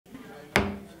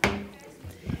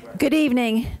Good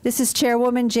evening. This is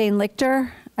Chairwoman Jane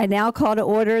Lichter. I now call to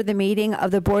order the meeting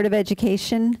of the Board of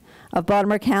Education of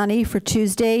Baltimore County for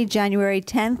Tuesday, January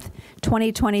 10th,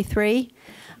 2023.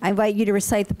 I invite you to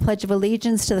recite the Pledge of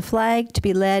Allegiance to the flag, to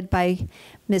be led by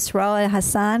Ms. Rawa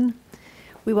Hassan.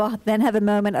 We will then have a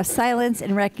moment of silence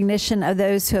in recognition of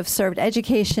those who have served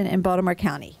education in Baltimore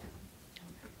County.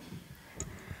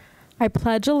 I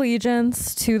pledge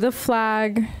allegiance to the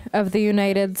flag of the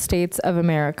United States of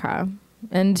America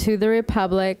and to the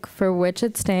republic for which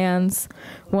it stands,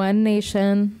 one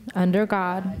nation, under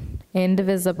God,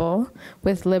 indivisible,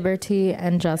 with liberty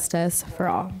and justice for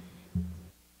all.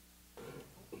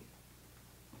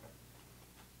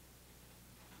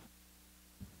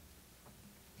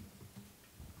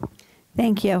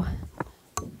 Thank you.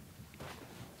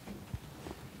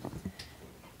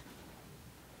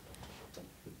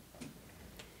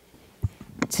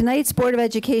 Tonight's Board of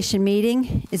Education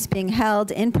meeting is being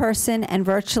held in person and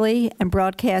virtually and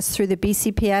broadcast through the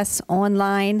BCPS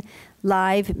online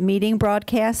live meeting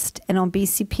broadcast and on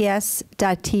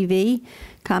BCPS-TV,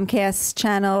 Comcast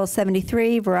Channel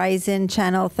 73, Verizon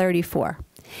Channel 34.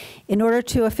 In order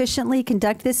to efficiently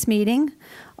conduct this meeting,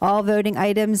 all voting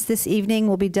items this evening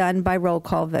will be done by roll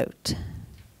call vote.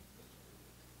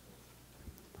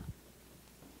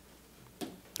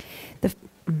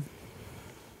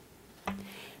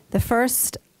 The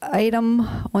first item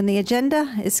on the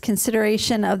agenda is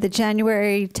consideration of the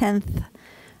January 10th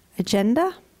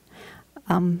agenda.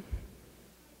 Are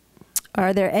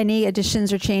there any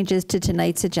additions or changes to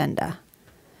tonight's agenda?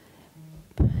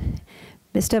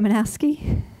 Ms.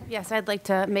 Domanowski? Yes, I'd like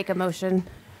to make a motion.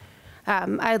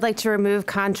 I'd like to remove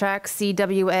contract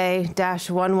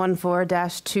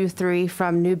CWA-114-23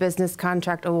 from new business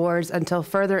contract awards until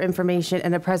further information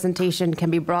and a presentation can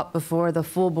be brought before the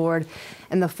full board,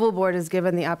 and the full board is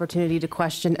given the opportunity to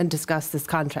question and discuss this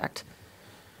contract.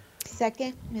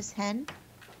 Second, Ms. Henn.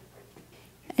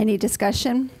 Any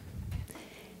discussion?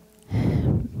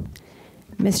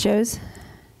 Ms. Joes?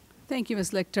 Thank you,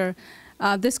 Ms. Lichter.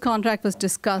 This contract was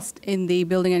discussed in the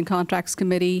Building and Contracts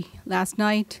Committee last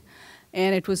night,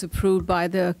 and it was approved by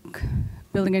the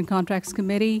Building and Contracts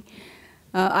Committee.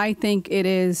 I think it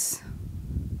is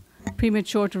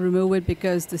premature to remove it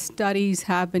because the studies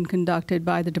have been conducted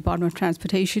by the Department of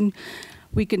Transportation.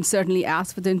 We can certainly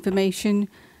ask for the information.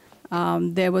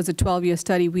 There was a 12-year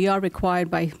study. We are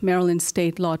required by Maryland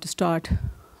state law to start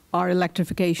our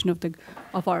electrification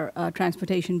of our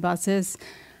transportation buses.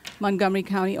 Montgomery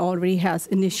County already has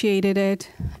initiated it,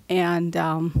 and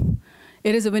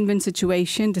it is a win-win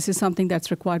situation. This is something that's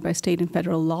required by state and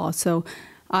federal law, so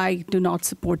I do not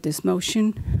support this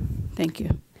motion. Thank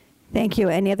you. Thank you.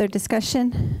 Any other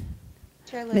discussion?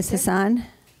 Ms. Hassan?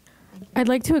 I'd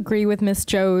like to agree with Ms.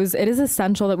 Joes. It is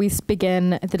essential that we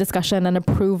begin the discussion and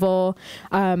approval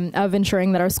of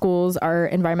ensuring that our schools are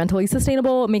environmentally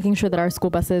sustainable, making sure that our school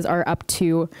buses are up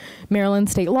to Maryland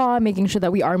state law, making sure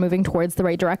that we are moving towards the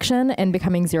right direction and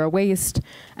becoming zero waste,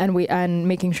 and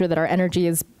making sure that our energy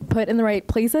is put in the right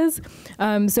places.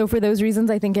 So for those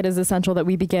reasons, I think it is essential that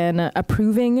we begin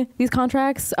approving these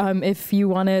contracts. If you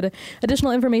wanted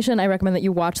additional information, I recommend that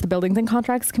you watch the Buildings and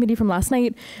Contracts Committee from last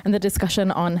night and the discussion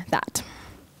on that.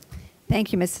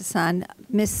 Thank you, Ms. Hassan.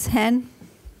 Ms. Henn?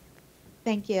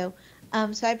 Thank you.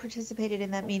 So I participated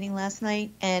in that meeting last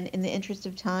night, and in the interest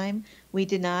of time, we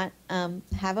did not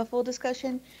have a full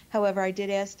discussion. However, I did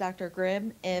ask Dr.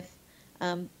 Grimm if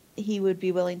he would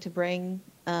be willing to bring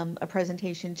a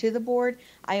presentation to the board.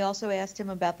 I also asked him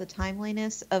about the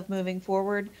timeliness of moving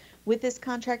forward with this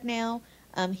contract now.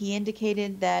 He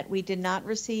indicated that we did not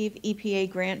receive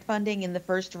EPA grant funding in the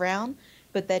first round,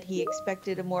 but that he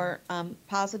expected a more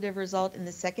positive result in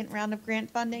the second round of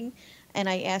grant funding. And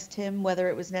I asked him whether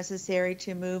it was necessary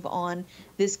to move on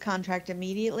this contract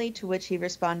immediately, to which he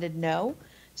responded no.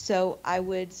 So I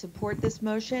would support this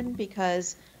motion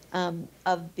because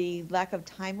of the lack of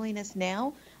timeliness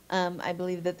now. I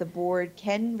believe that the board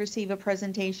can receive a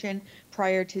presentation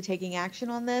prior to taking action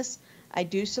on this. I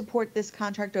do support this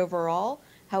contract overall.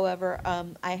 However,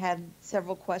 I had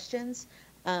several questions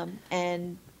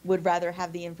and would rather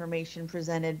have the information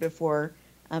presented before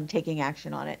taking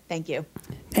action on it. Thank you.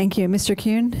 Thank you. Mr.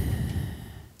 Kuhn?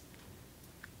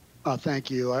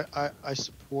 Thank you. I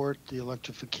support the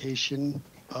electrification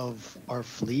of our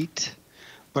fleet,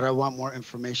 but I want more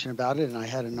information about it, and I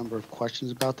had a number of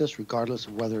questions about this, regardless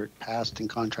of whether it passed in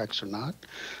contracts or not.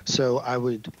 So I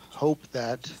would hope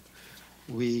that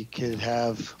we could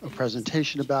have a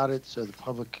presentation about it so the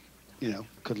public,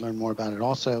 could learn more about it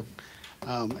also.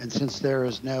 And since there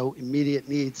is no immediate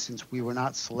need, since we were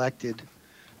not selected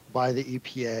by the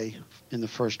EPA in the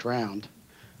first round,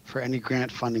 for any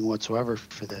grant funding whatsoever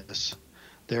for this.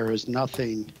 There is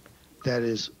nothing that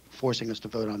is forcing us to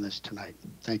vote on this tonight.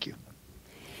 Thank you.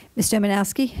 Mr.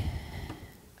 Domanowski?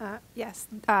 Yes.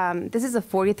 This is a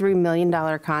 $43 million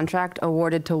contract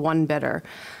awarded to one bidder.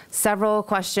 Several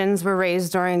questions were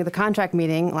raised during the contract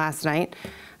meeting last night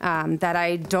that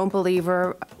I don't believe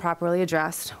were properly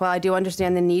addressed. While I do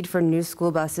understand the need for new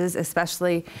school buses,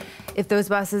 especially if those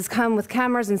buses come with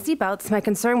cameras and seatbelts, my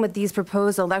concern with these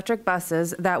proposed electric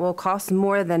buses that will cost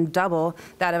more than double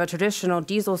that of a traditional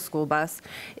diesel school bus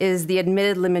is the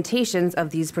admitted limitations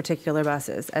of these particular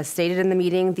buses. As stated in the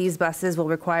meeting, these buses will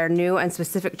require new and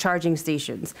specific charging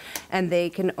stations, and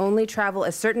they can only travel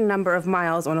a certain number of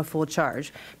miles on a full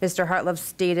charge. Mr. Hartlove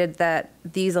stated that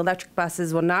these electric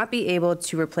buses will not be able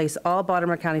to replace all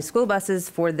Baltimore County school buses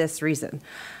for this reason.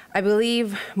 I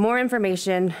believe more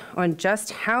information on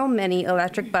just how many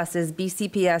electric buses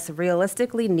BCPS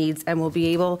realistically needs and will be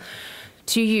able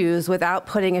to use without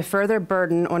putting a further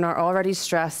burden on our already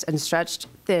stressed and stretched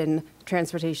thin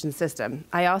transportation system.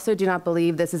 I also do not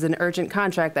believe this is an urgent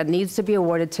contract that needs to be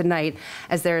awarded tonight,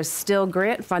 as there is still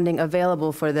grant funding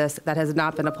available for this that has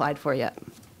not been applied for yet.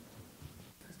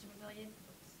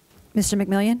 Mr.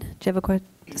 McMillian, do you have a quick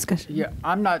discussion? Yeah,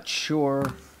 I'm not sure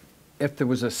if there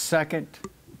was a second,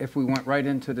 if we went right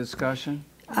into discussion.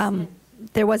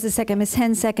 There was a second. Ms.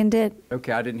 Henn seconded.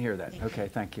 Okay, I didn't hear that. Okay,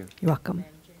 thank you. You're welcome.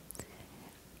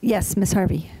 Yes, Ms.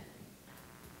 Harvey.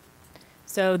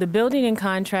 So the Building and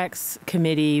Contracts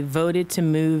Committee voted to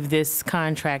move this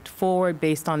contract forward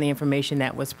based on the information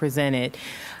that was presented.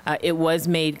 It was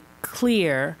made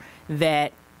clear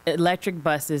that electric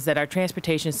buses, that our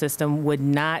transportation system would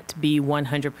not be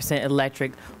 100%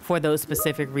 electric for those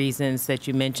specific reasons that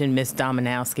you mentioned, Ms.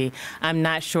 Domanowski. I'm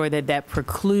not sure that that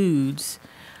precludes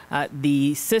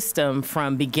the system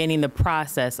from beginning the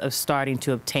process of starting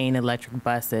to obtain electric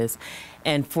buses.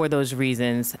 And for those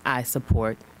reasons, I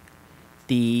support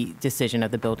the decision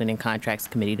of the Building and Contracts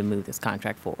Committee to move this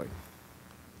contract forward.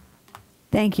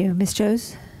 Thank you. Ms.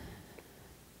 Joes?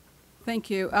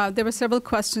 Thank you. There were several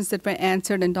questions that were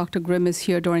answered, and Dr. Grimm is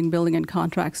here during Building and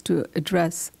Contracts to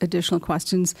address additional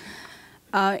questions.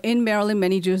 In Maryland,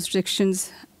 many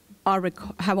jurisdictions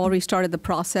have already started the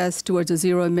process towards a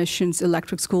zero emissions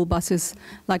electric school buses.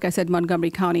 Like I said,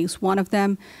 Montgomery County is one of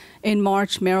them. In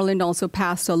March, Maryland also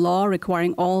passed a law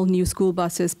requiring all new school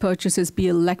buses purchases be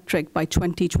electric by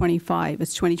 2025.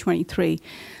 It's 2023.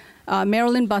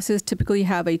 Maryland buses typically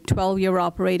have a 12-year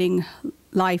operating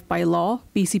life by law.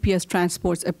 BCPS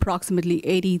transports approximately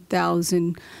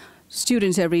 80,000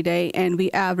 students every day, and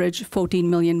we average 14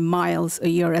 million miles a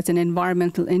year. As an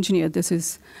environmental engineer, this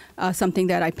is something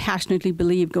that I passionately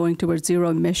believe going towards zero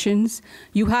emissions.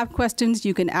 You have questions,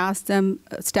 you can ask them.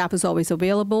 Staff is always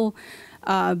available.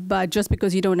 But just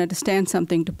because you don't understand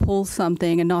something, to pull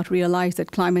something and not realize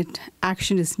that climate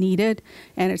action is needed,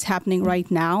 and it's happening right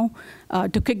now,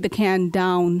 to kick the can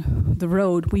down the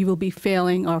road, we will be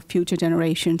failing our future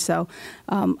generations. So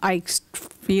I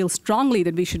feel strongly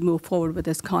that we should move forward with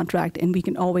this contract, and we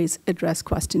can always address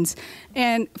questions.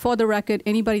 And for the record,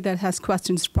 anybody that has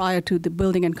questions prior to the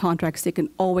Building and Contracts, they can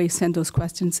always send those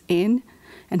questions in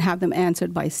and have them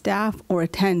answered by staff or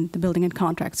attend the Building and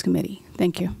Contracts Committee.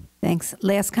 Thank you. Thanks.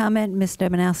 Last comment, Ms.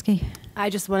 Domanowski. I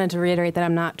just wanted to reiterate that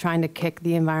I'm not trying to kick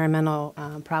the environmental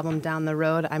problem down the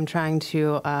road. I'm trying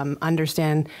to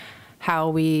understand how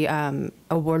we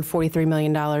award $43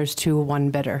 million to one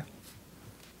bidder.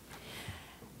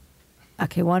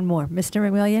 Okay, one more. Mr.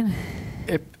 McMillian?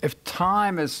 If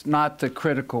time is not the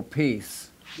critical piece,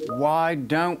 why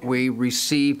don't we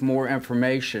receive more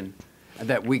information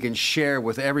that we can share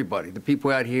with everybody, the people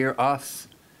out here, us?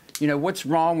 You know, what's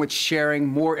wrong with sharing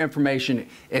more information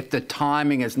if the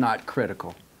timing is not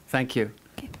critical? Thank you.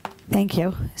 Okay. Thank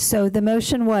you. So the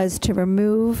motion was to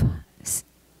remove,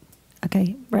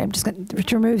 okay, right, I'm just going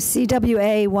to remove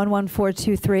CWA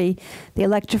 11423, the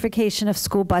electrification of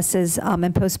school buses,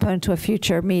 and postpone to a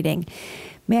future meeting.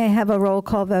 May I have a roll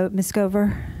call vote, Ms.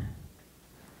 Gover?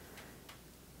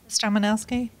 Ms.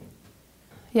 Domanowski?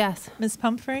 Yes. Ms.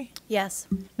 Pumphrey? Yes.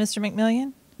 Mr.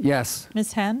 McMillian? Yes.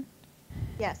 Ms. Henn?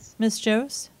 Yes. Ms.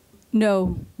 Joes?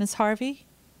 No. Ms. Harvey?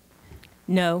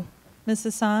 No. Ms.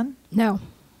 Hassan? No.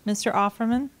 Mr.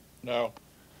 Offerman? No.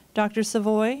 Dr.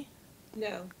 Savoy?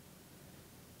 No.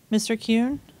 Mr.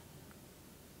 Kuhn?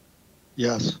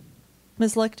 Yes.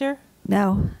 Ms. Lichter?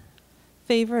 No.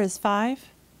 Favor is 5.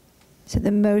 So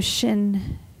the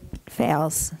motion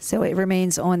fails, so it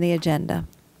remains on the agenda.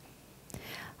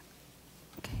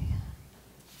 Okay.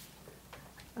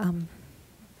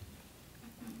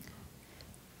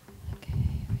 Okay.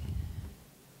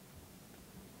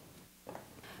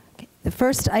 The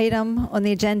First item on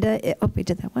the agenda, we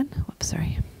did that one. Whoops,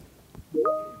 sorry.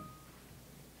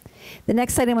 The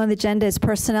next item on the agenda is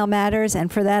personnel matters,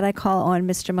 and for that I call on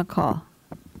Mr. McCall.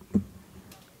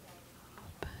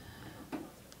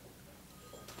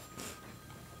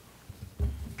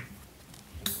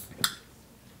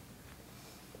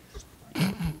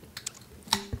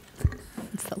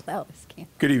 It's the loudest.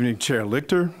 Good evening, Chair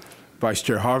Lichter, Vice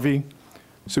Chair Harvey,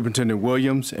 Superintendent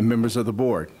Williams, and members of the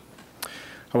board.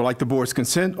 I would like the board's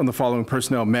consent on the following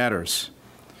personnel matters: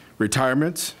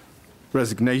 retirements,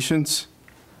 resignations,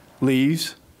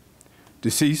 leaves,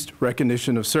 deceased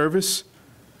recognition of service,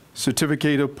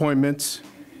 certificate appointments,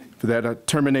 for that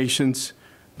terminations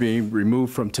being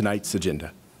removed from tonight's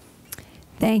agenda.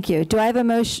 Thank you. Do I have a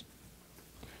motion?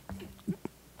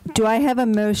 Do I have a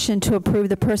motion to approve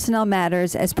the personnel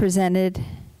matters as presented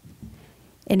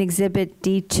in Exhibit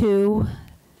D2,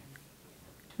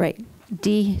 right,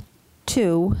 D2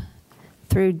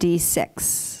 through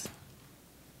D6?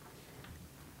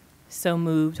 So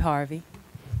moved, Harvey.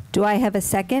 Do I have a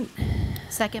second?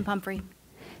 Second, Pumphrey.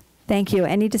 Thank you.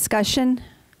 Any discussion?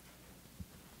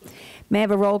 May I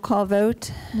have a roll call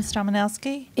vote? Ms.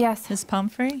 Dominowski? Yes. Ms.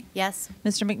 Pumphrey? Yes.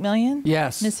 Mr. McMillian?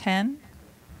 Yes. Ms. Henn?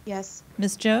 Yes.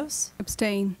 Ms. Jose?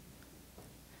 Abstain.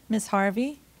 Ms.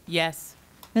 Harvey? Yes.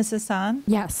 Ms. Hassan?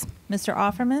 Yes. Mr.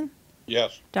 Offerman?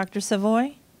 Yes. Dr.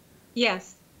 Savoy?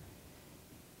 Yes.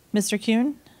 Mr.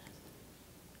 Kuhn?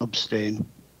 Abstain.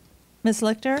 Ms.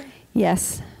 Lichter?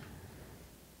 Yes.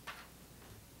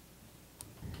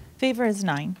 Favor is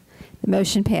 9. The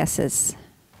motion passes.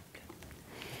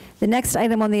 The next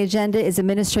item on the agenda is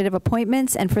administrative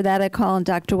appointments, and for that I call on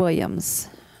Dr. Williams.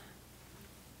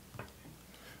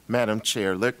 Madam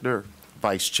Chair Lichter,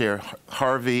 Vice Chair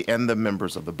Harvey, and the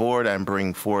members of the board, I'm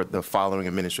bringing forward the following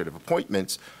administrative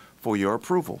appointments for your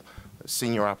approval.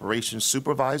 Senior Operations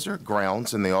Supervisor,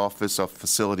 Grounds in the Office of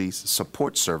Facilities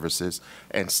Support Services,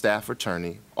 and Staff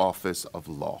Attorney, Office of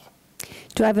Law.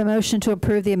 Do I have a motion to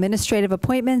approve the administrative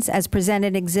appointments as presented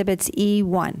in Exhibits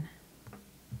E1?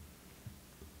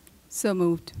 So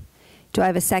moved. Do I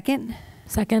have a second?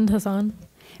 Second, Hassan.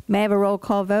 May I have a roll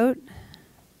call vote?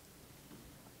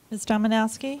 Ms.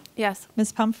 Dominowski? Yes.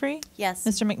 Ms. Pumphrey? Yes.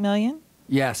 Mr. McMillian?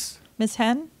 Yes. Ms.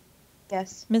 Henn?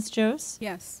 Yes. Ms. Jose?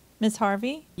 Yes. Ms.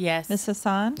 Harvey? Yes. Ms.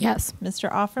 Hassan? Yes.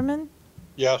 Mr. Offerman?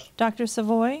 Yes. Dr.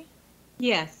 Savoy?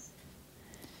 Yes.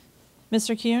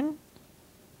 Mr. Kuhn?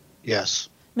 Yes.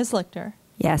 Ms. Lichter?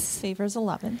 Yes. Favor is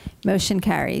 11. Motion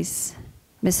carries.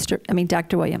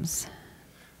 Dr. Williams.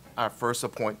 Our first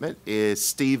appointment is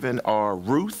Stephen R.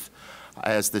 Ruth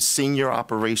as the Senior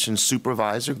Operations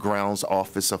Supervisor, Grounds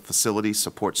Office of Facility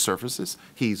Support Services.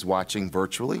 He's watching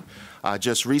virtually.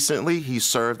 Just recently, he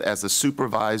served as the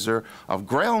Supervisor of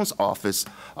Grounds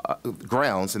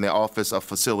in the Office of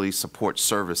Facility Support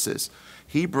Services.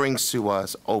 He brings to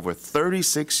us over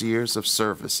 36 years of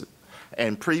service.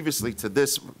 And previously to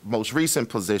this most recent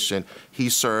position, he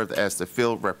served as the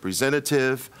field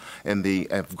representative in the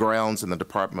grounds in the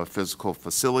Department of Physical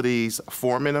Facilities,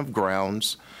 foreman of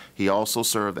grounds. He also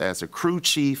served as a crew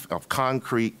chief of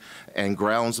concrete and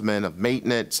groundsman of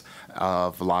maintenance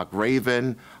of Loch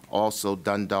Raven, also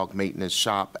Dundalk Maintenance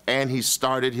Shop, and he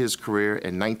started his career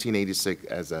in 1986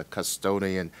 as a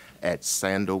custodian at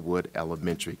Sandalwood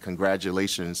Elementary.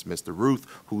 Congratulations, Mr. Ruth,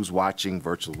 who's watching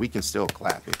virtually. We can still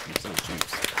clap if you so choose.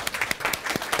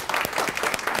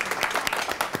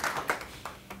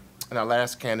 And our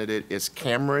last candidate is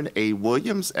Cameron A.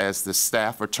 Williams as the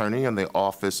staff attorney in the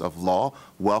Office of Law.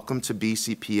 Welcome to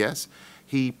BCPS.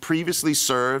 He previously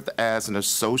served as an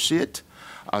associate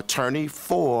attorney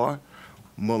for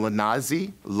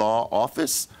Mulanazi Law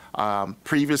Office.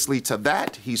 Previously to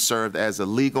that, he served as a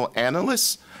legal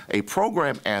analyst, a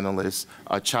program analyst,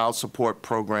 a child support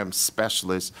program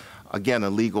specialist, again, a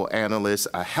legal analyst,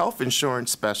 a health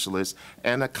insurance specialist,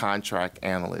 and a contract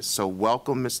analyst. So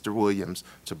welcome, Mr. Williams,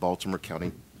 to Baltimore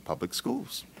County Public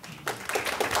Schools.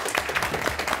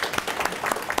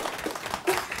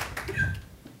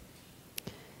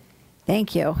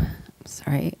 Thank you.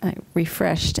 Sorry, I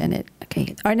refreshed and it,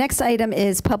 okay. Our next item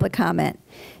is public comment.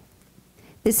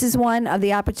 This is one of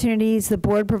the opportunities the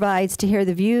board provides to hear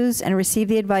the views and receive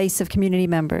the advice of community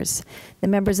members. The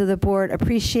members of the board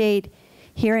appreciate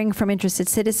hearing from interested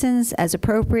citizens. As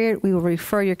appropriate, we will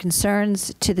refer your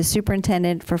concerns to the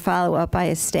superintendent for follow-up by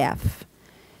his staff.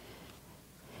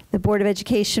 The Board of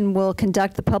Education will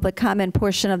conduct the public comment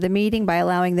portion of the meeting by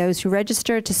allowing those who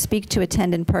register to speak to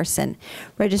attend in person.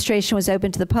 Registration was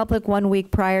open to the public 1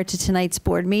 week prior to tonight's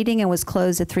board meeting and was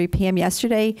closed at 3 p.m.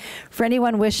 yesterday for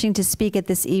anyone wishing to speak at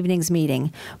this evening's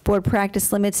meeting. Board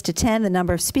practice limits to 10 the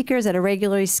number of speakers at a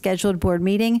regularly scheduled board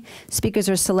meeting. Speakers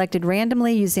are selected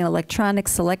randomly using an electronic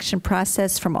selection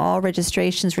process from all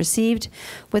registrations received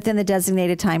within the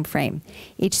designated time frame.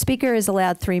 Each speaker is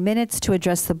allowed 3 minutes to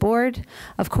address the board.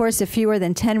 Of course, if fewer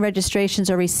than 10 registrations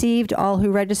are received, all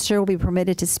who register will be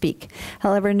permitted to speak.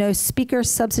 However, no speaker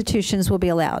substitutions will be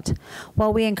allowed.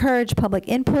 While we encourage public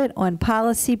input on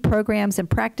policy, programs, and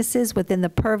practices within the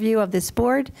purview of this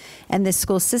board and this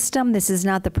school system, this is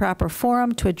not the proper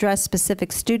forum to address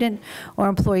specific student or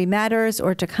employee matters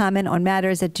or to comment on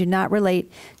matters that do not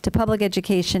relate to public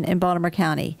education in Baltimore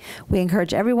County. We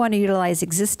encourage everyone to utilize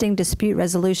existing dispute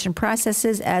resolution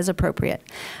processes as appropriate.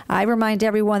 I remind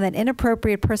everyone that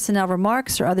inappropriate personnel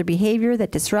remarks or other behavior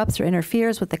that disrupts or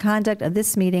interferes with the conduct of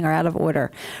this meeting are out of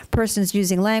order. Persons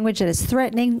using language that is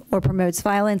threatening or promotes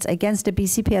violence against a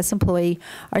BCPS employee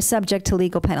are subject to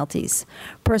legal penalties.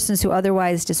 Persons who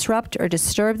otherwise disrupt or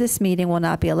disturb this meeting will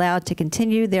not be allowed to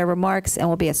continue their remarks and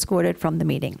will be escorted from the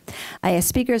meeting. I ask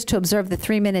speakers to observe the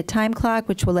 3-minute time clock,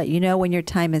 which will let you know when your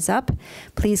time is up.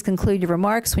 Please conclude your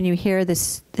remarks when you hear the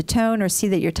tone or see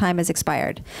that your time has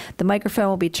expired. The microphone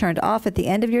will be turned off at the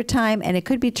end of your time, and it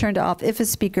could be turned off if a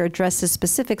speaker addresses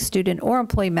specific student or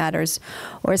employee matters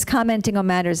or is commenting on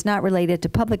matters not related to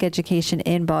public education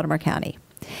in Baltimore County.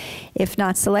 If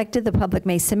not selected, the public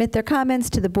may submit their comments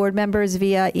to the board members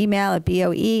via email at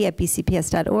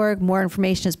boe@bcps.org. More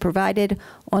information is provided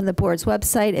on the board's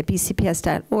website at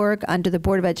bcps.org under the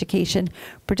Board of Education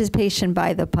Participation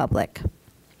by the Public.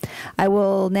 I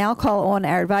will now call on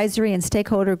our advisory and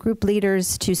stakeholder group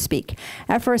leaders to speak.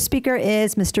 Our first speaker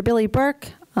is Mr. Billy Burke,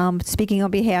 speaking on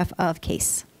behalf of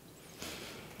CASE.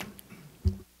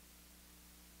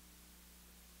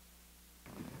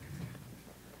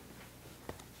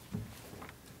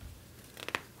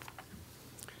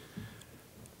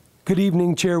 Good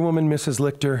evening, Chairwoman Mrs.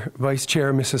 Lichter, Vice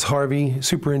Chair Mrs. Harvey,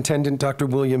 Superintendent Dr.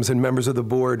 Williams, and members of the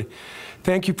board.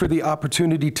 Thank you for the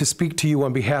opportunity to speak to you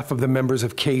on behalf of the members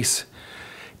of CASE.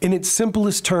 In its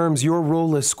simplest terms, your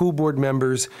role as school board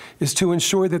members is to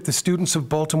ensure that the students of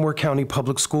Baltimore County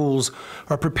Public Schools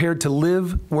are prepared to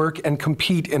live, work, and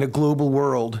compete in a global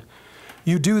world.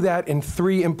 You do that in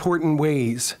 3 important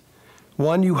ways.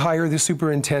 1, you hire the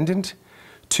superintendent.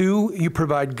 2, you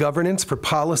provide governance for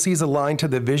policies aligned to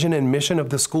the vision and mission of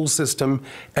the school system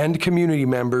and community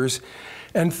members.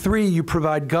 And 3, you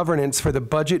provide governance for the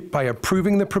budget by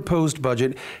approving the proposed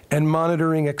budget and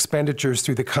monitoring expenditures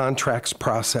through the contracts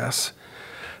process.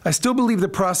 I still believe the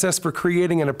process for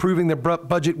creating and approving the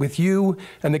budget with you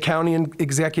and the county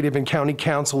executive and county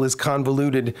council is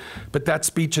convoluted, but that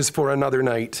speech is for another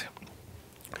night.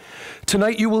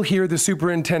 Tonight you will hear the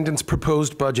superintendent's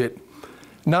proposed budget.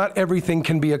 Not everything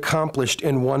can be accomplished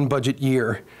in 1 budget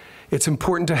year. It's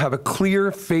important to have a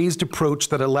clear, phased approach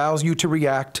that allows you to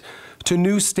react to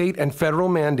new state and federal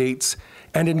mandates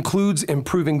and includes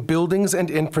improving buildings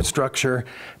and infrastructure,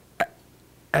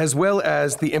 as well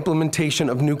as the implementation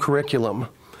of new curriculum.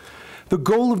 The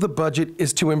goal of the budget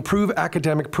is to improve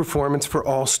academic performance for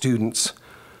all students.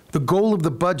 The goal of the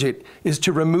budget is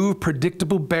to remove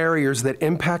predictable barriers that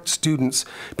impact students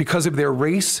because of their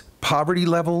race, poverty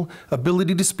level,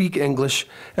 ability to speak English,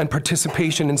 and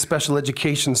participation in special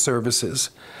education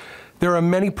services. There are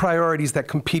many priorities that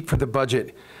compete for the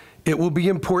budget. It will be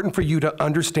important for you to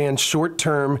understand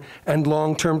short-term and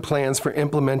long-term plans for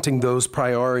implementing those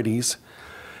priorities.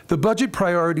 The budget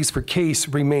priorities for CASE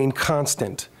remain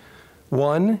constant.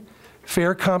 1,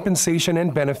 fair compensation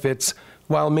and benefits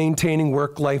while maintaining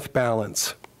work-life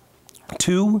balance.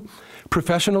 2,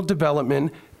 professional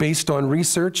development based on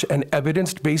research and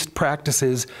evidence-based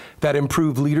practices that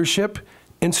improve leadership,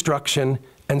 instruction,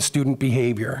 and student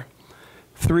behavior.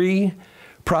 3,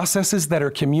 processes that are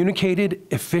communicated,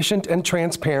 efficient, and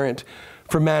transparent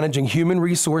for managing human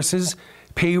resources,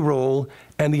 payroll,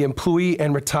 and the employee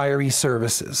and retiree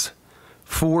services.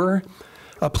 4,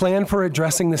 a plan for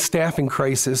addressing the staffing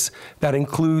crisis that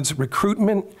includes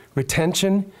recruitment,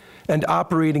 retention, and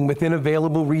operating within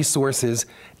available resources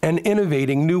and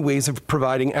innovating new ways of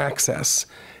providing access.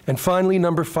 And finally,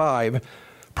 number 5,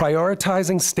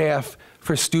 prioritizing staff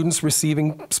for students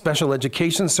receiving special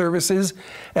education services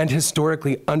and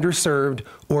historically underserved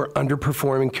or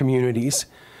underperforming communities.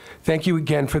 Thank you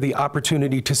again for the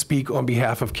opportunity to speak on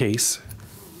behalf of CASE.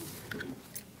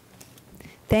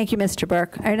 Thank you, Mr.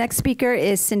 Burke. Our next speaker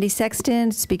is Cindy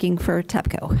Sexton, speaking for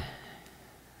TEPCO.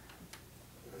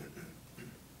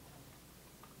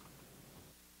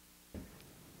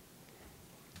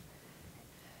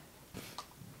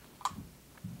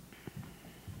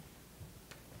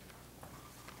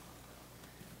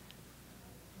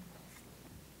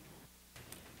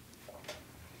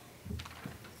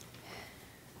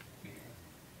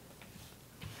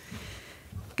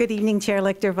 Good evening, Chair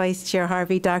Lichter, Vice Chair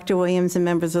Harvey, Dr. Williams, and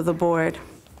members of the board.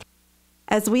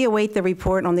 As we await the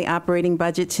report on the operating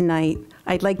budget tonight,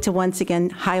 I'd like to once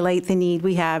again highlight the need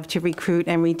we have to recruit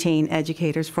and retain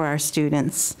educators for our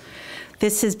students.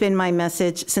 This has been my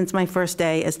message since my first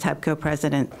day as TEPCO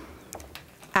president.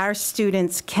 Our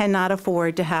students cannot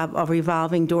afford to have a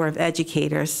revolving door of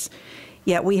educators,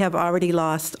 yet we have already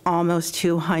lost almost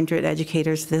 200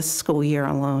 educators this school year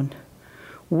alone.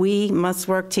 We must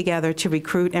work together to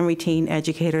recruit and retain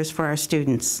educators for our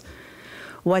students.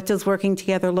 What does working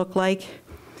together look like?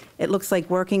 It looks like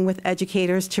working with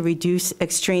educators to reduce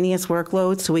extraneous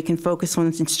workload so we can focus on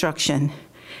instruction.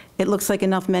 It looks like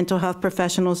enough mental health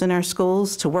professionals in our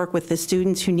schools to work with the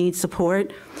students who need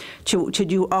support, to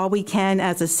do all we can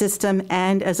as a system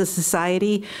and as a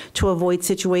society to avoid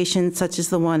situations such as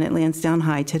the one at Lansdowne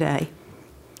High today.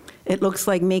 It looks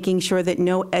like making sure that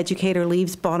no educator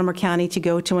leaves Baltimore County to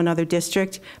go to another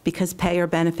district because pay or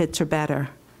benefits are better.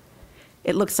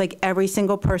 It looks like every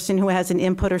single person who has an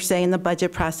input or say in the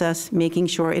budget process, making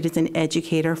sure it is an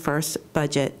educator-first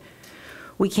budget.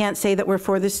 We can't say that we're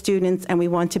for the students and we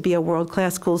want to be a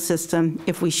world-class school system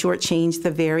if we shortchange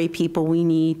the very people we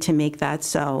need to make that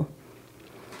so.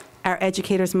 Our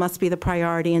educators must be the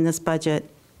priority in this budget.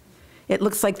 It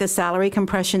looks like the salary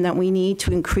compression that we need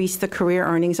to increase the career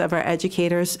earnings of our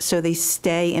educators so they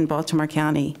stay in Baltimore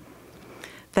County.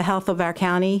 The health of our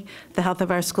county, the health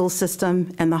of our school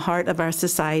system, and the heart of our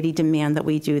society demand that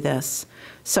we do this,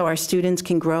 so our students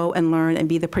can grow and learn and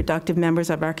be the productive members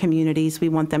of our communities we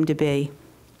want them to be.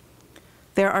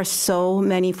 There are so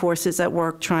many forces at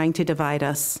work trying to divide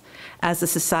us, as a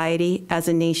society, as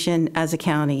a nation, as a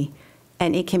county,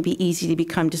 and it can be easy to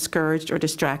become discouraged or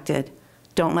distracted.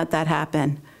 Don't let that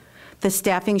happen. The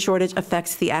staffing shortage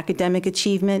affects the academic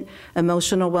achievement,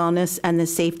 emotional wellness, and the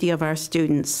safety of our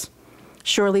students.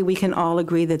 Surely we can all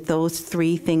agree that those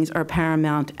three things are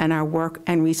paramount, and our work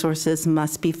and resources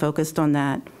must be focused on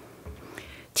that.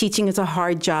 Teaching is a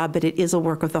hard job, but it is a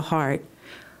work of the heart.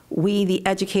 We, the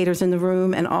educators in the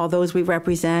room, and all those we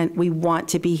represent, we want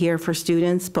to be here for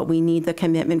students, but we need the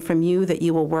commitment from you that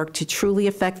you will work to truly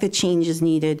affect the changes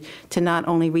needed to not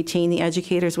only retain the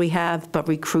educators we have, but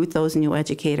recruit those new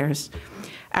educators.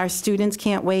 Our students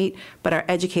can't wait, but our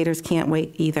educators can't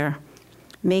wait either.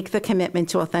 Make the commitment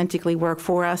to authentically work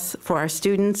for us, for our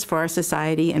students, for our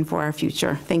society, and for our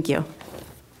future. Thank you.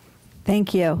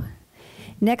 Thank you.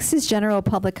 Next is general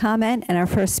public comment, and our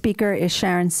first speaker is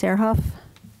Sharon Serhoff.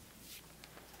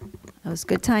 That was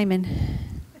good timing.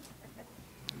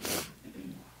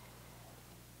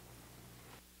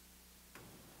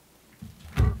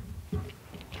 I'm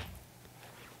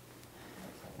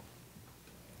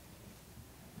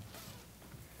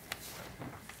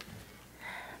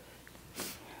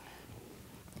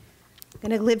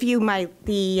going to give you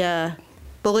the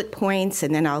bullet points,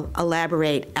 and then I'll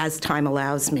elaborate as time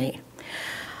allows me.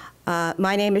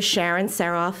 My name is Sharon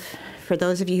Serhoff. For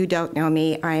those of you who don't know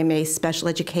me, I am a special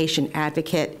education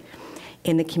advocate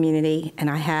in the community, and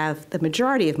I have the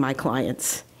majority of my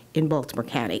clients in Baltimore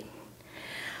County.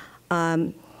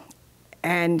 And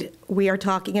we are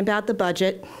talking about the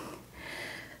budget.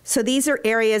 So these are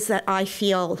areas that I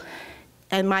feel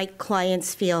and my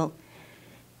clients feel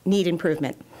need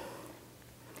improvement.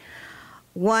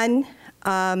 One,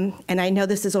 and I know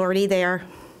this is already there,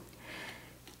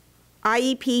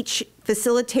 IEP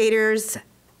facilitators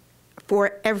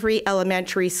for every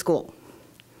elementary school.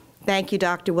 Thank you,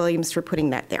 Dr. Williams, for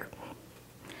putting that there.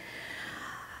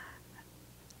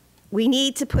 We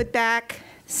need to put back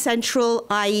central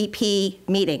IEP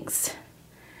meetings.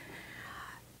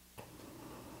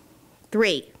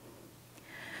 3,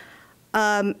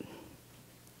 the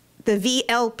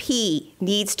VLP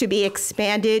needs to be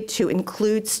expanded to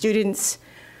include students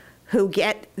who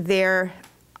get their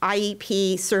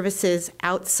IEP services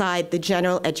outside the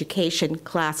general education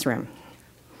classroom.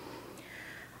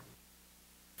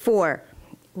 4,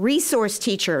 resource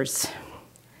teachers.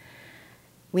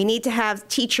 We need to have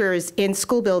teachers in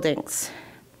school buildings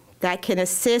that can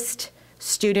assist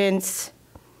students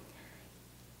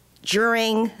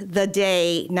during the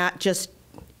day, not just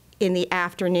in the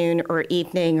afternoon or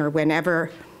evening or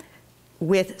whenever,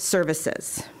 with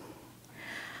services.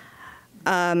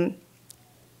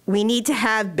 We need to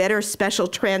have better special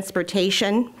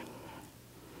transportation.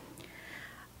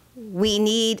 We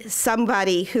need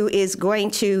somebody who is going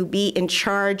to be in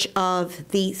charge of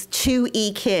these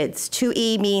 2E kids.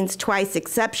 2E means twice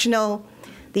exceptional.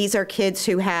 These are kids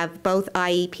who have both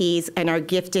IEPs and are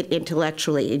gifted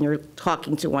intellectually, and you're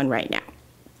talking to one right now.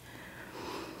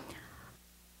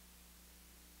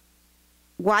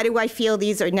 Why do I feel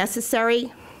these are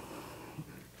necessary?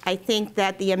 I think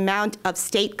that the amount of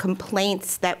state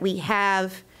complaints that we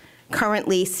have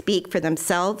currently speak for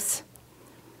themselves.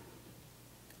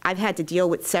 I've had to deal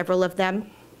with several of them.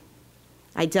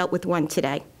 I dealt with one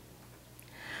today.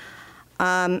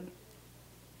 I'm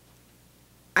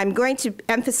going to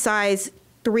emphasize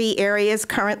 3 areas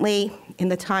currently in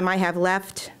the time I have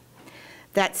left.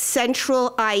 That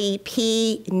central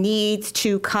IEP needs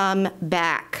to come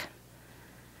back.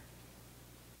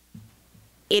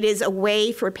 It is a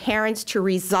way for parents to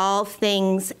resolve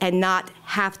things and not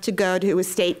have to go to a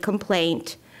state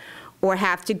complaint or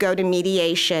have to go to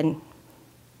mediation.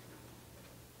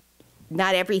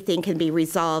 Not everything can be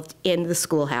resolved in the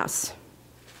schoolhouse.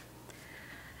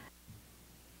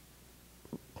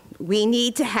 We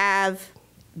need to have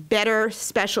better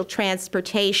special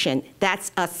transportation.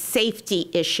 That's a safety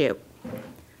issue.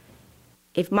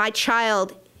 If my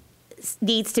child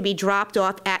needs to be dropped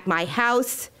off at my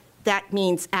house, that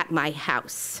means at my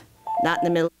house, not in the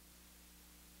middle.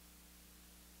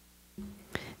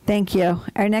 Thank you.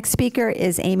 Our next speaker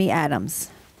is Amy Adams.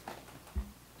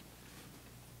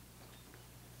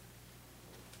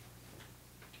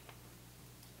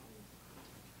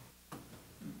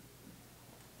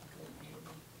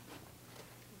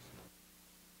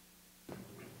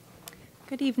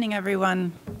 Good evening,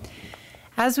 everyone.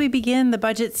 As we begin the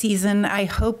budget season, I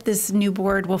hope this new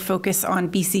board will focus on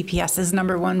BCPS's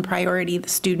 #1 priority, the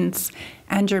students,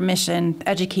 and your mission,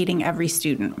 educating every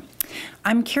student.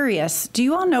 I'm curious, do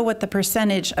you all know what the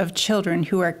percentage of children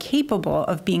who are capable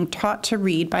of being taught to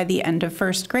read by the end of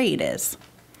 1st grade is?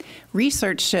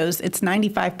 Research shows it's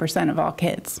 95% of all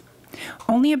kids.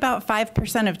 Only about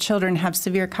 5% of children have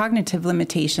severe cognitive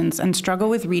limitations and struggle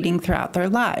with reading throughout their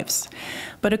lives.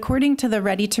 But according to the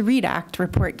Ready to Read Act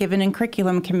report given in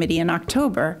Curriculum Committee in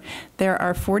October, there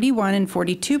are 41 and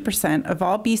 42% of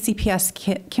all BCPS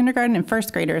kindergarten and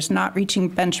 1st graders not reaching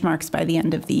benchmarks by the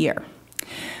end of the year.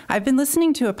 I've been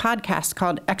listening to a podcast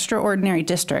called Extraordinary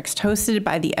Districts, hosted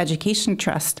by the Education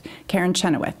Trust, Karen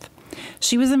Chenoweth.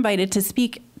 She was invited to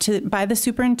speak by the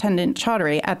Superintendent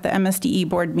Chaudhary at the MSDE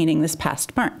board meeting this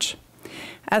past March.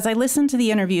 As I listened to the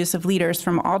interviews of leaders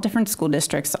from all different school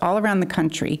districts all around the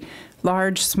country,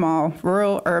 large, small,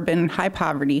 rural, urban, high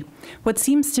poverty, what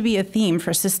seems to be a theme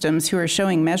for systems who are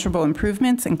showing measurable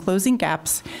improvements and closing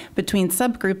gaps between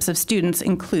subgroups of students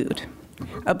include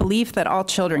a belief that all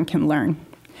children can learn,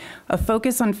 a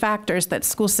focus on factors that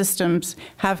school systems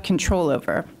have control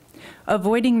over,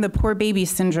 avoiding the poor baby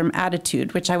syndrome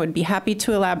attitude, which I would be happy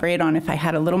to elaborate on if I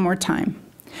had a little more time,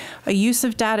 a use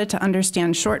of data to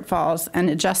understand shortfalls and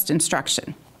adjust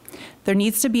instruction. There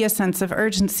needs to be a sense of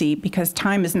urgency because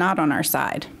time is not on our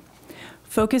side.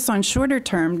 Focus on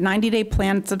shorter-term, 90-day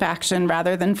plans of action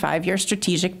rather than 5-year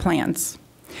strategic plans.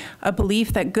 A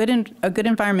belief that a good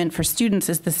environment for students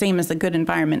is the same as a good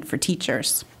environment for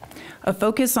teachers. A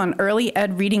focus on early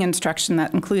ed reading instruction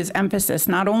that includes emphasis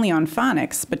not only on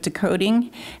phonics, but decoding,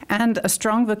 and a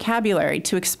strong vocabulary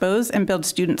to expose and build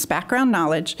students' background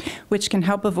knowledge, which can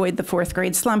help avoid the 4th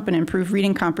grade slump and improve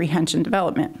reading comprehension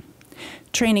development.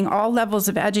 Training all levels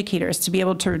of educators to be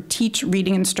able to teach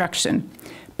reading instruction.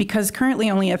 Because currently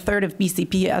only 1/3 of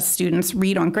BCPS students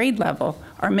read on grade level,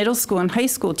 our middle school and high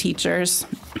school teachers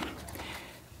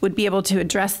would be able to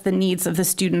address the needs of the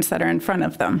students that are in front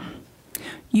of them.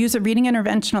 Use a reading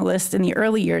interventionalist in the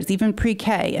early years, even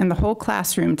pre-K, in the whole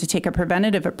classroom to take a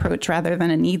preventative approach rather than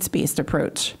a needs-based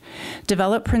approach.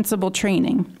 Develop principal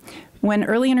training. When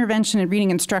early intervention and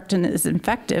reading instruction is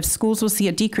effective, schools will see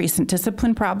a decrease in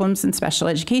discipline problems and special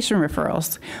education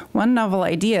referrals. One novel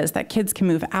idea is that kids can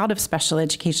move out of special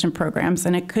education programs,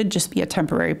 and it could just be a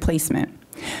temporary placement.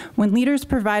 When leaders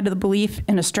provide the belief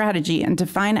in a strategy and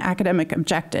define academic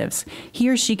objectives, he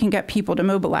or she can get people to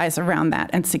mobilize around that,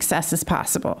 and success is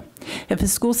possible. If a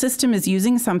school system is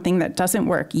using something that doesn't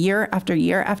work year after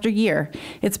year after year,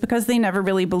 it's because they never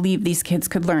really believed these kids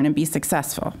could learn and be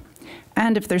successful.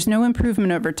 And if there's no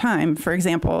improvement over time, for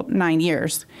example, 9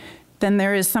 years, then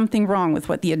there is something wrong with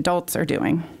what the adults are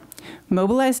doing.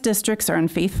 Mobilized districts are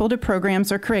unfaithful to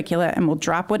programs or curricula and will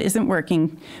drop what isn't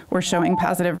working or showing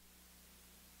positive.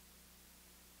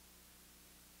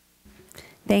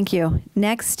 Thank you.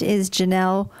 Next is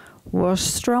Janelle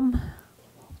Wallstrom.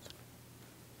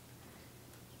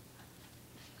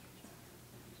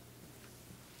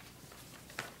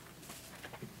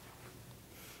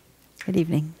 Good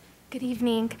evening. Good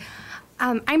evening.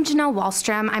 I'm Janelle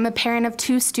Wallstrom. I'm a parent of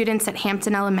 2 students at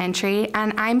Hampton Elementary,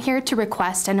 and I'm here to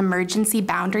request an emergency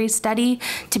boundary study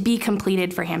to be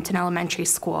completed for Hampton Elementary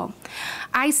School.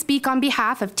 I speak on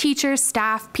behalf of teachers,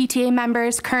 staff, PTA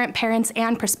members, current parents,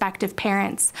 and prospective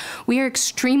parents. We are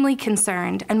extremely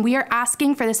concerned, and we are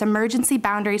asking for this emergency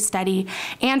boundary study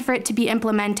and for it to be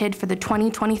implemented for the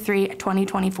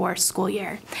 2023-2024 school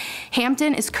year.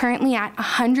 Hampton is currently at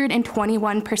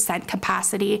 121%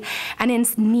 capacity and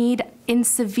in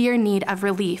severe need of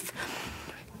relief.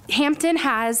 Hampton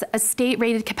has a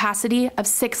state-rated capacity of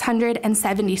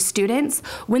 670 students.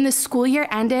 When the school year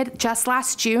ended just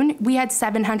last June, we had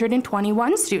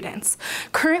 721 students.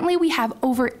 Currently, we have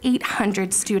over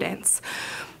 800 students.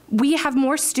 We have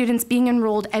more students being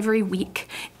enrolled every week.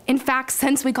 In fact,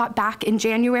 since we got back in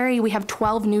January, we have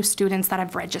 12 new students that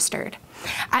have registered.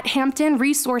 At Hampton,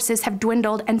 resources have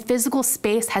dwindled and physical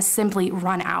space has simply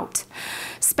run out.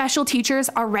 Special teachers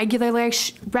are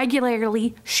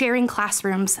regularly sharing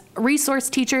classrooms. Resource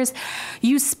teachers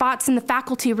use spots in the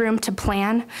faculty room to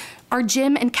plan. Our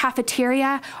gym and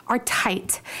cafeteria are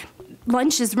tight.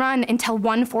 Lunches run until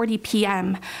 1:40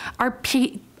 p.m. Our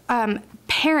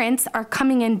parents are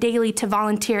coming in daily to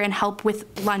volunteer and help with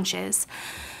lunches.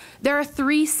 There are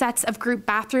 3 sets of group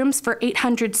bathrooms for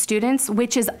 800 students,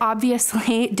 which is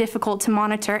obviously difficult to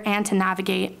monitor and to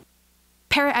navigate.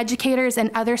 Paraeducators and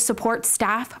other support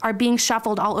staff are being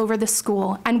shuffled all over the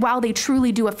school, and while they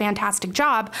truly do a fantastic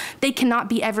job, they cannot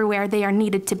be everywhere they are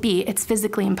needed to be. It's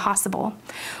physically impossible.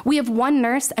 We have 1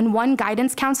 nurse and 1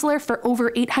 guidance counselor for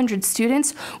over 800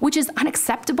 students, which is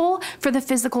unacceptable for the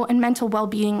physical and mental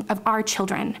well-being of our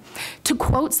children. To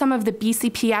quote some of the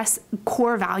BCPS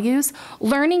core values,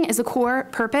 learning is a core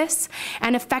purpose,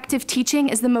 and effective teaching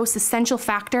is the most essential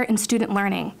factor in student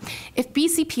learning. If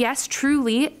BCPS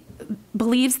truly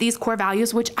believes these core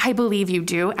values, which I believe you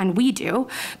do and we do,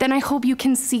 then I hope you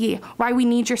can see why we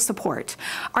need your support.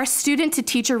 Our student to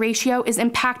teacher ratio is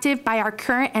impacted by our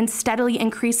current and steadily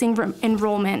increasing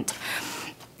enrollment.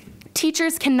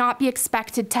 Teachers cannot be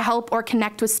expected to help or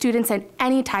connect with students in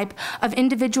any type of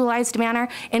individualized manner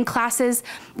in classes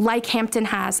like Hampton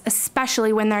has,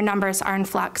 especially when their numbers are in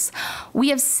flux. We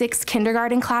have 6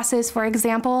 kindergarten classes, for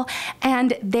example,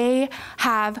 and they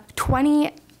have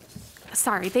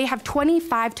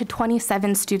 25 to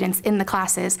 27 students in the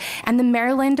classes, and the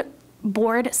Maryland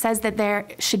board says that there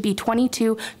should be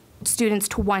 22 students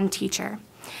to 1 teacher.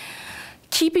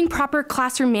 Keeping proper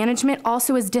classroom management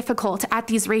also is difficult at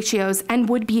these ratios and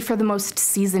would be for the most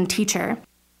seasoned teacher.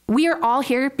 We are all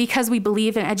here because we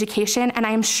believe in education, and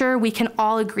I am sure we can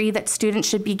all agree that students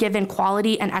should be given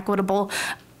quality and equitable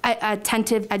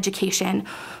attentive education.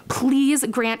 Please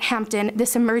grant Hampton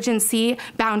this emergency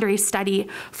boundary study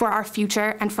for our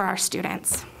future and for our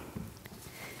students.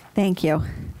 Thank you.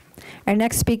 Our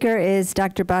next speaker is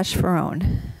Dr. Bash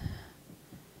Farone.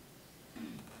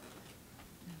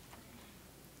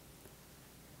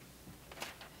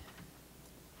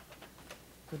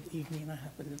 Good evening. I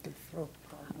have a little throat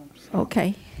problem.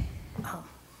 Okay.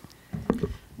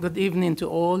 Good evening to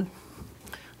all.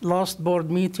 Last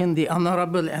board meeting, the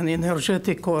honorable and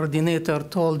energetic coordinator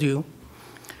told you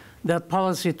that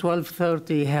policy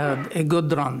 1230 had a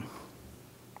good run.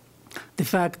 The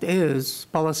fact is,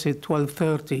 policy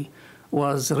 1230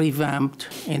 was revamped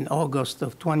in August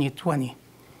of 2020.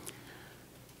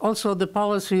 Also, the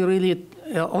policy really,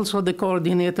 also the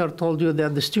coordinator told you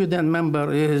that the student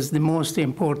member is the most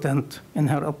important in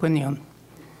her opinion.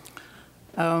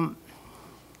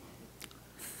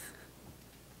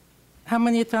 How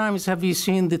many times have you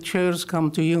seen the chairs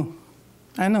come to you?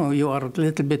 I know you are a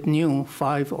little bit new,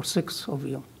 5 or 6 of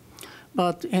you.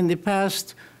 But in the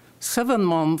past 7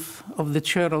 months of the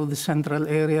chair of the central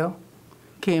area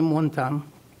came 1 time.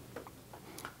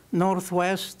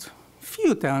 Northwest,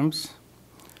 few times.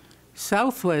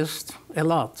 Southwest, a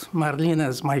lot. Marlena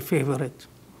is my favorite.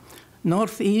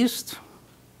 Northeast,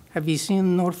 have you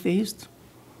seen Northeast?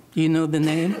 Do you know the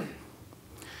name?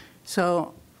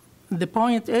 So the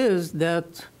point is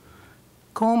that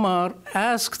Comar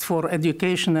asked for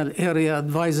educational area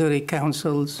advisory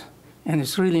councils, and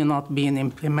it's really not being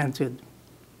implemented.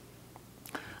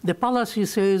 The policy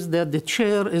says that the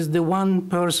chair is the one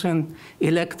person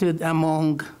elected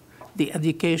among the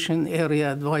education area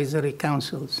advisory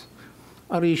councils.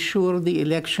 Are you sure the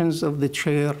elections of the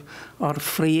chair are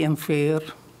free and fair?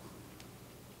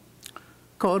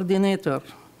 Coordinator.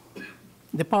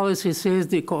 The policy says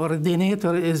the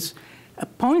coordinator is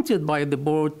appointed by the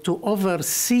board to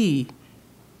oversee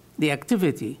the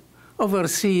activity.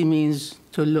 Oversee means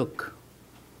to look,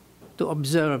 to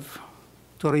observe,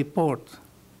 to report.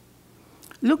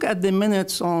 Look at the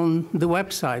minutes on the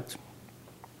website.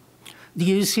 Do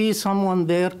you see someone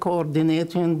there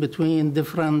coordinating between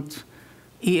different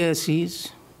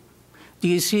ESCs? Do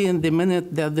you see in the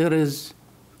minute that there is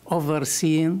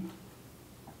overseeing?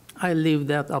 I leave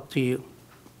that up to you.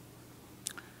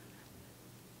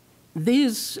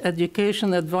 These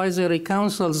education advisory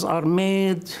councils are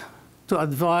made to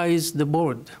advise the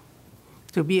board,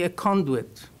 to be a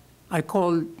conduit. I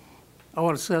call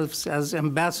ourselves as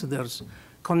ambassadors,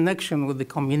 connection with the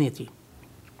community.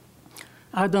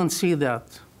 I don't see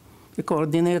that. The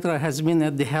coordinator has been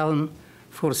at the helm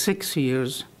for 6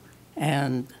 years,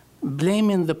 and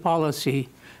blaming the policy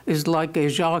is like a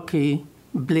jockey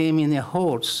blaming a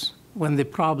horse when the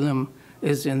problem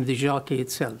is in the jockey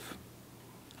itself.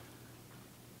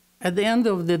 At the end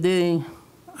of the day,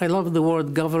 I love the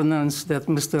word governance that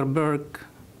Mr. Burke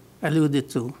alluded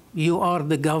to. You are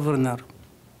the governor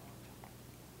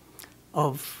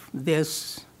of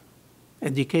this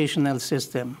educational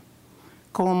system.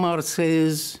 Comar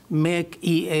says make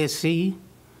EAC,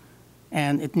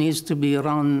 and it needs to be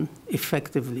run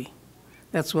effectively.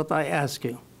 That's what I ask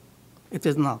you. It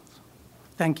is not.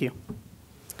 Thank you.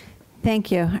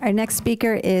 Thank you. Our next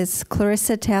speaker is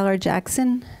Clarissa Taylor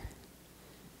Jackson.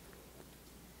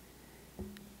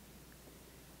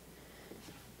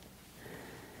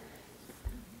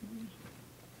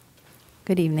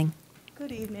 Good evening.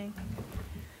 Good evening.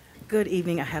 Good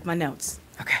evening. I have my notes.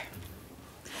 Okay.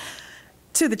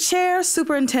 To the chair,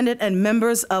 superintendent, and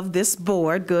members of this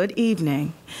board, good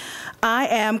evening. I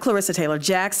am Clarissa Taylor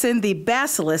Jackson, the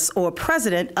Basilisk, or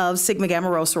president of Sigma Gamma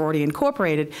Rho Sorority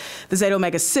Incorporated, the Zeta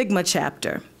Omega Sigma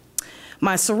chapter.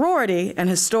 My sorority, an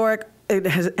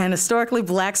historically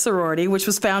black sorority, which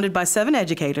was founded by 7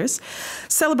 educators,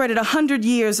 celebrated 100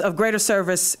 years of greater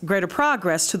service, greater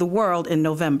progress to the world in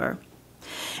November.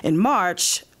 In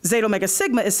March, Zeta Omega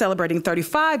Sigma is celebrating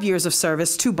 35 years of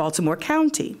service to Baltimore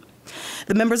County.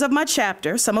 The members of my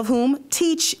chapter, some of whom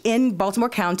teach in Baltimore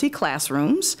County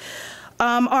classrooms,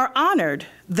 are honored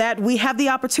that we have the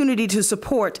opportunity to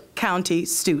support county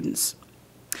students.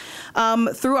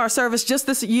 Through our service just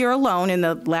this year alone, in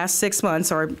the last 6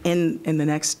 months, or in the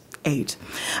next 8,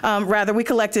 rather, we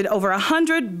collected over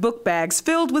 100 book bags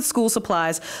filled with school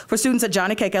supplies for students at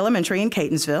Johnny Cake Elementary in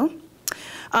Catonsville.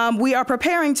 We are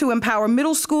preparing to empower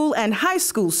middle school and high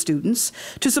school students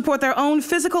to support their own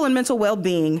physical and mental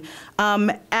well-being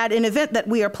at an event that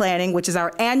we are planning, which is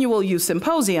our annual youth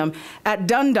symposium at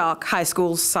Dundalk High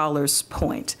School, Solars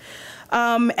Point.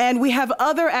 And we have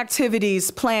other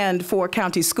activities planned for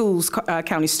county schools,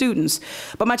 county students,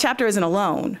 but my chapter isn't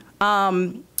alone.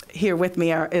 Here with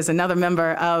me is another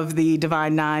member of the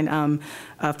Divine Nine,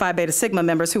 Phi Beta Sigma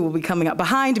members who will be coming up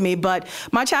behind me, but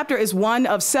my chapter is one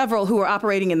of several who are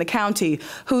operating in the county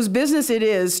whose business it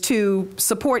is to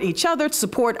support each other, to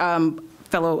support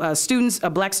fellow students,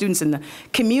 black students in the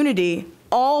community,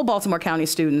 all Baltimore County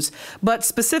students, but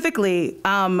specifically,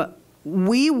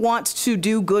 we want to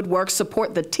do good work,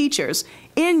 support the teachers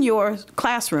in your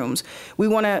classrooms. We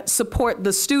want to support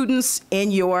the students in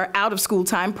your out-of-school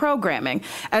time programming.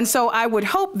 And so I would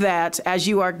hope that as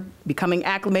you are becoming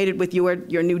acclimated with your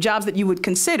new jobs, that you would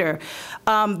consider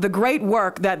the great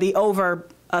work that the over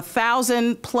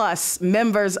 1,000+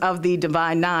 members of the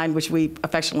Divine Nine, which we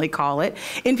affectionately call it,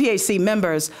 NPHC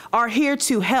members, are here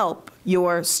to help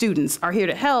your students, are here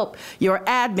to help your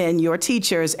admin, your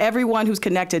teachers, everyone who's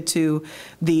connected to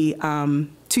the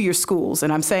to your schools.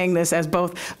 And I'm saying this as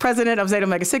both president of Zeta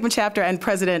Omega Sigma chapter and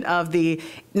president of the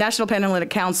National Panhellenic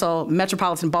Council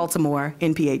Metropolitan Baltimore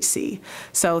NPHC.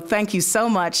 So thank you so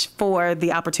much for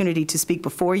the opportunity to speak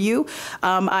before you.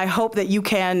 I hope that you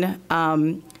can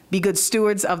be good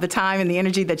stewards of the time and the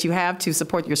energy that you have to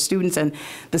support your students and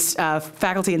the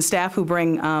faculty and staff who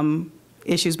bring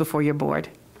issues before your board.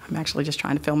 I'm actually just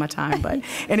trying to fill my time, but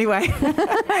anyway.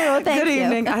 Well, good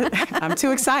evening. I'm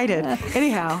too excited.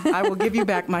 Anyhow, I will give you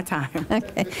back my time.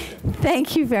 Okay.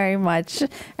 Thank you very much.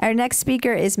 Our next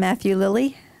speaker is Matthew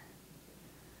Lilly.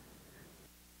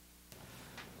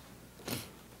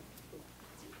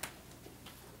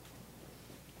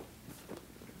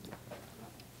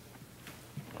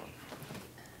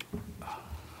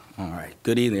 All right.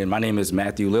 Good evening. My name is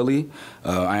Matthew Lilly.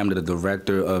 I am the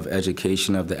Director of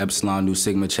Education of the Epsilon Nu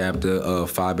Sigma chapter of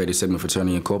Phi Beta Sigma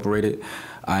Fraternity Incorporated.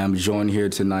 I am joined here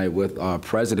tonight with our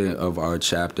president of our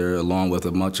chapter, along with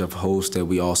a bunch of hosts that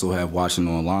we also have watching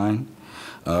online.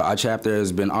 Our chapter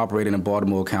has been operating in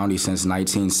Baltimore County since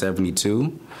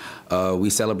 1972. We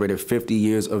celebrated 50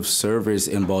 years of service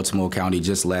in Baltimore County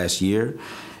just last year.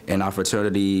 And our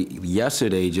fraternity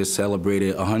yesterday just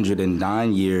celebrated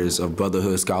 109 years of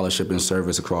brotherhood, scholarship, and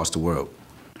service across the world.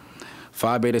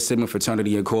 Phi Beta Sigma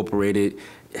Fraternity Incorporated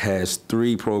has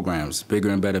 3 programs: Bigger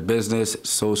and Better Business,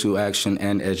 Social Action,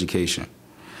 and Education.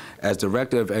 As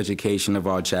Director of Education of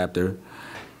our chapter,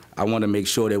 I want to make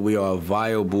sure that we are a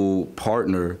viable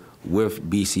partner with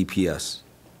BCPS.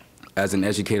 As an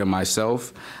educator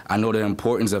myself, I know the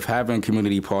importance of having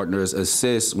community partners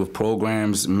assist with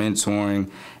programs, mentoring,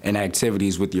 and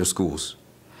activities with your schools.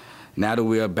 Now that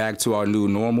we are back to our new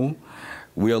normal,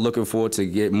 we are looking forward to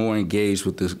get more engaged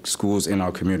with the schools in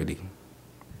our community.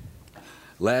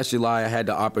 Last July, I had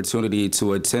the opportunity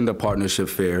to attend a partnership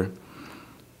fair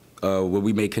where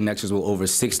we made connections with over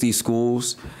 60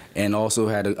 schools and also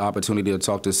had an opportunity to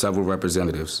talk to several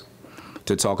representatives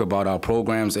to talk about our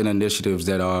programs and initiatives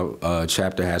that our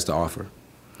chapter has to offer.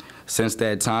 Since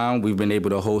that time, we've been able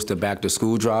to host a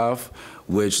back-to-school drive,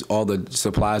 which all the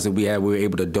supplies that we had, we were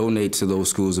able to donate to those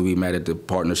schools that we met at the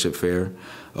partnership fair.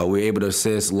 We were able to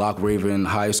assist Lock Raven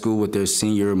High School with their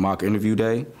senior mock interview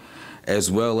day, as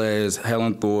well as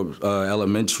Helen Thorpe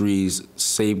Elementary's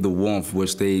Save the Warmth,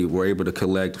 which they were able to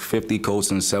collect 50 coats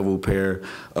and several pair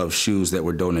of shoes that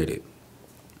were donated.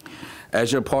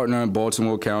 As your partner in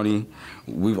Baltimore County,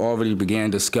 we've already began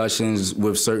discussions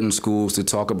with certain schools to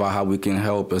talk about how we can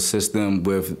help assist them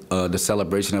with the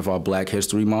celebration of our Black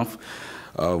History Month.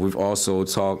 We've also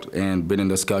talked and been in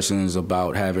discussions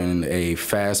about having a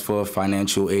FAFSA,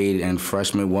 financial aid, and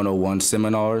freshman 101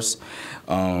 seminars.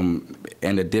 In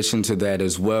addition to that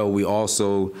as well, we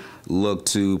also look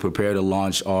to prepare to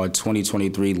launch our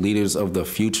 2023 Leaders of the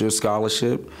Future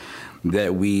Scholarship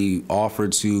that we offer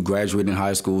to graduating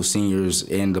high school seniors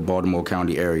in the Baltimore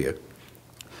County area.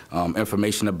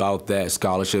 Information about that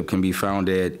scholarship can be found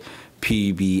at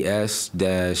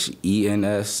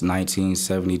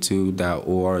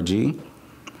pbs-ens1972.org.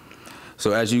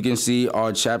 So as you can see,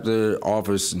 our chapter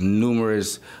offers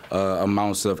numerous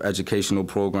amounts of educational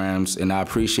programs, and I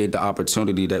appreciate the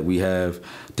opportunity that we have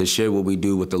to share what we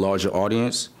do with the larger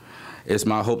audience. It's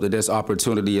my hope that this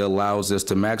opportunity allows us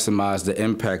to maximize the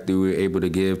impact that we're able to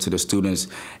give to the students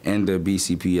in the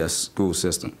BCPS school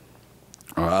system.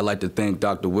 I'd like to thank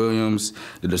Dr. Williams,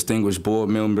 the distinguished board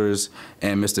members,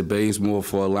 and Mr. Bazemore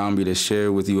for allowing me to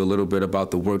share with you a little bit about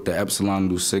the work that Epsilon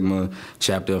Nu Sigma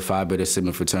chapter of Phi Beta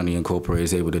Sigma Fraternity Incorporated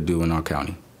is able to do in our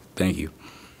county. Thank you.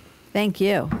 Thank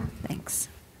you. Thanks.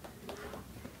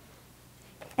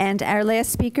 And our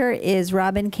last speaker is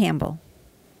Robin Campbell.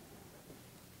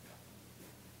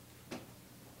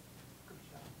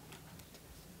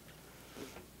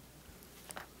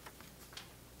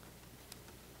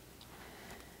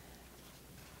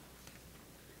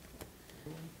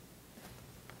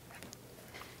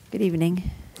 Good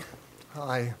evening.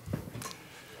 Hi.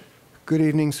 Good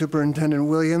evening, Superintendent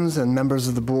Williams and members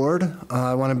of the board.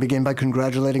 I want to begin by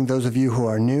congratulating those of you who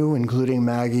are new, including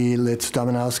Maggie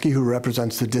Litz-Dominowski, who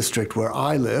represents the district where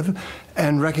I live,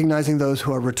 and recognizing those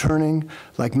who are returning.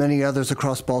 Like many others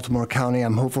across Baltimore County,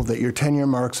 I'm hopeful that your tenure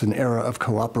marks an era of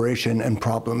cooperation and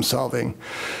problem solving.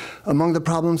 Among the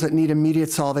problems that need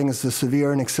immediate solving is the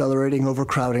severe and accelerating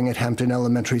overcrowding at Hampton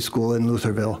Elementary School in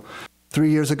Lutherville. 3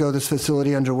 years ago, this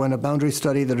facility underwent a boundary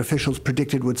study that officials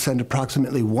predicted would send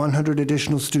approximately 100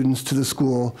 additional students to the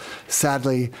school.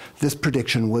 Sadly, this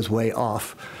prediction was way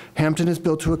off. Hampton is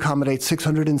built to accommodate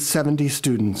 670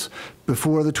 students.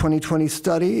 Before the 2020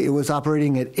 study, it was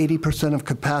operating at 80% of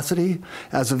capacity.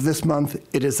 As of this month,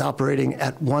 it is operating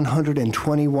at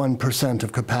 121%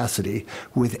 of capacity,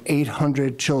 with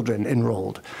 800 children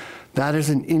enrolled. That is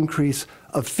an increase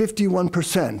of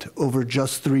 51% over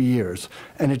just 3 years,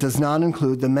 and it does not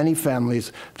include the many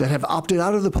families that have opted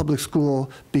out of the public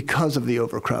school because of the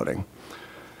overcrowding.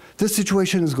 This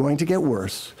situation is going to get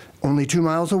worse. Only 2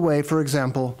 miles away, for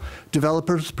example,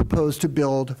 developers propose to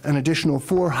build an additional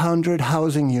 400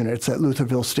 housing units at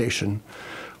Lutherville Station.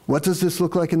 What does this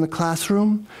look like in the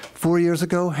classroom? 4 years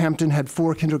ago, Hampton had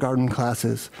 4 kindergarten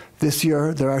classes. This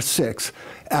year, there are 6.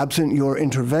 Absent your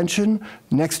intervention,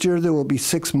 next year there will be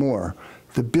 6 more.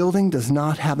 The building does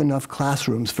not have enough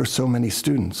classrooms for so many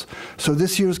students. So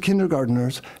this year's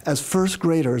kindergartners, as first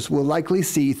graders, will likely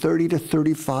see 30 to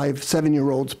 35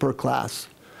 7-year-olds per class.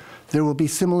 There will be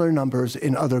similar numbers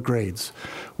in other grades.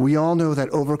 We all know that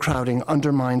overcrowding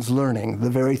undermines learning, the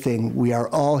very thing we are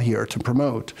all here to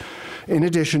promote. In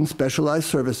addition, specialized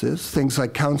services, things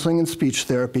like counseling and speech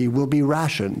therapy, will be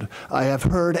rationed. I have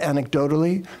heard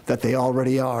anecdotally that they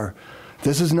already are.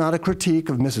 This is not a critique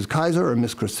of Mrs. Kaiser or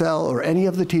Ms. Crisell or any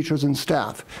of the teachers and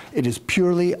staff. It is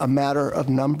purely a matter of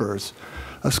numbers.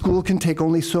 A school can take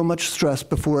only so much stress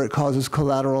before it causes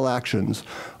collateral actions.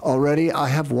 Already, I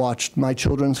have watched my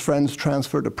children's friends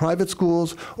transfer to private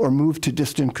schools or move to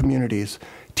distant communities.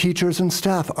 Teachers and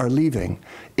staff are leaving.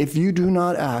 If you do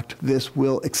not act, this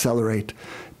will accelerate.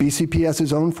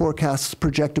 BCPS's own forecasts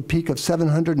project a peak of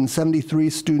 773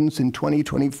 students in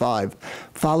 2025,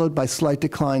 followed by slight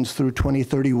declines through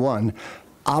 2031.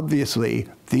 Obviously,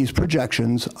 these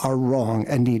projections are wrong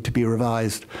and need to be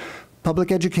revised.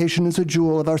 Public education is a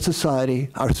jewel of our society,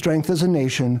 our strength as a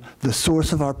nation, the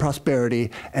source of our prosperity,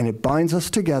 and it binds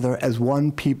us together as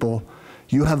one people.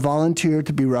 You have volunteered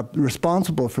to be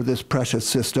responsible for this precious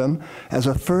system. As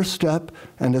a first step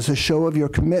and as a show of your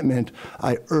commitment,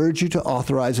 I urge you to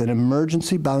authorize an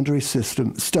emergency boundary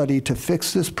system study to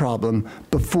fix this problem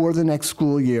before the next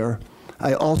school year.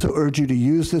 I also urge you to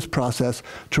use this process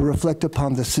to reflect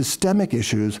upon the systemic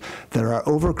issues that are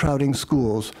overcrowding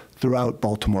schools throughout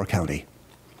Baltimore County.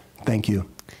 Thank you.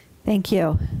 Thank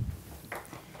you.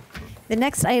 The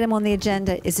next item on the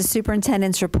agenda is the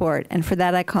superintendent's report, and for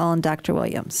that I call on Dr.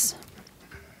 Williams.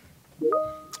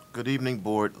 Good evening,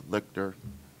 Board Lichter,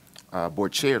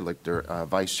 Board Chair Lichter,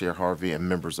 Vice Chair Harvey, and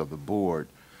members of the board.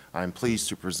 I'm pleased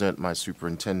to present my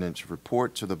superintendent's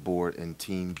report to the board and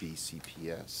Team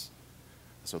BCPS.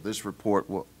 So this report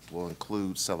will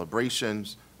include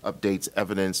celebrations, updates,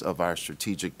 evidence of our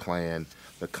strategic plan,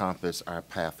 the compass, our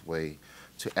pathway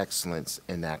to excellence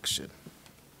in action.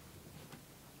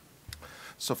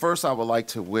 So first, I would like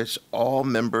to wish all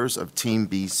members of Team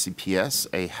BCPS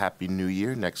a Happy New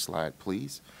Year. Next slide,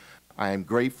 please. I am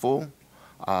grateful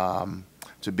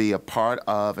to be a part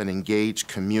of an engaged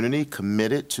community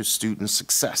committed to student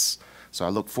success. So I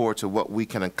look forward to what we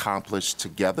can accomplish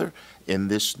together in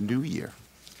this new year.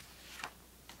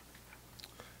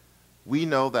 We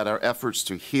know that our efforts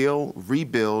to heal,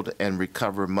 rebuild, and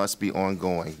recover must be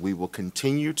ongoing. We will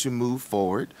continue to move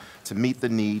forward to meet the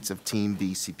needs of Team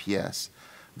BCPS.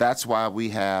 That's why we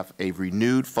have a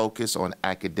renewed focus on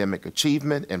academic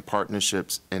achievement and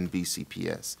partnerships in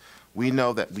BCPS. We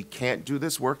know that we can't do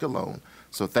this work alone,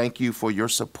 so thank you for your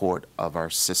support of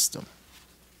our system.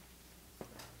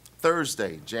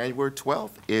 Thursday, January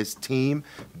 12th, is Team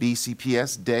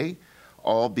BCPS Day.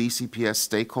 All BCPS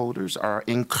stakeholders are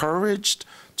encouraged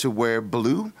to wear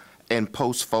blue and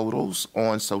post photos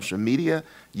on social media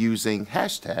using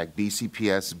hashtag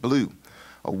BCPSBlue.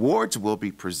 Awards will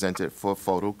be presented for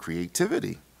photo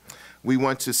creativity. We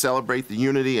want to celebrate the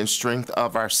unity and strength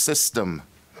of our system.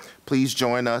 Please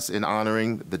join us in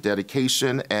honoring the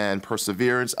dedication and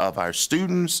perseverance of our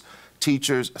students,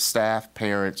 teachers, staff,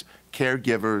 parents,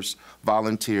 caregivers,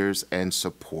 volunteers, and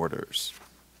supporters.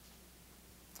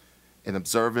 In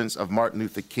observance of Martin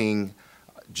Luther King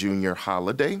Jr.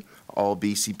 holiday, all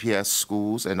BCPS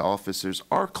schools and offices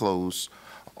are closed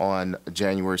on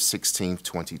January 16,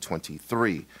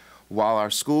 2023. While our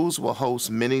schools will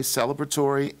host many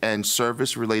celebratory and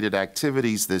service-related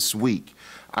activities this week,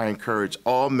 I encourage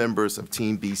all members of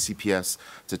Team BCPS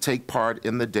to take part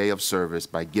in the day of service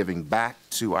by giving back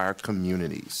to our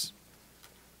communities.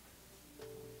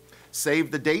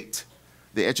 Save the date.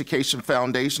 The Education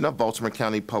Foundation of Baltimore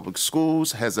County Public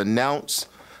Schools has announced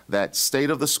that State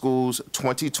of the Schools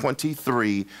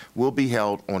 2023 will be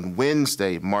held on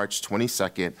Wednesday, March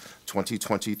 22nd,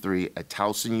 2023 at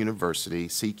Towson University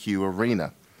CQ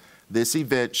Arena. This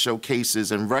event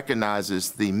showcases and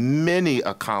recognizes the many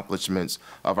accomplishments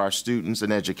of our students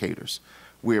and educators.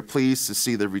 We are pleased to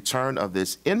see the return of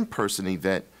this in-person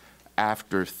event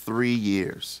after 3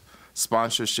 years.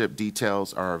 Sponsorship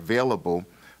details are available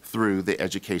through the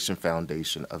Education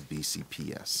Foundation of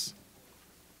BCPS.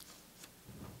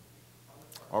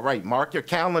 All right, mark your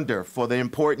calendar for the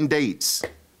important dates.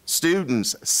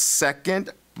 Students,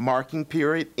 second marking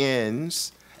period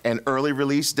ends and early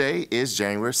release day is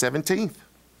January 17th.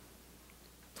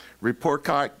 Report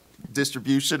card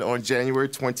distribution on January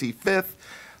 25th.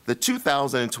 The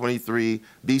 2023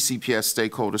 BCPS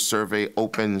Stakeholder Survey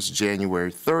opens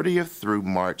January 30th through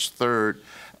March 3rd,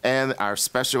 and our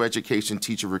special education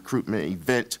teacher recruitment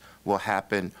event will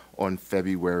happen on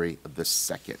February the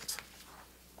 2nd.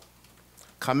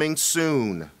 Coming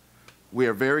soon, we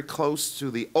are very close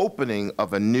to the opening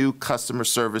of a new customer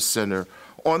service center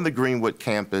on the Greenwood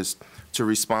campus to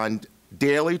respond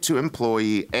daily to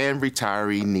employee and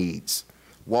retiree needs.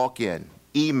 Walk-in,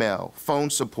 email, phone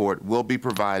support will be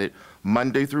provided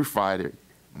Monday through Friday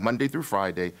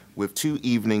with 2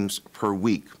 evenings per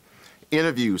week.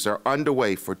 Interviews are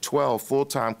underway for 12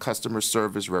 full-time customer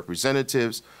service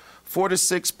representatives, 4 to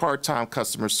 6 part-time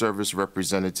customer service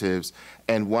representatives,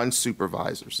 and 1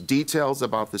 supervisor. Details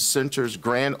about the center's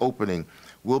grand opening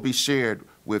will be shared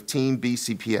with Team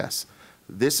BCPS.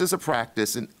 This is a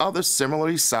practice in other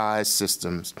similarly sized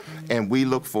systems, and we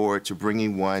look forward to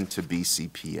bringing one to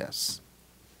BCPS.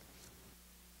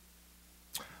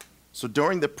 So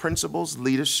during the Principals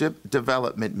Leadership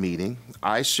Development meeting,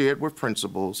 I shared with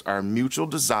principals our mutual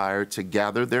desire to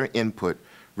gather their input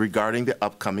regarding the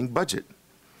upcoming budget.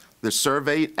 The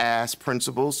survey asked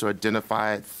principals to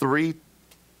identify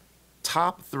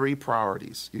top three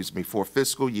priorities, for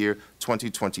fiscal year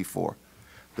 2024.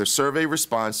 The survey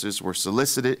responses were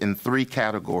solicited in 3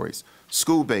 categories: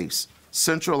 school-based,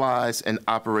 centralized, and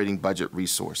operating budget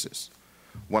resources.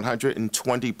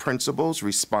 120 principals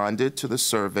responded to the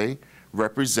survey,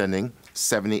 representing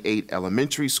 78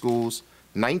 elementary schools,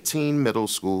 19 middle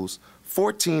schools,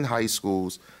 14 high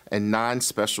schools, and 9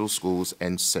 special schools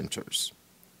and centers.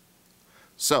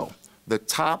 So, the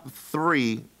top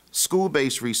 3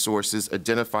 school-based resources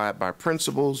identified by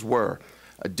principals were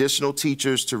additional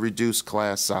teachers to reduce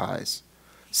class size,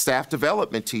 staff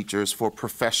development teachers for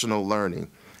professional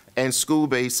learning, and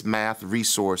school-based math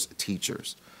resource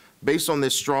teachers. Based on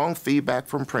this strong feedback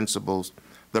from principals,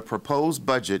 the proposed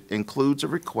budget includes a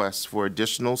request for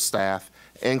additional staff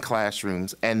in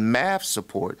classrooms and math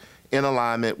support in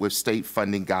alignment with state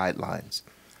funding guidelines.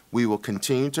 We will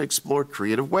continue to explore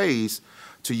creative ways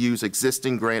to use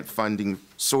existing grant funding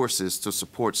sources to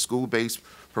support school-based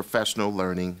professional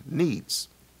learning needs.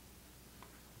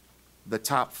 The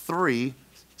top 3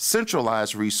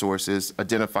 centralized resources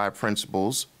identified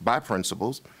by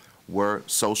principals were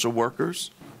social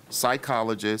workers,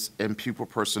 psychologists, and pupil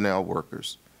personnel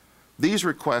workers. These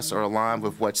requests are aligned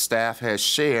with what staff has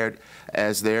shared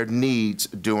as their needs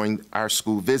during our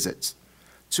school visits.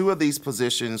 2 of these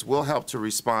positions will help to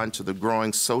respond to the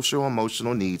growing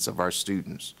social-emotional needs of our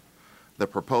students. The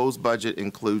proposed budget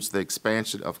includes the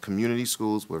expansion of community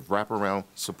schools with wraparound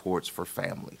supports for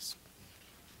families.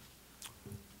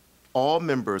 All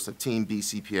members of Team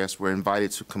BCPS were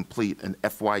invited to complete an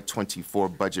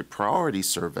FY24 budget priority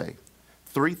survey.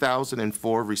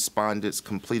 3,004 respondents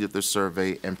completed the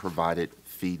survey and provided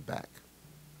feedback.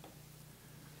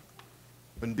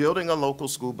 When building a local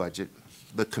school budget,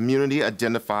 the community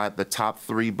identified the top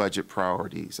 3 budget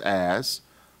priorities as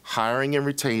hiring and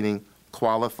retaining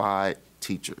qualified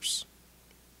teachers,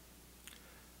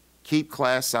 keep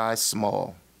class size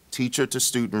small, teacher to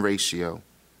student ratio,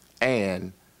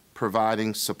 and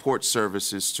providing support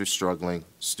services to struggling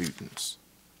students.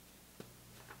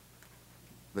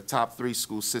 The top 3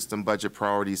 school system budget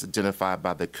priorities identified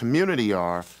by the community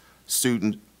are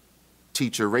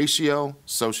student-teacher ratio,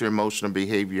 social-emotional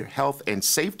behavior, health and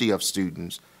safety of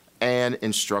students, and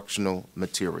instructional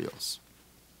materials.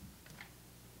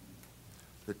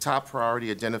 The top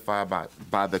priority identified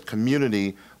by the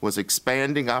community was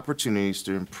expanding opportunities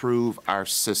to improve our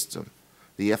system.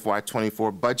 The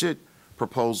FY24 budget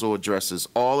proposal addresses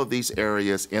all of these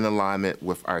areas in alignment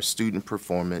with our student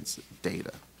performance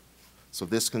data. So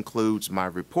this concludes my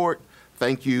report.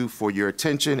 Thank you for your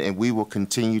attention, and we will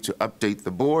continue to update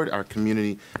the board, our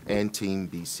community, and Team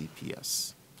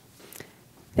BCPS.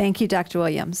 Thank you, Dr.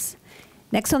 Williams.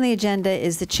 Next on the agenda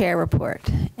is the chair report.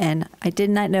 And I did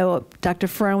not know what Dr.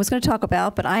 Ferrone was going to talk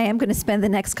about, but I am going to spend the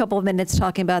next couple of minutes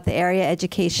talking about the Area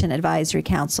Education Advisory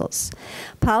Councils.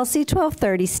 Policy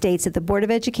 1230 states that the Board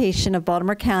of Education of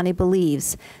Baltimore County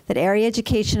believes that Area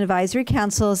Education Advisory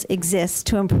Councils exist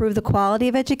to improve the quality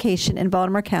of education in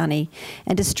Baltimore County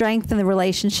and to strengthen the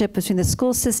relationship between the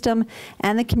school system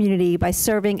and the community by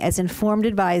serving as informed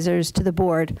advisors to the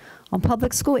board on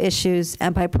public school issues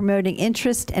and by promoting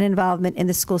interest and involvement in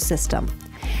the school system.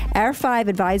 Our 5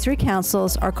 advisory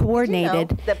councils are coordinated.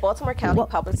 Do you know that Baltimore County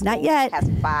Public Schools not yet. has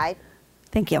 5?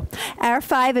 Thank you. Our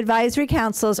 5 advisory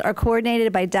councils are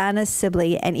coordinated by Donna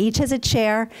Sibley, and each has a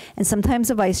chair and sometimes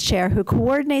a vice chair who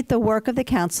coordinate the work of the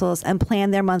councils and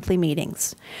plan their monthly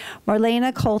meetings.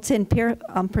 Marlena Colton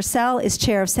Purcell is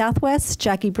chair of Southwest,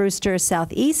 Jackie Brewster is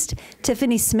Southeast,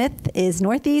 Tiffany Smith is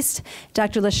Northeast,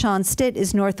 Dr. LaShawn Stitt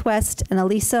is Northwest, and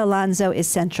Elisa Alonzo is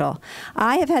Central.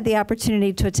 I have had the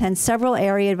opportunity to attend several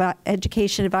area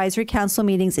education advisory council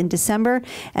meetings in December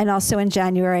and also in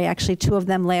January, actually 2 of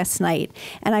them last night.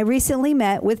 And I recently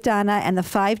met with Donna and the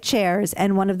 5 chairs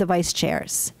and one of the vice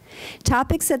chairs.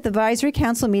 Topics at the advisory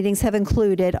council meetings have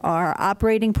included are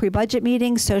operating pre-budget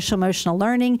meetings, social emotional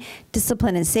learning,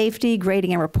 discipline and safety,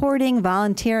 grading and reporting,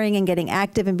 volunteering and getting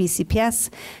active in BCPS,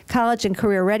 college and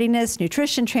career readiness,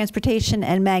 nutrition, transportation,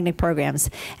 and magnet programs.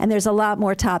 And there's a lot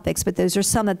more topics, but those are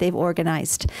some that they've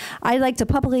organized. I'd like to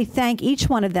publicly thank each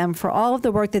one of them for all of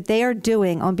the work that they are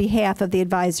doing on behalf of the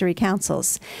advisory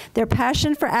councils. Their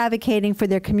passion for advocating for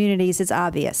their communities is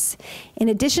obvious. In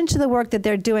addition to the work that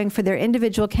they're doing for their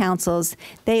individual councils,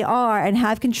 they are and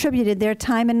have contributed their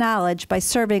time and knowledge by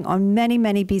serving on many,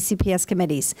 many BCPS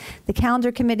committees. The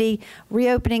Calendar Committee,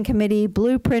 Reopening Committee,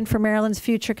 Blueprint for Maryland's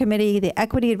Future Committee, the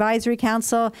Equity Advisory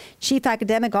Council, Chief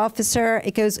Academic Officer,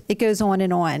 it goes on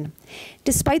and on.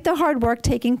 Despite the hard work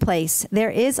taking place, there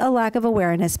is a lack of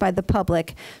awareness by the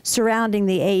public surrounding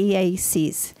the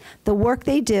AEACs, the work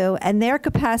they do, and their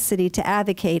capacity to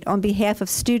advocate on behalf of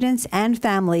students and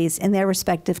families in their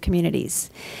respective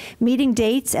communities. Meeting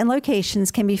dates and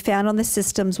locations can be found on the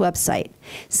system's website.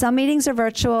 Some meetings are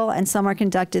virtual and some are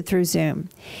conducted through Zoom.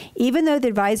 Even though the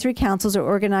advisory councils are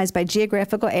organized by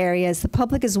geographical areas, the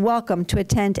public is welcome to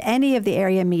attend any of the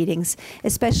area meetings,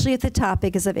 especially if the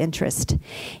topic is of interest.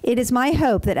 It is my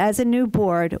hope that as a new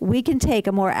board, we can take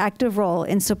a more active role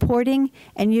in supporting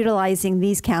and utilizing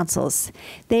these councils.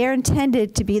 They are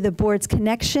intended to be the board's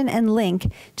connection and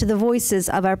link to the voices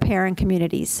of our parent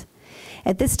communities.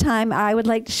 At this time, I would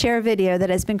like to share a video that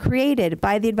has been created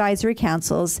by the advisory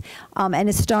councils and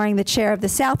is starring the chair of the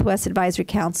Southwest Advisory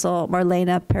Council,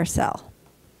 Marlena Purcell.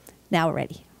 Now we're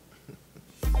ready.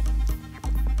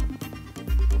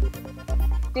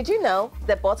 Did you know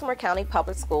that Baltimore County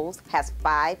Public Schools has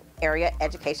 5 area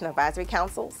education advisory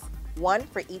councils, 1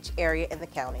 for each area in the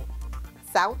county: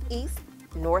 Southeast,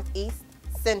 Northeast,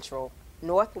 Central,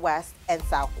 Northwest, and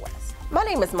Southwest. My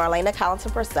name is Marlena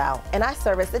Purcell, and I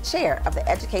serve as the chair of the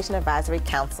Education Advisory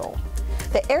Council.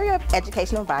 The Area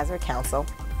Education Advisory Council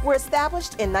were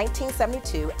established in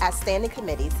 1972 as standing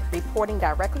committees reporting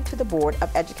directly to the Board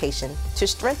of Education to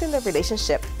strengthen the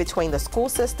relationship between the school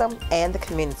system and the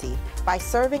community by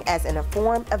serving as an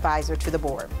informed advisor to the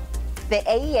board. The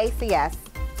AEACS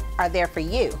are there for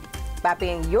you by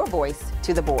being your voice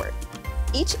to the board.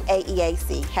 Each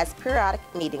AEAC has periodic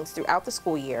meetings throughout the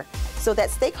school year so that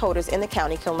stakeholders in the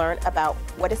county can learn about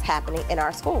what is happening in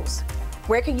our schools.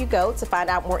 Where can you go to find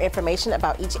out more information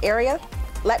about each area?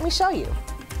 Let me show you.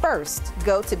 First,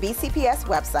 go to BCPS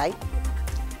website,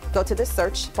 go to the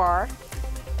search bar,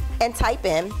 and type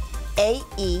in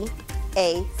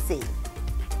AEAC.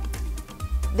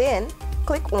 Then,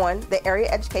 click on the Area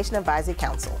Education Advisory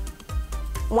Council.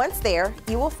 Once there,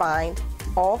 you will find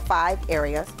all 5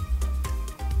 areas,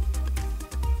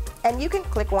 and you can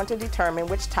click on to determine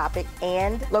which topic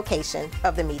and location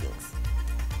of the meetings.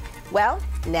 Well,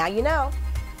 now you know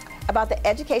about the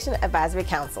Education Advisory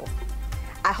Council.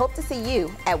 I hope to see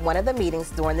you at one of the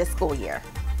meetings during this school year.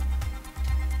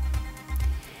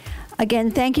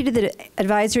 Again, thank you to the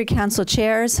advisory council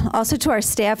chairs, also to our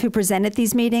staff who presented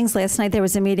these meetings. Last night there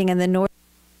was a meeting in the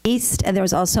Northeast, and there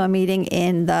was also a meeting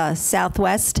in the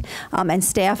Southwest, and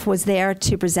staff was there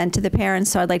to present to the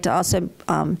parents. So I'd like to also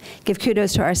give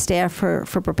kudos to our staff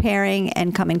for preparing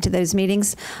and coming to those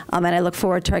meetings, and I look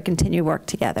forward to our continued work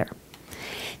together.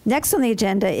 Next on the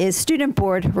agenda is Student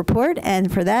Board Report,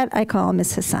 and for that, I call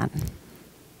Ms. Hassan.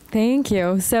 Thank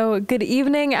you. So good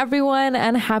evening, everyone,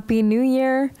 and Happy New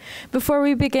Year. Before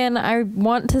we begin, I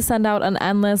want to send out an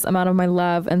endless amount of my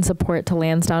love and support to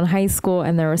Lansdowne High School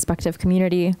and their respective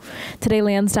community. Today,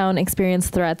 Lansdowne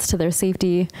experienced threats to their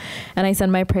safety, and I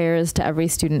send my prayers to every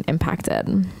student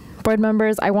impacted. Board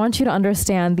members, I want you to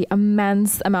understand the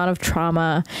immense amount of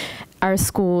trauma our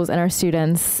schools and our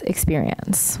students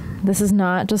experience. This is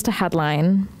not just a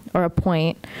headline or a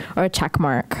point or a check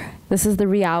mark. This is the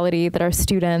reality that our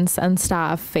students and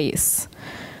staff face.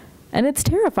 And it's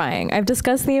terrifying. I've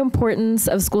discussed the importance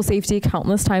of school safety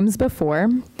countless times before,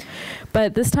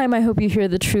 but this time I hope you hear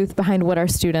the truth behind what our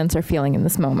students are feeling in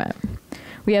this moment.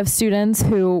 We have students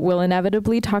who will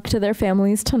inevitably talk to their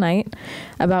families tonight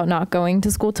about not going to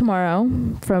school tomorrow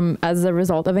as a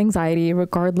result of anxiety,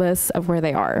 regardless of where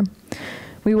they are.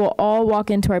 We will all walk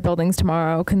into our buildings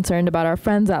tomorrow concerned about our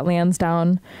friends at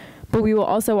Lansdowne, but we will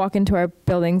also walk into our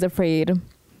buildings afraid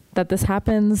that this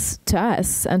happens to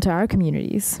us and to our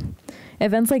communities.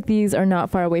 Events like these are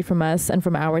not far away from us and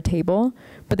from our table,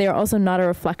 but they are also not a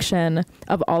reflection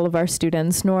of all of our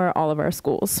students nor all of our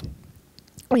schools.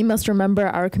 We must remember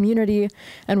our community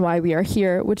and why we are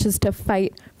here, which is to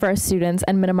fight for our students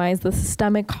and minimize the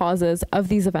systemic causes of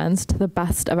these events to the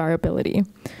best of our ability.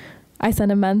 I send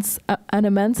an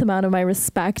immense amount of my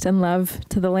respect and love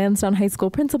to the Lansdowne High School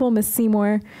principal, Ms.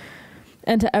 Seymour,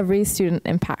 and to every student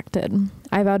impacted.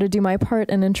 I vow to do my part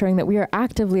in ensuring that we are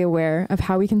actively aware of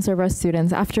how we can serve our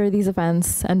students after these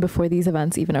events and before these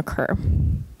events even occur.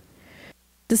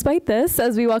 Despite this,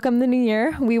 as we welcome the new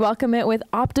year, we welcome it with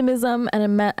optimism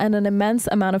and an immense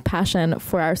amount of passion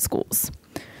for our schools.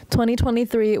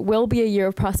 2023 will be a year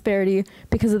of prosperity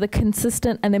because of the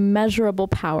consistent and immeasurable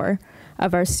power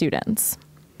of our students.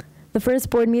 The first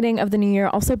board meeting of the new year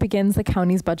also begins the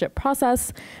county's budget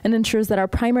process and ensures that our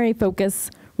primary focus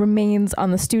remains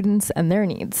on the students and their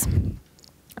needs.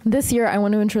 This year, I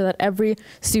want to ensure that every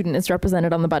student is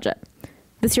represented on the budget.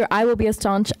 This year, I will be a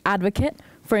staunch advocate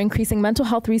for increasing mental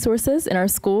health resources in our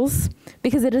schools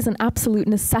because it is an absolute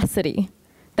necessity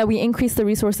that we increase the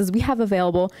resources we have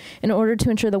available in order to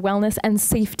ensure the wellness and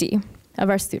safety of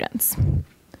our students.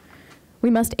 We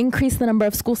must increase the number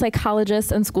of school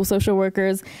psychologists and school social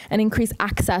workers and increase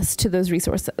access to those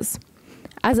resources.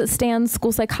 As it stands,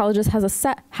 school psychologists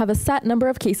have a set number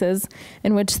of cases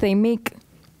in which they make,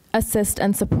 assist,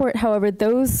 and support. However,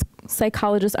 those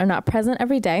psychologists are not present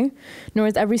every day, nor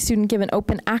is every student given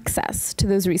open access to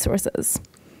those resources.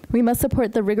 We must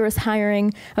support the rigorous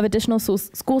hiring of additional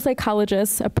school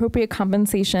psychologists, appropriate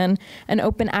compensation, and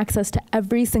open access to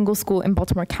every single school in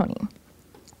Baltimore County.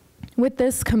 With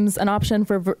this comes an option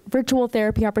for virtual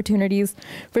therapy opportunities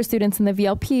for students in the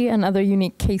VLP and other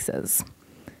unique cases.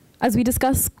 As we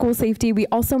discuss school safety, we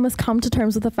also must come to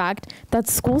terms with the fact that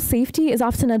school safety is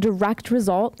often a direct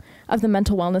result of the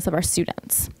mental wellness of our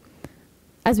students.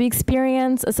 As we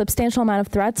experience a substantial amount of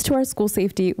threats to our school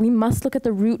safety, we must look at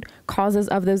the root causes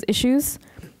of those issues,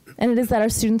 and it is that our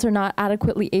students are not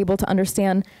adequately able to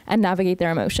understand and navigate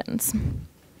their emotions.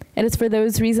 It is for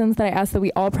those reasons that I ask that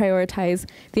we all prioritize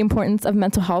the importance of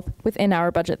mental health within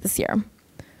our budget this year.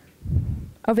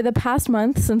 Over the past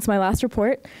month since my last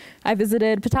report, I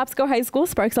visited Patapsco High School,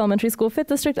 Sparks Elementary School, 5th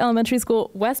District Elementary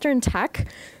School, Western Tech,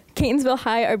 Catonsville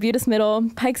High, Arbutus Middle,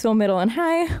 Pikesville Middle and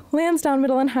High, Lansdowne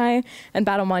Middle and High, and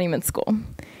Battle Monument School.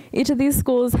 Each of these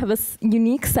schools have a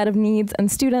unique set of needs and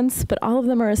students, but all of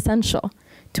them are essential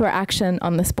to our action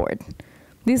on this board.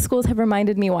 These schools have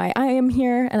reminded me why I am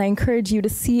here, and I encourage you to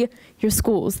see your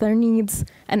schools, their needs,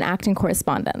 and act in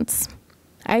correspondence.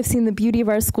 I've seen the beauty of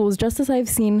our schools just as I've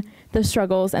seen their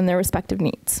struggles and their respective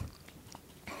needs.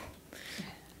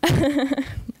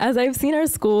 As I've seen our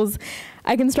schools,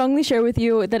 I can strongly share with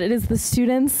you that it is the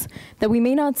students that we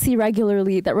may not see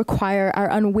regularly that require our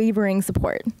unwavering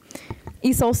support.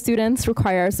 ESOL students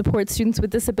require our support. Students with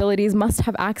disabilities must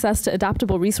have access to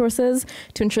adaptable resources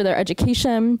to ensure their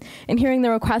education. In hearing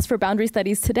the request for boundary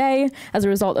studies today, as a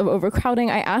result of overcrowding,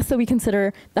 I ask that we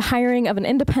consider the hiring of an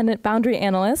independent boundary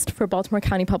analyst for Baltimore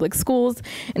County Public Schools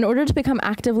in order to become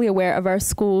actively aware of our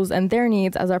schools and their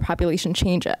needs as our population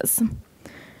changes.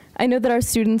 I know that our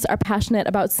students are passionate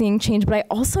about seeing change, but I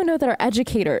also know that our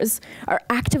educators are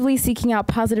actively seeking out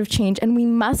positive change, and we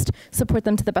must support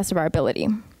them to the best of our ability.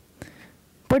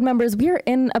 Board members, we are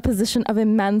in a position of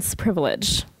immense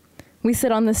privilege. We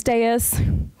sit on this dais,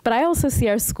 but I also see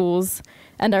our schools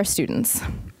and our students.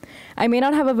 I may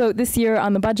not have a vote this year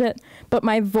on the budget, but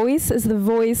my voice is the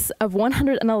voice of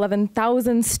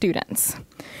 111,000 students.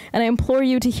 And I implore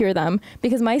you to hear them,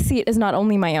 because my seat is not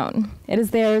only my own. It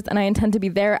is theirs, and I intend to be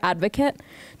their advocate,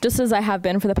 just as I have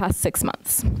been for the past 6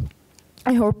 months.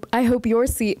 I hope your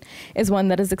seat is one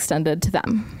that is extended to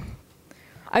them.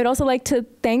 I would also like to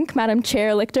thank Madam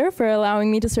Chair Lichter for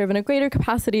allowing me to serve in a greater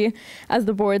capacity as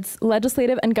the board's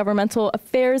Legislative and Governmental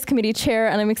Affairs Committee Chair,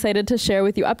 and I'm excited to share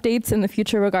with you updates in the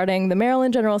future regarding the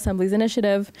Maryland General Assembly's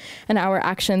initiative and our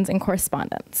actions in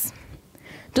correspondence.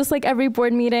 Just like every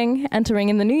board meeting entering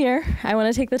in the new year, I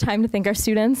want to take the time to thank our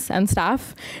students and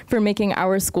staff for making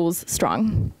our schools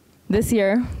strong. This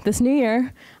year, this new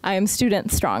year, I am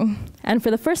student strong. And for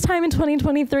the first time in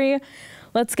 2023,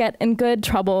 let's get in good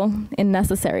trouble, in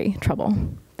necessary trouble.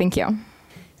 Thank you.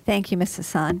 Thank you, Ms.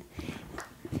 Hassan.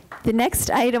 The next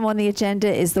item on the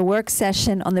agenda is the work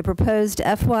session on the proposed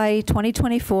FY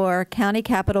 2024 county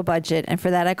capital budget, and for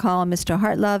that I call on Mr.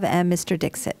 Hartlove and Mr.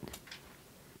 Dixit.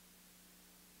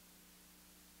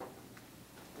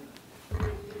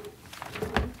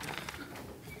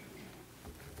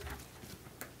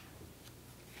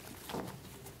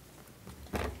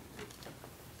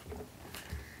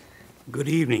 Good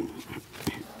evening.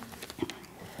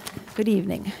 Good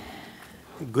evening.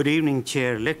 Good evening,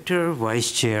 Chair Lichter,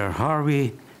 Vice Chair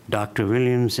Harvey, Dr.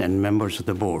 Williams, and members of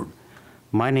the board.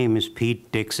 My name is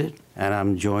Pete Dixit, and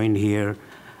I'm joined here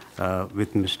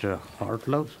with Mr.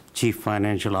 Hartlove, Chief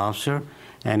Financial Officer,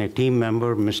 and a team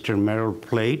member, Mr. Merrill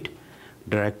Plate,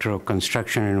 Director of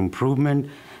Construction and Improvement,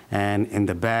 and in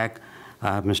the back,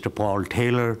 Mr. Paul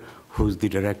Taylor, who's the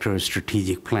Director of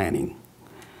Strategic Planning.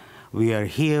 We are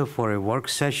here for a work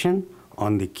session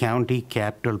on the county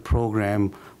capital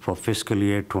program for fiscal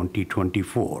year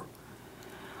 2024.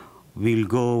 We'll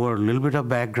go over a little bit of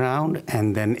background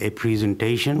and then a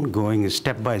presentation going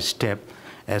step by step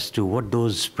as to what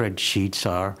those spreadsheets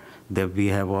are that we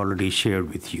have already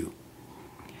shared with you.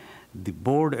 The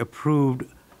board approved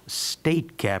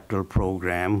state capital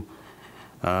program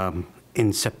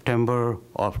in September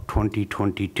of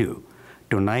 2022.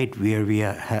 tonight where we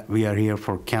are here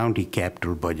for county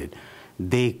capital budget.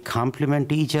 They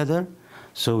complement each other,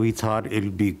 so we thought it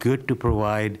would be good to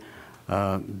provide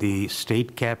the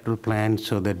state capital plan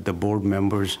so that the board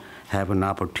members have an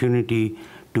opportunity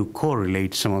to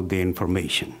correlate some of the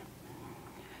information.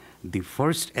 The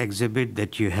first exhibit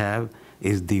that you have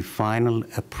is the final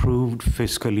approved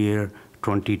fiscal year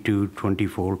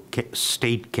 22-24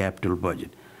 state capital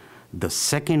budget. The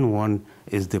second one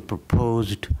is the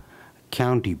proposed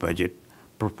county budget,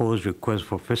 proposed request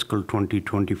for fiscal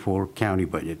 2024 county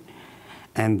budget.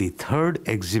 And the third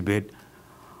exhibit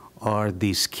are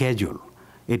the schedule.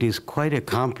 It is quite a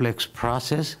complex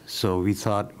process, so we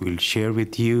thought we'll share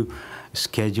with you a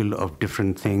schedule of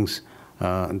different things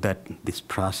that this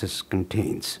process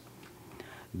contains.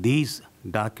 These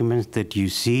documents that you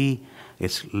see,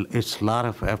 it's a lot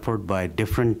of effort by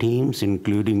different teams,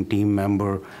 including team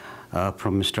member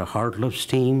from Mr. Hartliff's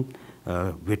team,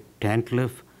 Whit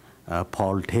Tantliff,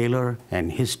 Paul Taylor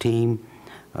and his team,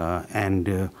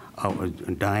 and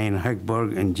Diane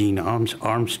Heckberg and Gene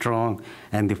Armstrong,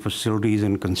 and the Facilities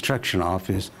and Construction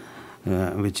Office,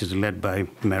 which is led by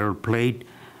Merrill Plate,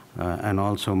 and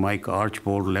also Mike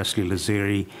Archbold, Leslie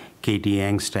Lazeri, Katie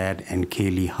Angstad, and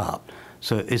Kaylee Hobb.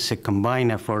 So it's a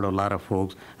combined effort, a lot of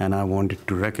folks, and I wanted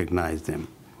to recognize them.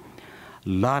 A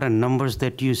lot of numbers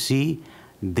that you see,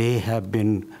 they have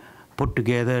been put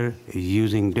together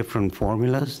using different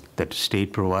formulas that the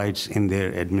state provides in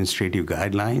their administrative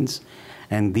guidelines,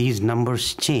 and these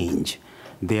numbers change.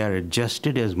 They are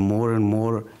adjusted as more and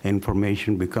more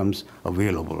information becomes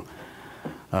available.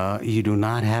 You do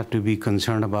not have to be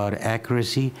concerned about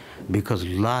accuracy because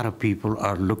a lot of people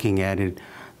are looking at it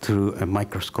through a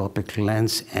microscopic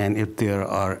lens, and if there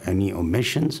are any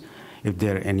omissions, if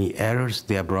there are any errors,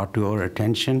 they are brought to our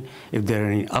attention. If there are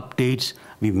any updates,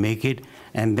 we make it,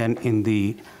 and then in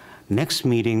the next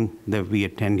meeting that we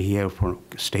attend here for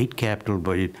state capital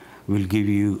budget, we'll give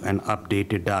you an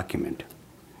updated document.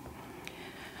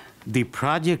 The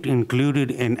project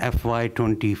included in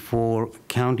FY24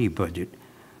 county budget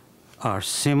are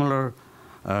similar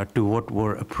to what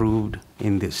were approved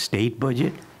in the state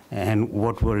budget and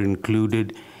what were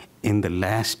included in the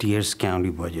last year's county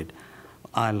budget.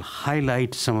 I'll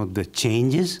highlight some of the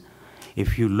changes.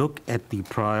 If you look at the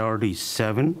priority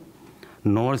 7,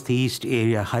 Northeast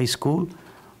Area High School,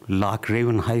 Loch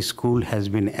Raven High School has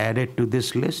been added to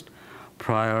this list.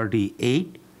 Priority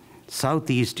 8,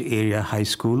 Southeast Area High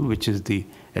School, which is the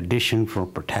addition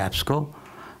from Patapsco,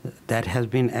 that has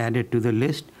been added to the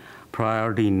list.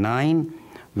 Priority 9,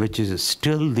 which is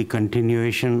still the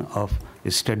continuation of a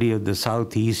study of the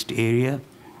Southeast area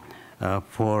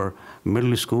for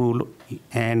middle school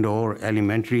and or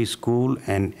elementary school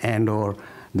and or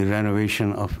the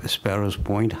renovation of Sparrows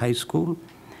Point High School.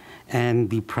 And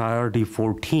the priority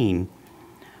 14,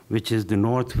 which is the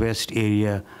Northwest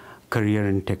Area Career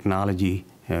and Technology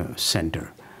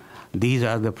Center. These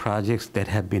are the projects that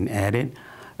have been added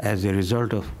as a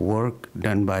result of work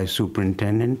done by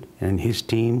superintendent and his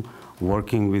team,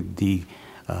 working with the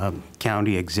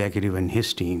county executive and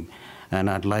his team. And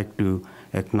I'd like to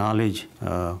acknowledge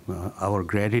our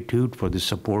gratitude for the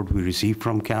support we receive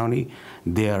from county.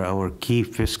 They are our key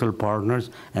fiscal partners,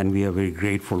 and we are very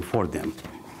grateful for them.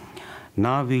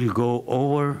 Now we'll go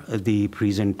over the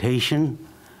presentation.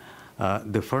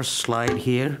 The first slide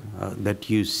here that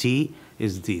you see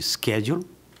is the schedule.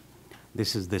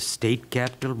 This is the state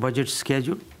capital budget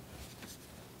schedule.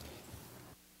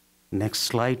 Next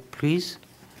slide, please.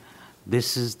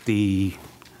 This is the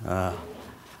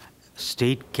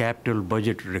state capital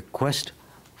budget request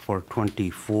for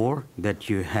 24 that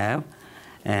you have,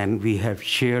 and we have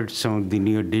shared some of the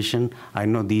new addition. I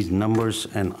know these numbers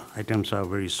and items are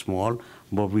very small,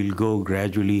 but we'll go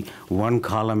gradually one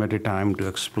column at a time to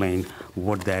explain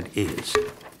what that is.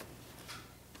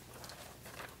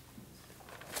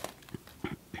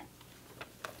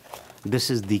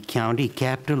 This is the county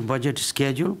capital budget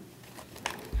schedule.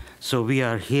 So we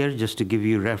are here just to give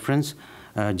you reference,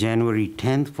 January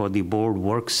 10th for the board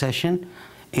work session.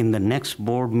 In the next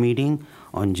board meeting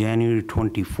on January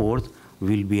 24th,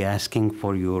 we'll be asking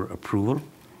for your approval.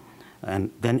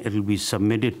 And then it'll be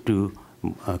submitted to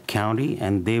county,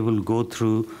 and they will go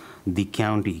through the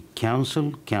county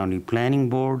council, county planning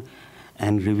board,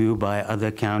 and review by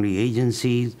other county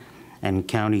agencies and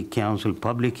county council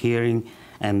public hearing,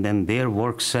 and then their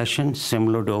work session,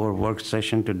 similar to our work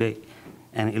session today.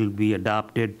 And it'll be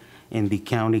adopted in the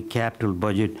county capital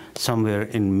budget somewhere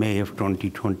in May of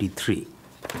 2023.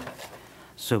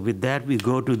 So with that, we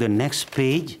go to the next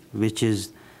page, which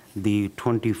is the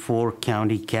 24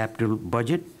 county capital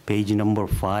budget, page number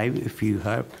 5, if you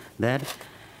have that.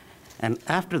 And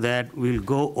after that, we'll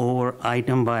go over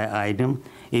item by item.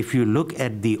 If you look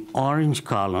at the orange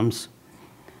columns,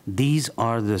 these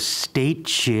are the state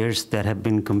shares that have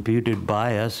been computed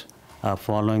by us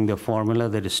following the formula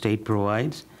that the state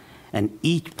provides. And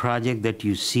each project that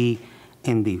you see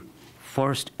in the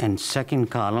first and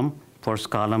second column, first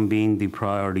column being the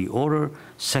priority order,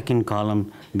 second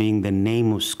column being the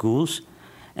name of schools,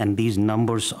 and these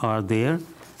numbers are there.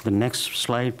 The next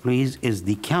slide, please, is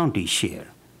the county share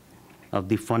of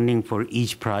the funding for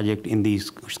each project in these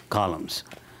columns.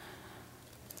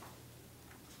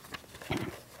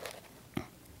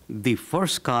 The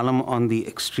first column on the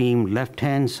extreme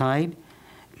left-hand side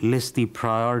lists the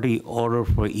priority order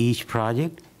for each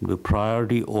project. The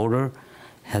priority order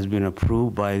has been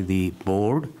approved by the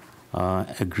board,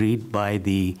 agreed by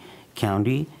the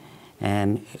county,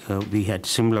 and we had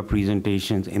similar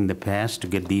presentations in the past to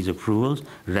get these approvals.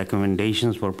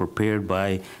 Recommendations were prepared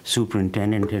by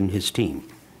superintendent and his team.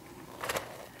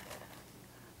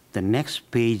 The next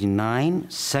page 9,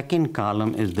 second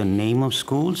column is the name of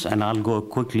schools, and I'll go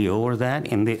quickly over that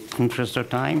in the interest of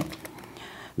time.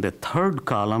 The third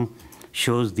column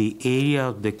shows the area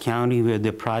of the county where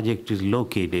the project is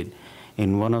located.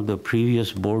 In one of the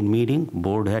previous board meeting,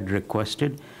 board had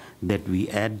requested that we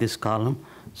add this column.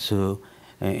 So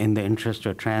in the interest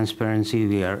of transparency,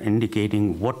 we are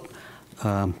indicating what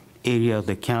area of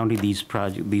the county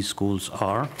these schools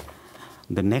are.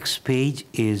 The next page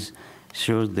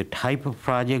shows the type of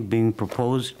project being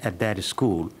proposed at that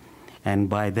school. And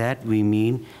by that we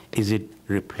mean, is it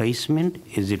replacement,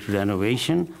 is it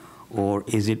renovation, or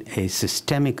is it a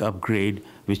systemic upgrade,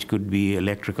 which could be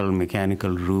electrical,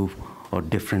 mechanical, roof, or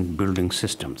different building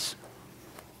systems.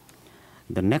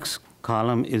 The next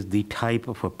column is the type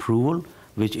of approval,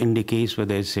 which indicates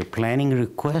whether it's a planning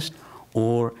request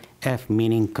or F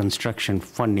meaning construction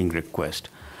funding request.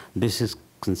 This is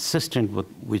consistent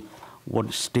with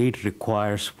what state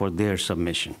requires for their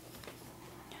submission.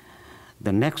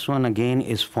 The next one again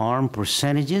is farm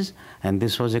percentages, and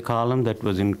this was a column that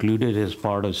was included as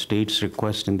part of state's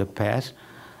request in the past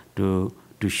to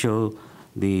show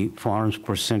the farms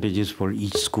percentages for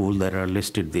each school that are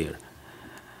listed there.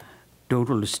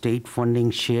 Total state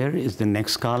funding share is the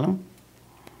next column.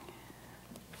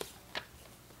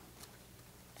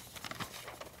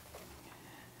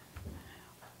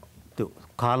 The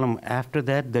column after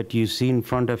that you see in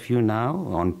front of you now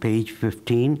on page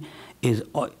 15 is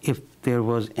if there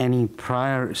was any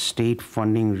prior state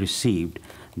funding received,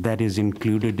 that is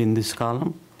included in this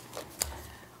column.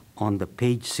 On the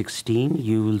page 16,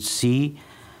 you will see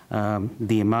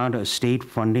the amount of state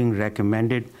funding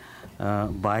recommended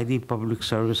by the Public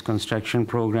Service Construction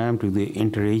Program to the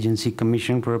Interagency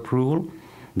Commission for approval.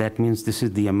 That means this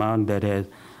is the amount that has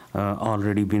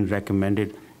already been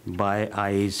recommended by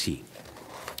IAC.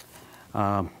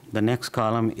 The next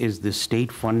column is the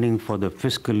state funding for the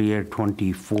fiscal year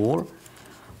 24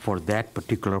 for that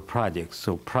particular project.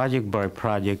 So project by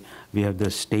project, we have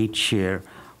the state share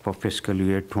for fiscal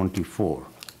year 24.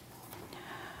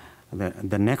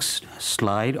 The next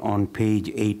slide on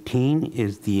page 18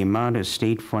 is the amount of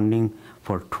state funding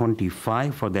for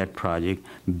 25 for that project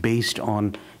based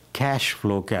on cash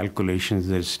flow calculations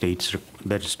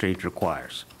that state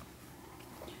requires.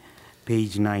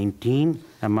 Page 19,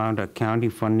 amount of county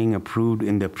funding approved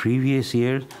in the previous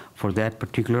year for that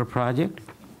particular project.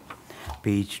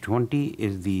 Page 20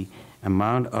 is the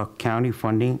amount of county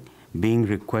funding being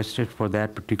requested for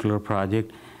that particular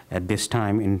project at this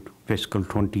time in fiscal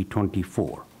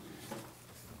 2024.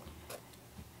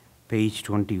 Page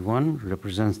 21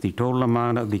 represents the total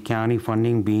amount of the county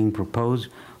funding being proposed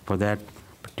for that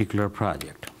particular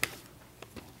project.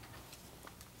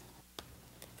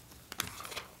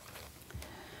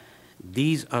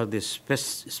 These are the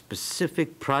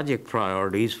specific project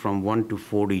priorities from 1 to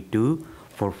 42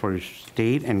 for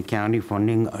state and county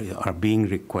funding are being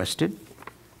requested.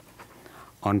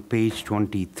 On page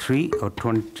 23 or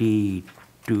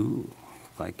 22,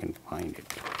 if I can find it.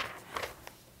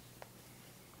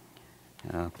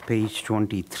 Page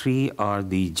 23 are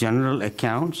the general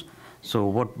accounts. So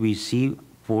what we see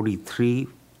 43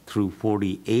 through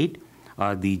 48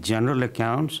 are the general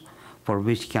accounts for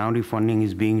which county funding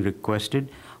is being requested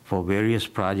for various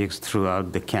projects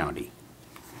throughout the county.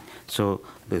 So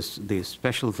the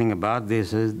special thing about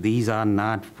this is these are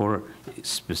not for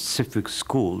specific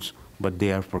schools, but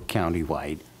they are for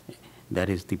countywide. That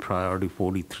is the priority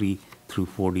 43 through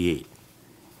 48.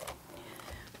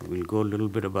 We'll go a little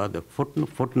bit about the footnote.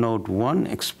 Footnote 1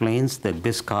 explains that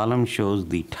this column shows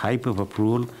the type of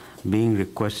approval being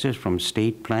requested from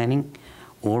state planning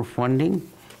or funding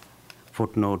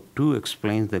Footnote 2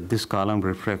 explains that this column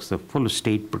reflects the full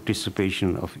state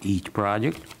participation of each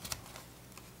project.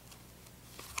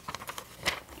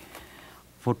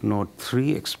 Footnote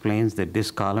 3 explains that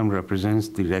this column represents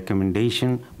the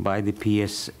recommendation by the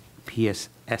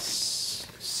PSSCP,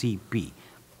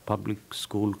 Public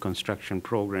School Construction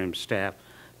Program staff,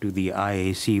 to the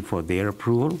IAC for their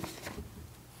approval.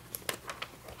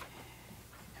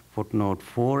 Footnote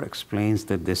 4 explains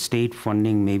that the state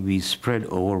funding may be spread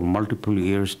over multiple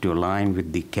years to align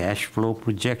with the cash flow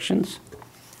projections.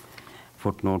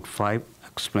 Footnote 5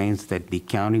 explains that the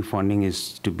county funding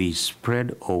is to be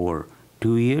spread over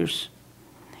 2 years,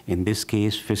 in this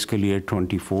case fiscal year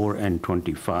 24 and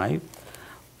 25.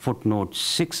 Footnote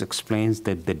 6 explains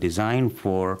that the design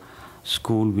for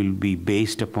school will be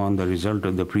based upon the result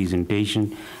of the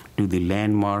presentation to the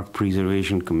Landmark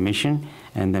Preservation Commission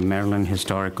and the Maryland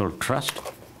Historical Trust.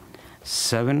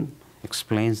 7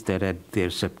 explains that at their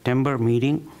September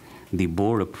meeting, the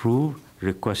board approved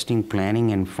requesting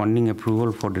planning and funding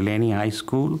approval for Delaney High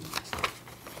School.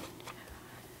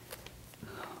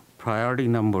 Priority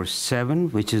number 7,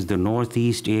 which is the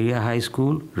Northeast Area High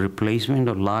School, replacement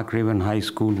of Lock Raven High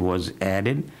School was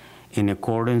added in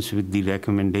accordance with the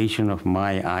recommendation of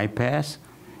my IPAS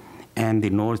and the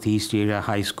Northeast Area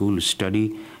High School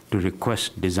study to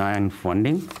request design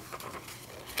funding.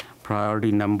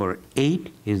 Priority number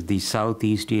 8 is the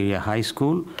Southeast Area High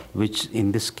School, which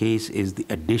in this case is the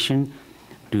addition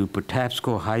to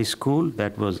Patapsco High School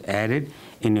that was added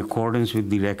in accordance with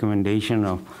the recommendation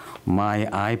of my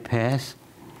IPAS,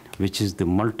 which is the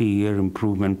multi-year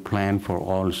improvement plan for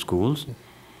all schools,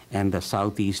 and the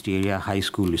Southeast Area High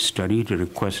School study to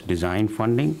request design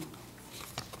funding.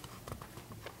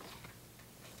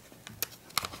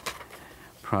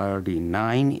 Priority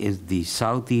 9 is the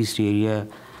Southeast Area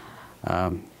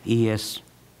ES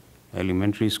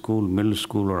elementary school, middle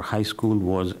school, or high school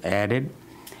was added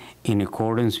in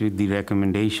accordance with the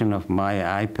recommendation of my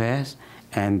IPAS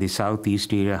and the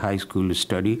Southeast Area High School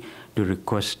study to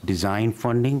request design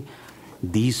funding.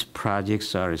 These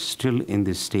projects are still in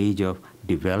the stage of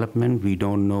development. We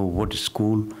don't know what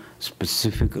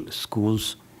specific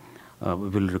schools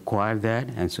will require that,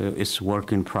 and so it's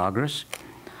work in progress.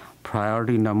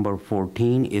 Priority number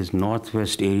 14 is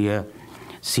Northwest Area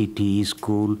CTE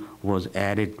school was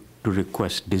added to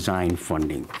request design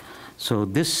funding. So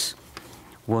this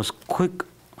was quick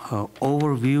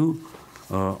overview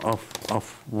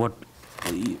of what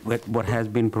has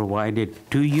been provided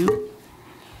to you.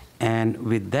 And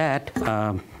with that,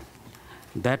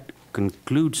 that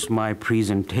concludes my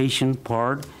presentation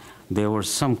part. There were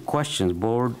some questions.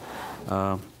 Board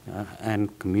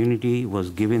and community was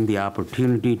given the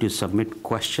opportunity to submit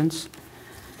questions.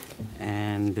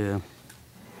 And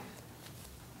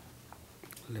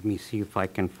let me see if I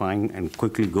can find and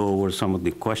quickly go over some of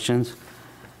the questions.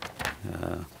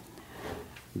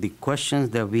 The questions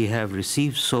that we have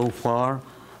received so far,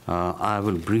 I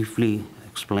will briefly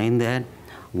explain that.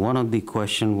 One of the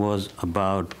questions was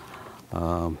about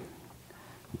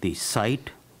the site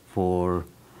for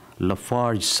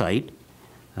Lafarge site,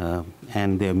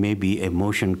 and there may be a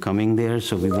motion coming there,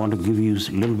 so we want to give you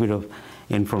a little bit of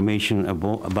information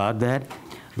about that.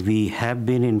 We have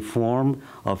been informed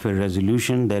of a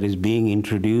resolution that is being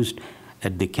introduced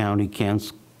at the county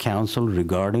council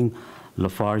regarding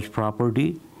Lafarge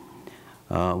property.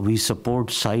 We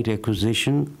support site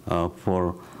acquisition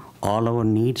for all our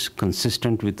needs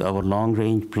consistent with our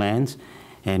long-range plans,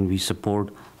 and we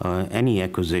support any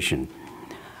acquisition.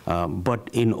 But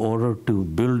in order to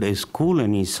build a school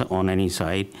on any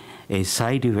site, a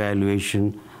site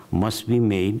evaluation must be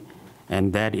made,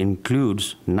 and that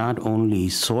includes not only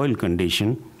soil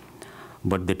condition,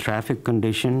 but the traffic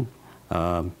condition,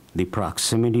 the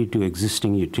proximity to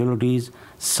existing utilities,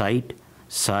 site,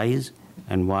 size,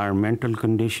 environmental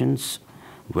conditions,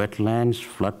 wetlands,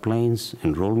 floodplains,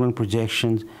 enrollment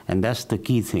projections, and that's the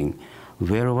key thing.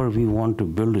 Wherever we want to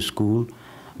build a school,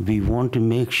 we want to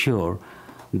make sure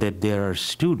that there are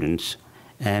students,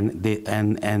 and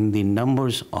the number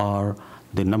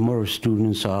of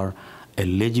students are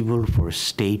eligible for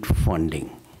state funding.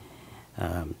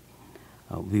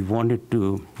 We wanted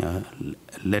to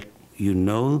let you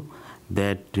know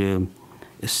that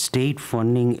state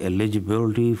funding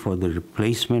eligibility for the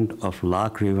replacement of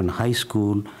Lock Raven High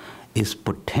School is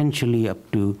potentially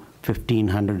up to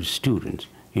 1,500 students,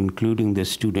 including the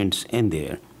students in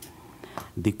there.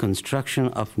 The construction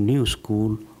of new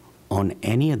school on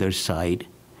any other site,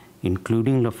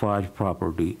 including Lafarge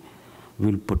property,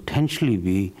 will potentially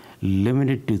be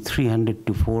limited to 300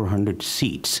 to 400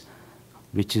 seats,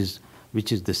 which is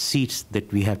the seats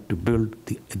that we have to build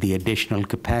the additional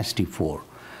capacity for.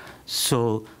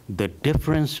 So the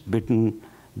difference between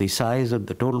the size of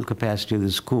the total capacity of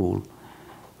the school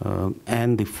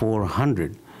and the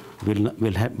 400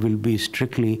 will be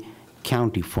strictly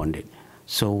county funded.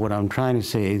 So what I'm trying to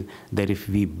say is that if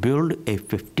we build a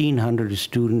 1,500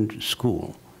 student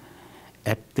school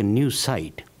at the new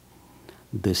site,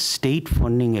 the state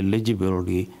funding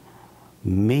eligibility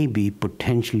may be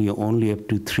potentially only up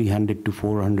to 300 to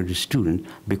 400 students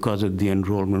because of the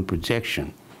enrollment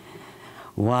projection.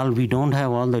 While we don't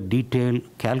have all the detailed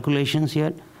calculations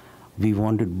yet, we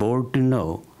wanted board to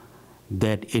know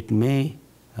that it may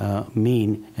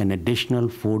mean an additional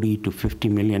 $40 to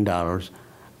 $50 million,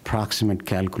 approximate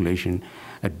calculation,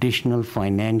 additional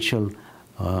financial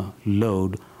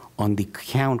load on the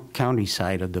county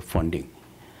side of the funding.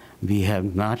 We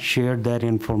have not shared that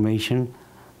information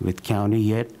with county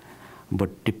yet, but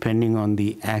depending on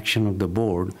the action of the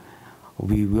board,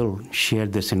 we will share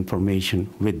this information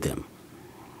with them.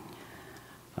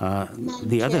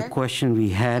 The other question we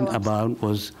had about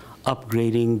was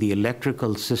upgrading the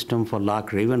electrical system for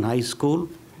Lock Raven High School.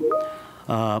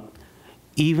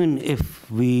 Even if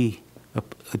the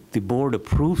board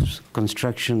approves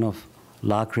construction of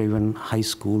Lock Raven High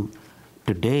School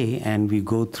today and we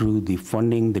go through the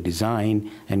funding, the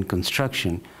design, and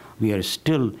construction, we are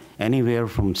still anywhere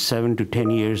from 7 to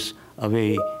 10 years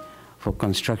away for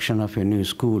construction of a new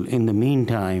school. In the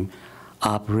meantime,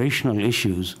 operational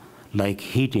issues like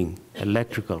heating,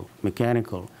 electrical,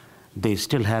 mechanical, they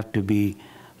still have to be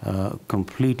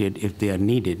completed if they are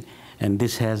needed. And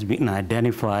this has been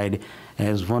identified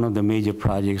as one of the major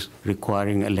projects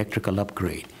requiring electrical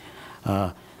upgrade.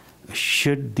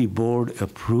 Should the board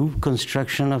approve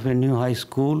construction of a new high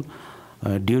school,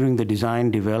 during the design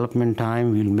development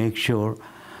time, we'll make sure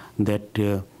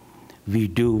that we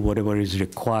do whatever is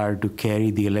required to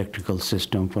carry the electrical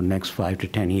system for next 5 to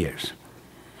 10 years.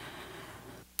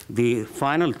 The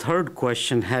final third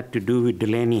question had to do with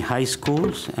Delaney High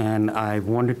Schools, and I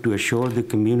wanted to assure the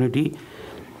community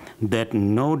that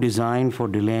no design for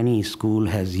Delaney School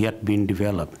has yet been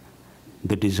developed.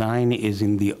 The design is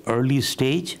in the early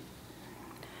stage.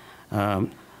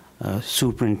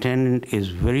 Superintendent is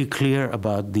very clear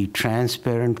about the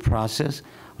transparent process.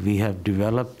 We have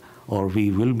developed, or we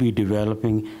will be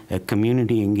developing, a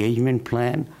community engagement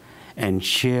plan and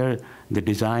share the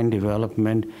design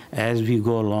development as we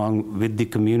go along with the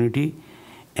community.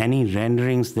 Any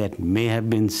renderings that may have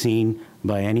been seen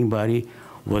by anybody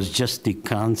was just the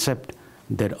concept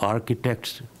that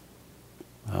architects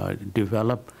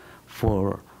develop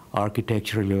for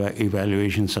architectural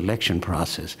evaluation selection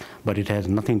process, but it has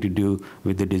nothing to do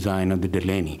with the design of the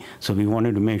Delaney. So we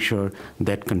wanted to make sure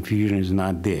that confusion is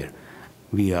not there.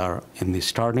 We are in the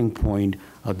starting point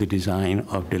of the design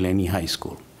of Delaney High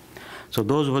School. So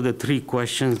those were the 3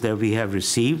 questions that we have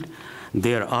received.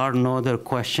 There are no other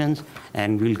questions,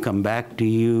 and we'll come back to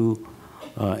you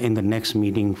in the next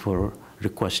meeting for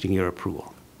requesting your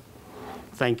approval.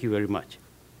 Thank you very much.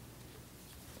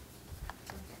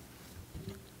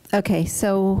 Okay,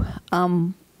 so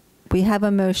we have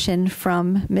a motion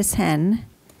from Ms. Henn.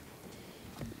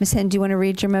 Ms. Henn, do you want to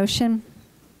read your motion?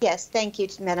 Yes, thank you,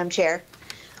 Madam Chair.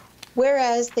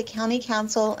 Whereas the County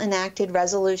Council enacted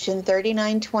Resolution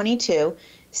 3922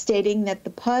 stating that the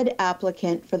PUD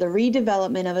applicant for the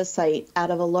redevelopment of a site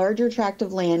out of a larger tract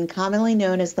of land commonly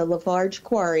known as the Lafarge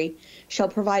Quarry shall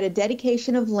provide a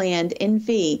dedication of land in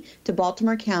fee to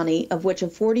Baltimore County, of which a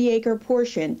 40-acre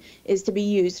portion is to be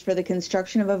used for the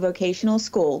construction of a vocational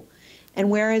school. And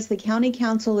whereas the County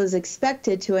Council is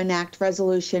expected to enact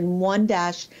Resolution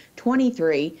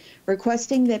 1-23,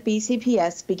 requesting that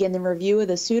BCPS begin the review of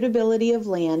the suitability of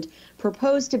land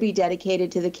proposed to be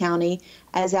dedicated to the county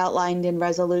as outlined in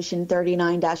Resolution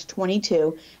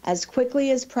 39-22 as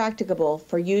quickly as practicable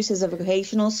for use as a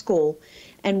vocational school.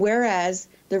 And whereas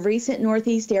the recent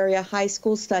Northeast Area High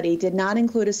School study did not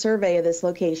include a survey of this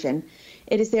location,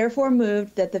 it is therefore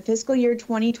moved that the fiscal year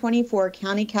 2024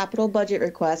 county capital budget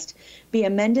request be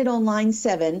amended on line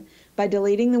 7 by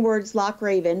deleting the words Lock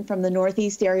Raven from the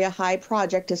Northeast Area High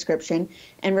project description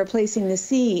and replacing the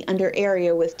C under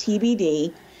area with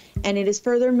TBD. And it is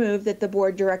further moved that the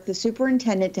board direct the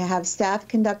superintendent to have staff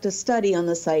conduct a study on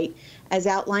the site as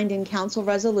outlined in Council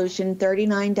Resolution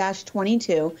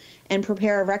 39-22 and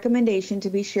prepare a recommendation to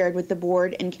be shared with the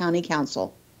board and county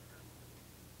council.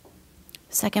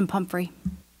 Second, Pumphrey.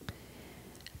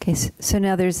 Okay, so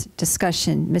now there's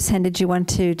discussion. Ms. Henn, did you want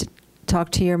to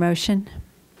talk to your motion?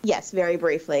 Yes, very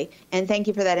briefly. And thank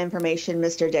you for that information,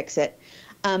 Mr. Dixit.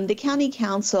 The county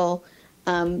council,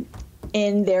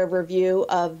 in their review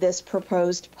of this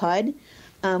proposed PUD,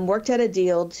 worked out a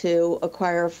deal to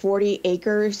acquire 40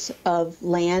 acres of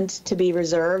land to be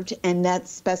reserved, and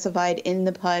that's specified in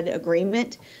the PUD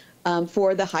agreement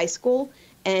for the high school.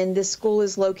 And the school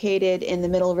is located in the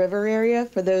Middle River area.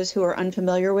 For those who are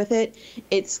unfamiliar with it,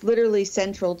 it's literally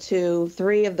central to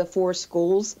 3 of the 4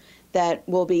 schools that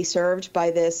will be served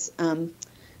by this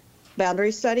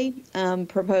boundary study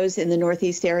proposed in the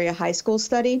Northeast Area High School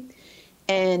study.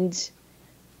 And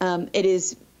it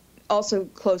is also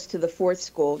close to the 4th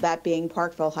school, that being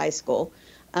Parkville High School.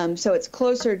 So it's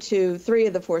closer to 3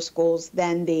 of the 4 schools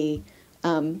than the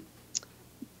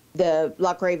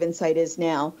Loch Raven site is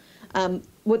now.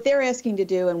 What they're asking to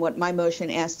do, and what my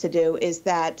motion asks to do, is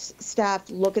that staff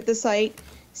look at the site,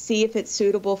 see if it's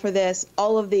suitable for this.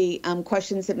 All of the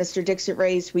questions that Mr. Dixit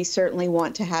raised, we certainly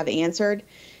want to have answered.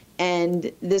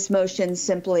 And this motion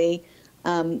simply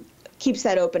keeps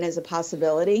that open as a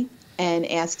possibility and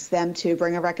asks them to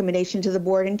bring a recommendation to the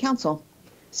board and council.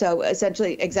 So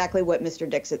essentially exactly what Mr.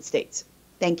 Dixit states.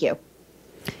 Thank you.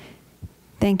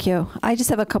 Thank you. I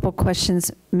just have a couple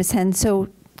questions, Ms. Henn. So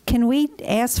can we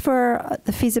ask for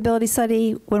the feasibility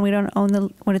study when we don't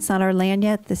own when it's not our land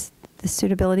yet, the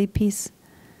suitability piece?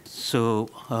 So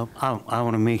I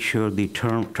want to make sure the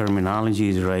terminology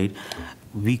is right.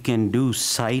 We can do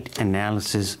site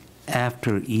analysis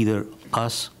after either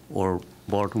us or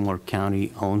Baltimore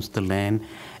County owns the land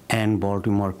and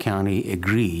Baltimore County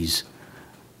agrees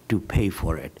to pay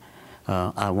for it.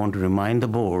 I want to remind the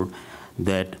board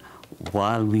that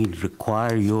while we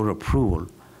require your approval,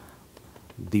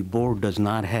 the board does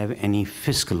not have any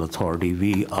fiscal authority.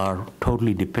 We are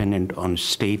totally dependent on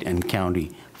state and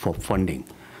county for funding.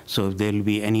 So if there will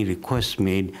be any requests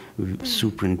made,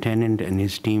 superintendent and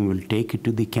his team will take it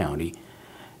to the county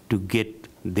to get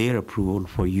their approval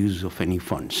for use of any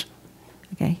funds.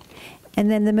 Okay. And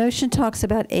then the motion talks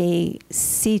about a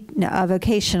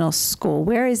vocational school.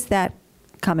 Where is that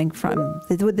coming from?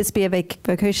 Would this be a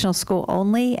vocational school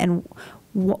only? And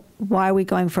why are we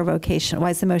going for vocational? Why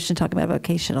is the motion talking about a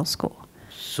vocational school?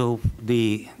 So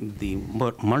the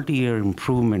multi-year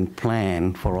improvement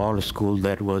plan for all schools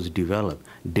that was developed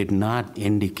did not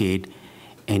indicate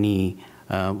any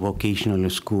vocational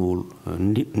school,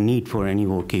 need for any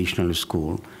vocational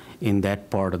school in that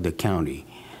part of the county.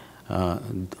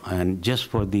 And just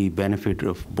for the benefit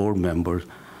of board members,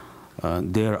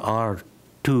 there are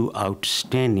 2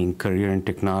 outstanding career and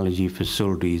technology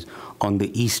facilities on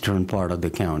the eastern part of the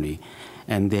county.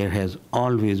 And there has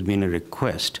always been a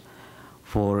request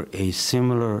for a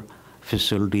similar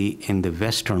facility in the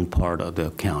western part of the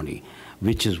county,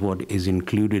 which is what is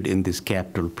included in this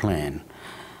capital plan.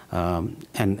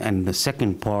 And the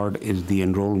second part is the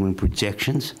enrollment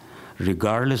projections.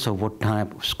 Regardless of what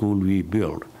type of school we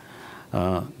build,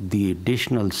 the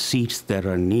additional seats that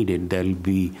are needed that will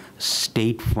be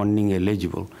state funding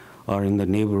eligible are in the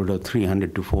neighborhood of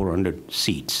 300 to 400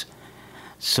 seats.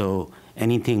 So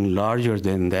anything larger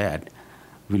than that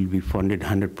will be funded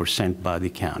 100% by the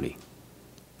county.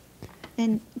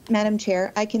 And Madam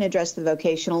Chair, I can address the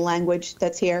vocational language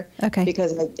that's here. Okay.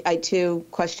 Because I too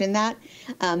question that.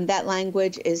 That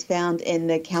language is found in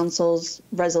the council's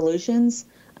resolutions,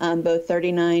 both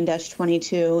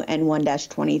 39-22 and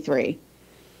 1-23.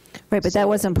 Right, but that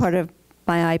wasn't part of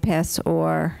my IPAS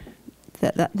or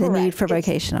the need for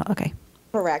vocational. Okay.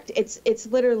 Correct. It's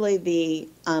literally the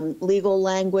legal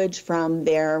language from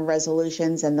their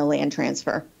resolutions and the land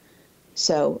transfer.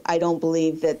 So I don't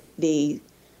believe that they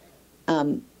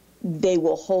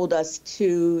will hold us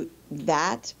to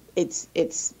that.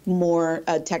 It's more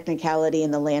a technicality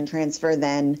in the land transfer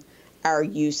than our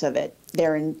use of it.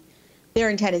 Their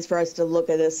intent is for us to look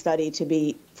at a study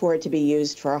for it to be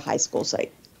used for a high school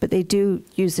site. But they do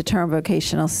use the term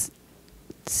vocational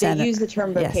center. They use the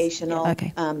term vocational.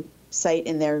 Yes. Okay. Site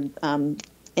in their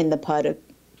in the PUD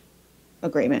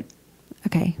agreement.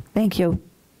 Okay, thank you.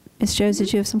 Ms. Jones,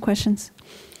 did you have some questions?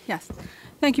 Yes.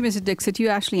 Thank you, Mr. Dixit. You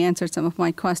actually answered some of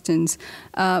my questions.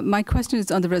 My question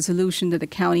is on the resolution that the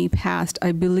county passed.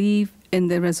 I believe in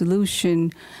the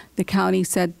resolution, the county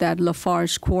said that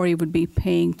Lafarge Quarry would be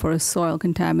paying for a soil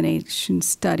contamination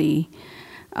study.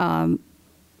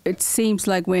 It seems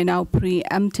like we're now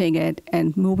preempting it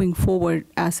and moving forward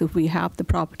as if we have the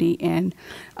property. And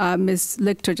Ms.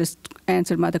 Lichter just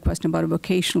answered my other question about a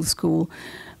vocational school.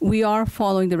 We are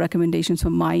following the recommendations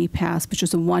from MyPass, which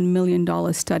is a $1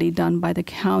 million study done by the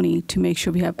county to make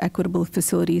sure we have equitable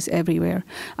facilities everywhere.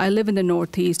 I live in the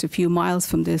Northeast, a few miles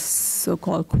from this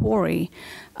so-called quarry,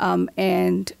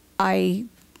 and I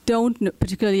don't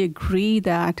particularly agree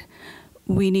that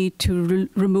we need to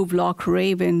remove Loch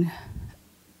Raven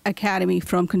academy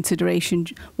from consideration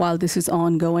while this is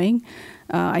ongoing.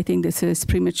 I think this is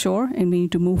premature, and we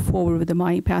need to move forward with the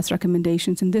MyPass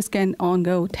recommendations. And this can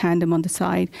go tandem on the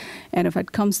side. And if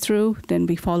it comes through, then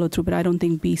we follow through. But I don't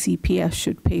think BCPS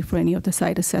should pay for any of the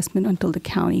site assessment until the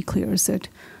county clears it.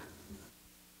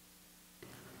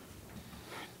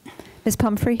 Ms.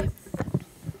 Pumphrey?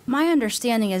 My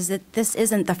understanding is that this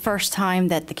isn't the first time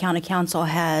that the county council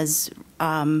has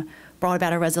brought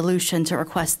about a resolution to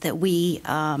request that we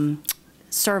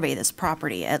survey this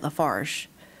property at Lafarge.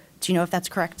 Do you know if that's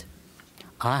correct?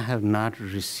 I have not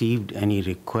received any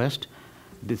request.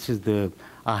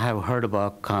 I have heard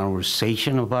about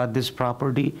conversation about this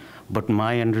property, but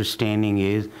my understanding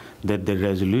is that the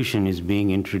resolution is being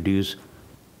introduced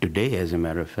today, as a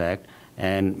matter of fact,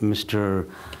 and Mr.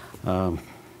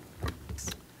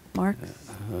 Mark?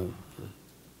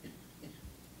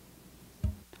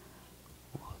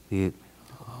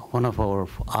 One of our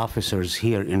officers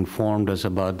here informed us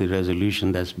about the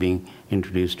resolution that's being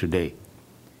introduced today.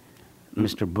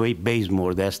 Mr.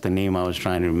 Bazemore, that's the name I was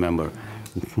trying to remember.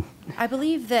 I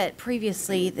believe that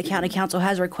previously the county council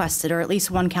has requested, or at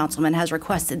least one councilman has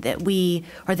requested, that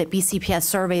that BCPS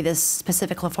survey this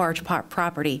specific Lafarge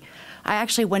property. I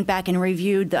actually went back and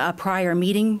reviewed the prior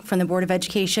meeting from the Board of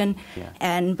Education,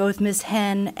 and both Ms.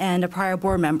 Henn and a prior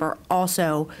board member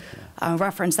also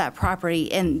referenced that property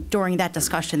during that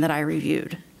discussion that I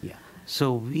reviewed. Yeah.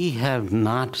 So we have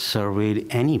not surveyed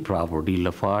any property,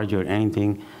 Lafarge or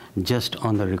anything, just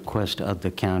on the request of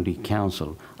the county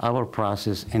council. Our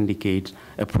process indicates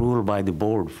approval by the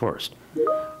board first.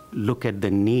 Look at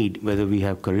the need, whether we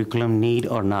have curriculum need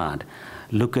or not.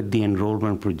 Look at the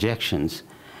enrollment projections,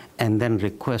 and then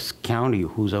request county,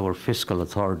 who's our fiscal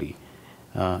authority,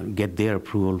 get their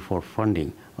approval for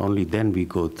funding. Only then we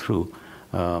go through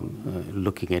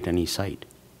looking at any site.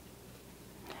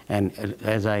 And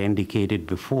as I indicated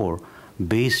before,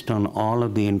 based on all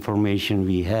of the information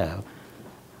we have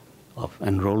of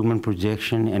enrollment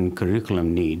projection and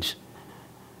curriculum needs,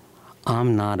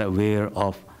 I'm not aware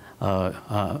of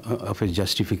a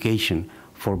justification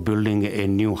for building a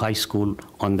new high school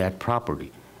on that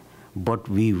property. But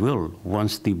we will,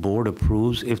 once the board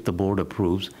approves, if the board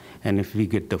approves, and if we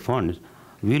get the funds,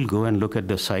 we'll go and look at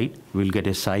the site. We'll get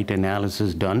a site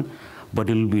analysis done, but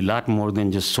it'll be a lot more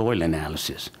than just soil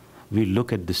analysis. We'll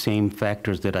look at the same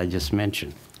factors that I just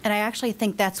mentioned. And I actually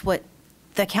think that's what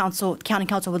the county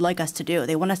council would like us to do.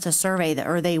 They want us to survey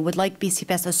or they would like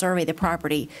BCPS to survey the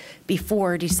property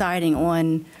before deciding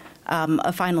on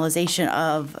a finalization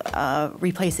of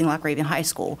replacing Loch Raven High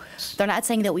School. They're not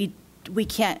saying that we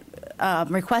can't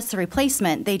request a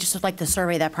replacement. They just would like to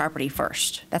survey that property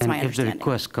first. That's my understanding. If the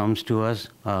request comes to us,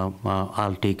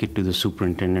 I'll take it to the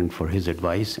superintendent for his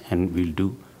advice, and we'll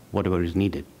do whatever is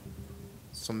needed.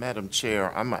 So, Madam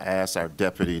Chair, I'm going to ask our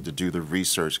deputy to do the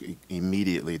research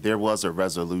immediately. There was a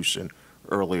resolution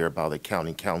earlier by the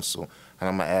county council, and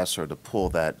I'm going to ask her to pull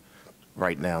that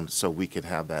right now so we can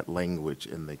have that language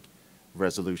in the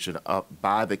resolution up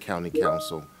by the county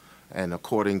council. And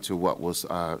according to what was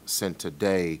sent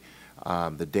today,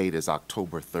 the date is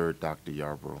October 3rd, Dr.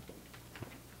 Yarbrough.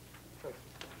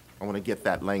 I want to get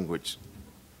that language,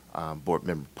 Board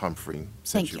Member Pumphrey,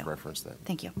 since you referenced that.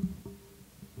 Thank you.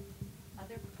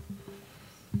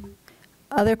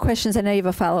 Other questions? I know you have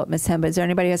a follow-up, Ms. Henn, but is there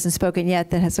anybody who hasn't spoken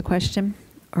yet that has a question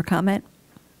or comment?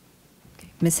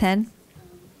 Ms. Henn?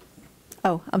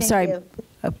 Oh, I'm sorry.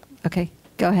 Oh, okay,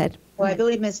 go ahead. Well, I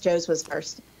believe Ms. Joes was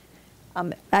first.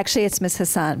 Actually, it's Ms.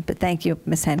 Hassan, but thank you,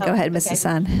 Ms. Henn. Go ahead, Ms.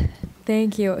 Hassan.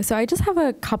 Thank you. So I just have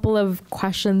a couple of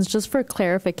questions just for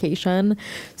clarification.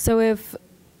 So if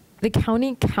the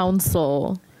county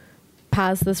council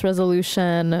passed this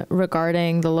resolution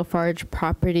regarding the Lafarge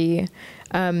property,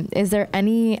 is there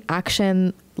any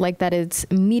action like that is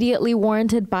immediately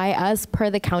warranted by us per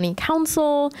the county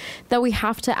council that we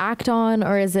have to act on,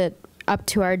 or is it up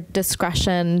to our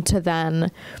discretion to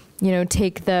then,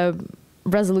 take the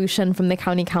resolution from the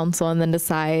county council and then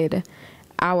decide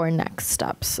our next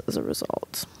steps as a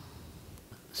result?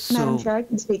 Madam Chair, I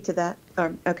can speak to that.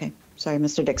 Okay, sorry,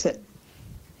 Mr. Dixit.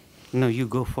 No, you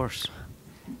go first.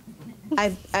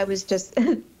 I was just,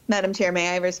 Madam Chair, may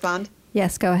I respond?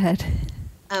 Yes, go ahead.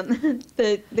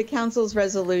 The council's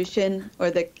resolution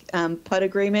or the PUD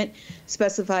agreement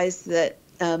specifies that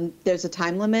there's a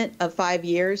time limit of 5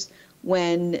 years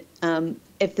when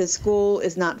if the school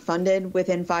is not funded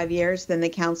within 5 years, then the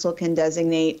council can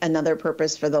designate another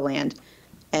purpose for the land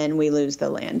and we lose the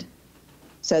land.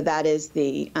 So that is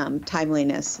the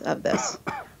timeliness of this.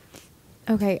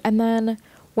 Okay, and then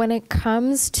when it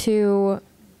comes to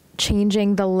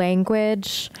changing the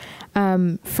language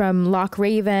from Loch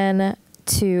Raven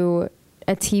to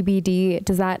a TBD,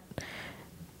 does that,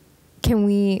 can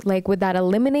we, like, would that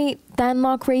eliminate then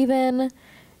Loch Raven?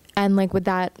 And like, would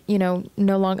that, you know,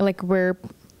 no longer, like, we're,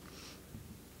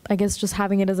 I guess, just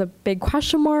having it as a big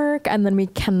question mark, and then we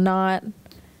cannot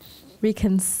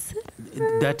reconsider?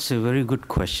 That's a very good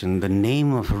question. The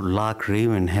name of Loch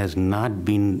Raven has not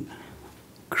been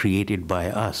created by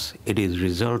us. It is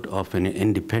result of an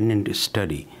independent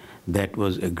study that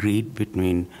was agreed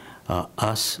between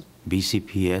us,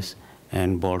 BCPS,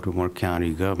 and Baltimore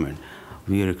County government.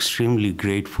 We are extremely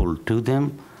grateful to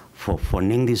them for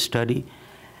funding this study.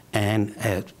 And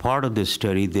as part of this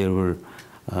study, there were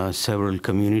several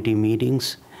community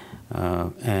meetings,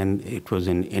 and it was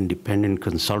an independent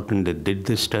consultant that did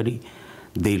this study.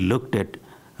 They looked at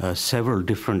several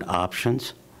different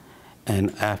options,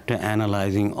 and after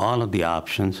analyzing all of the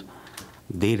options,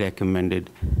 they recommended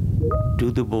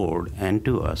to the board and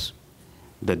to us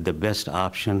that the best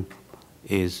option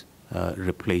is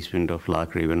replacement of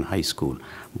Loch Raven High School.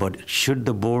 But should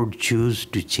the board choose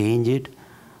to change it,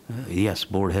 yes,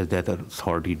 board has that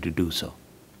authority to do so.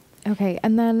 Okay,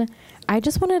 and then I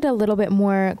just wanted a little bit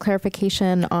more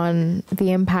clarification on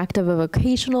the impact of a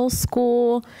vocational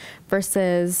school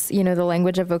versus, you know, the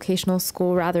language of vocational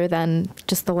school rather than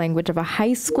just the language of a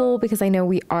high school, because I know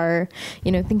we are,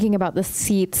 you know, thinking about the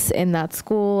seats in that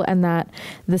school and that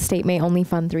the state may only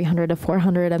fund 300 to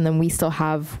 400, and then we still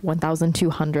have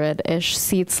 1,200-ish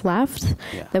seats left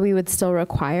that we would still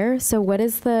require. So what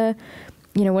is the,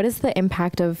 you know, what is the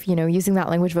impact of, you know, using that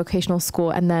language vocational school,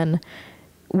 and then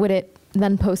would it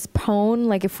then postpone,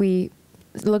 like if we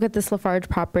look at this Lafarge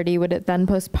property, would it then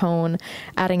postpone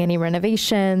adding any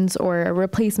renovations or a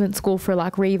replacement school for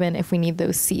Loch Raven if we need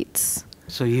those seats?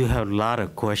 So you have a lot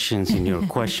of questions in your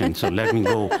question. So let me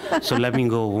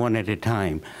go one at a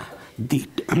time.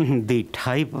 The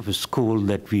type of school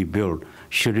that we build,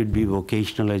 should it be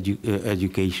vocational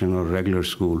education or regular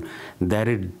school, that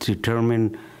is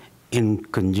determined in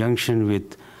conjunction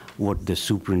with what the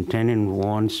superintendent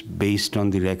wants based on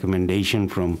the recommendation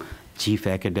from Chief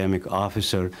Academic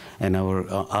Officer and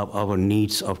our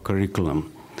needs of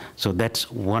curriculum. So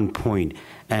that's one point.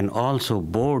 And also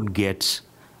board gets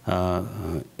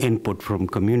input from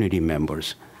community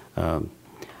members.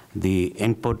 The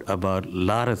input about a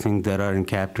lot of things that are in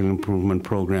capital improvement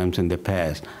programs in the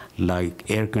past, like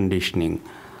air conditioning,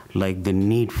 like the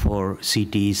need for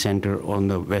CTE center on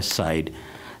the west side.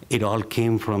 It all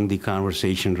came from the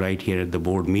conversation right here at the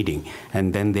board meeting.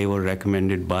 And then they were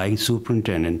recommended by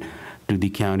superintendent to the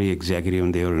county executive,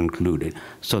 and they were included.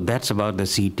 So that's about the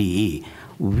CTE.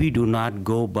 We do not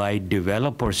go by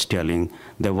developers telling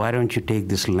that, why don't you take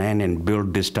this land and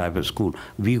build this type of school?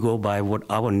 We go by what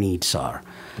our needs are.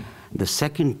 The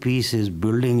second piece is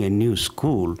building a new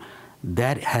school.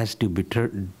 That has to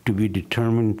be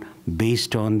determined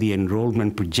based on the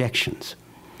enrollment projections.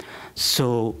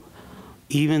 So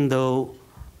even though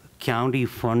county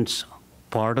funds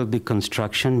part of the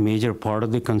construction, major part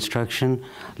of the construction,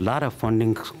 a lot of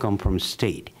funding come from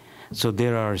state. So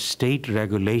there are state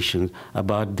regulations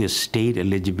about the state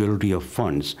eligibility of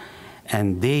funds,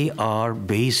 and they are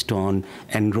based on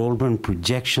enrollment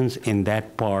projections in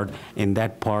that part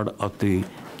of the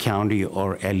county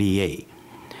or LEA.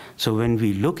 So when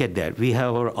we look at that, we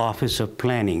have our Office of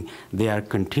Planning. They are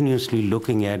continuously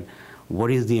looking at what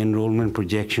is the enrollment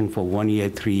projection for 1 year,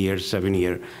 3 years, 7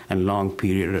 year, and long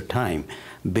period of time.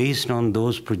 Based on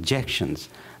those projections,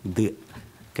 the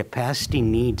capacity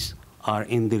needs are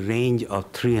in the range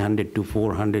of 300 to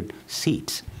 400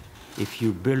 seats. If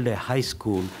you build a high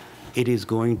school, it is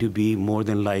going to be more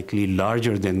than likely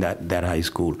larger than that high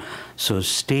school. So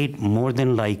state more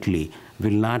than likely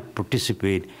will not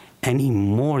participate any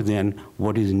more than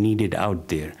what is needed out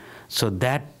there. So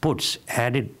that puts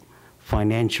added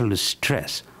financial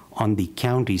stress on the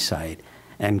county side,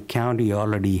 and county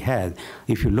already has.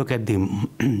 If you look at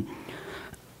the,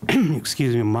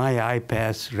 excuse me, my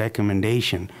IPAS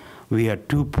recommendation, we are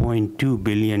 2.2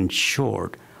 billion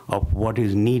short of what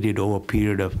is needed over a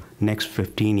period of next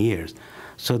 15 years.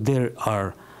 So there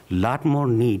are a lot more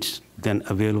needs than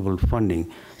available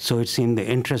funding. So it's in the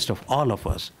interest of all of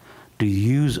us to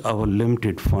use our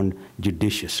limited fund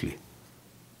judiciously.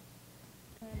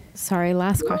 Sorry,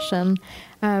 last question.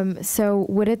 So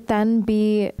would it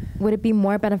be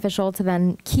more beneficial to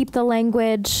then keep the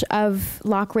language of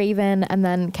Loch Raven, and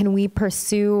then can we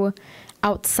pursue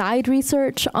outside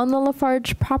research on the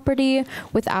Lafarge property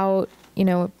without, you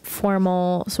know,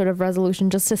 formal sort of resolution,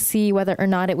 just to see whether or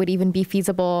not it would even be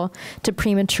feasible to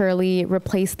prematurely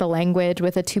replace the language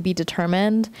with a to be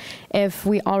determined if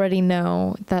we already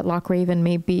know that Loch Raven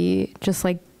may be just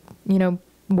like, you know,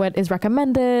 what is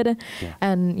recommended,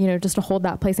 and just to hold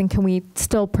that place? And can we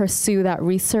still pursue that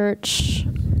research?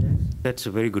 That's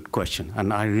a very good question,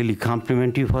 and I really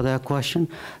compliment you for that question.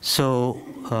 So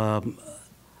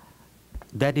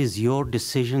that is your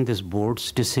decision, this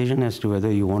board's decision, as to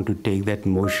whether you want to take that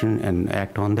motion and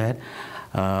act on that.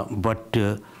 But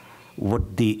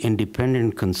what the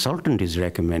independent consultant is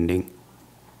recommending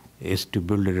is to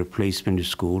build a replacement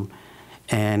school,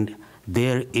 and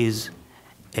there is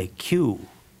a queue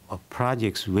of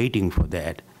projects waiting for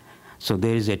that. So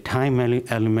there is a time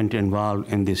element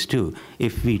involved in this too.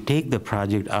 If we take the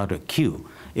project out of queue,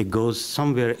 it goes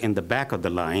somewhere in the back of the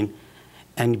line,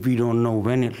 and we don't know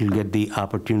when it will get the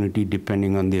opportunity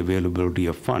depending on the availability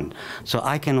of funds. So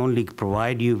I can only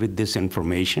provide you with this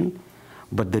information,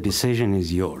 but the decision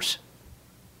is yours.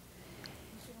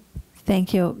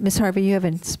 Thank you. Ms. Harvey, you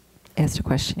haven't asked a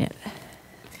question yet.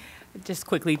 Just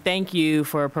quickly, thank you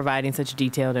for providing such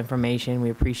detailed information. We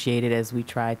appreciate it as we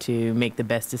try to make the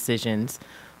best decisions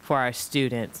for our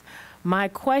students. My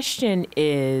question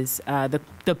is,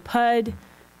 the PUD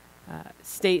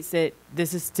states that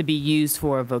this is to be used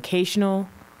for a vocational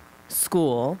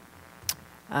school.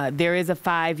 There is a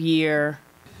 5-year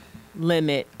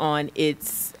limit on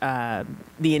its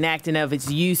the enacting of its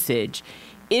usage.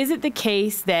 Is it the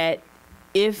case that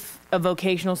if a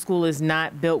vocational school is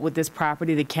not built with this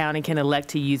property, the county can elect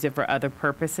to use it for other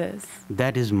purposes?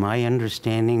 That is my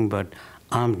understanding, but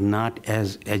I'm not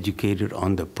as educated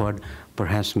on the PUD.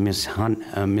 Perhaps Ms.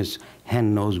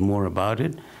 Henn knows more about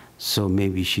it, so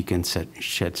maybe she can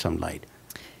shed some light.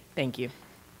 Thank you.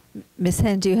 Ms.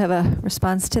 Henn, do you have a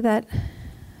response to that?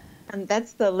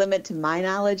 That's the limit to my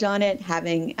knowledge on it,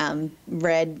 having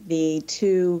read the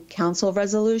 2 council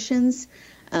resolutions.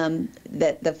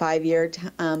 That the 5-year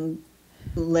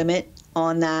limit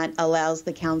on that allows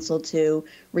the council to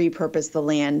repurpose the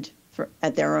land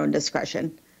at their own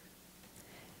discretion.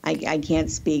 I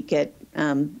can't speak to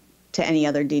any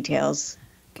other details.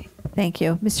 Okay. Thank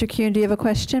you. Mr. Kuhn, do you have a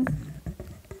question?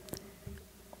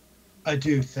 I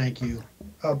do, thank you.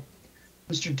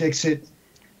 Mr. Dixit,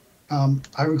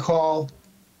 I recall,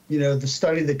 the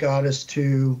study that got us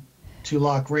to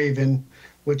Loch Raven,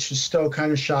 which is still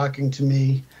kind of shocking to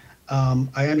me.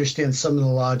 I understand some of the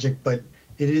logic, but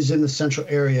it is in the central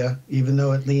area, even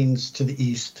though it leans to the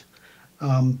east.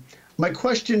 My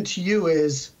question to you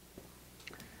is,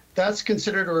 that's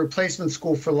considered a replacement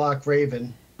school for Loch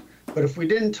Raven, but if we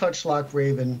didn't touch Loch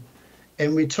Raven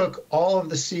and we took all of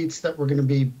the seats that were going to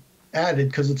be added,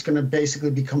 because it's going to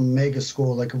basically become a mega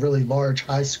school, like a really large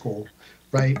high school,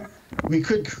 right? We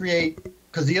could create,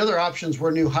 because the other options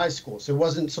were new high schools. It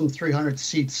wasn't some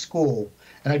 300-seat school.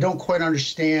 And I don't quite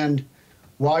understand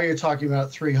why you're talking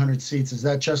about 300 seats. Is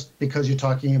that just because you're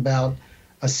talking about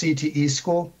a CTE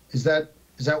school? Is that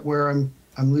where I'm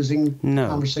losing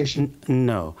conversation?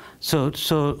 No. So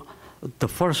the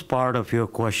first part of your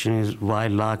question is why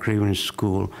Loch Raven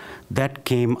School. That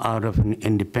came out of an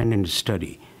independent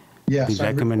study. Yes, the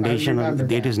recommendation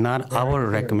it is not our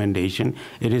recommendation.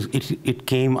 It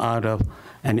came out of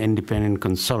an independent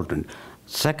consultant.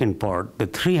 Second part, the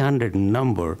 300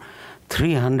 number,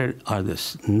 300 are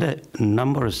the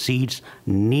number of seats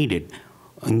needed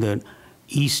in the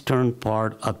eastern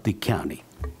part of the county.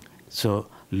 So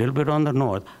a little bit on the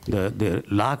north, the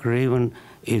Loch Raven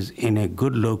is in a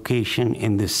good location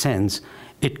in the sense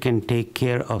it can take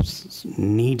care of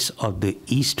needs of the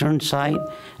eastern side,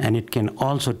 and it can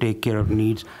also take care of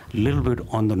needs a little bit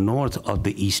on the north of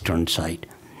the eastern side.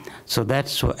 So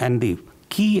that's so, and the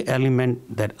key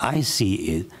element that I see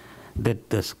is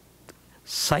that the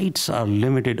sites are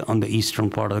limited on the eastern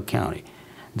part of the county.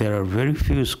 There are very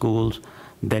few schools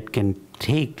that can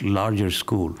take larger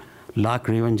school. Loch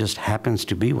Raven just happens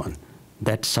to be one.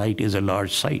 That site is a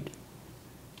large site.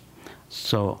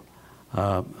 So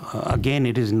again,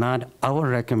 it is not our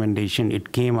recommendation.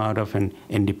 It came out of an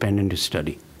independent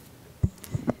study.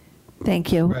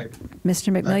 Thank you. Right.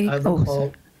 Mr.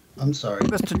 McMillan? I'm sorry.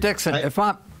 Mr. Dixon, if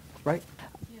I'm, right?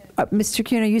 Mr.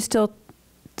 Kuhn, are you still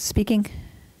speaking?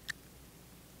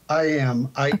 I am.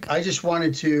 I just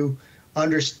wanted to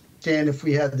understand if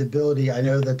we had the ability. I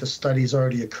know that the study's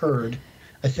already occurred.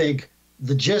 I think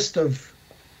the gist of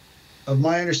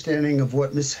my understanding of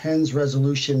what Ms. Henn's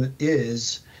resolution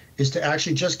is to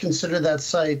actually just consider that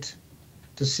site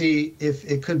to see if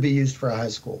it could be used for a high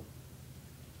school.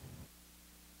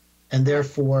 And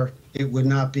therefore, it would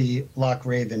not be Loch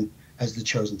Raven as the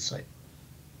chosen site.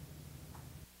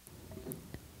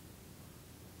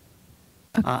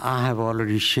 I have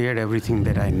already shared everything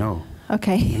that I know.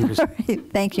 Okay. All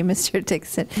right. Thank you, Mr.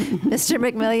 Dixon. Mr.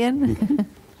 McMillan?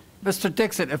 Mr.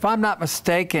 Dixon, if I'm not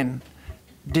mistaken,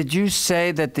 Did you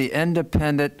say that the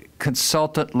independent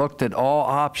consultant looked at all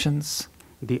options?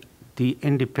 The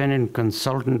independent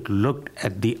consultant looked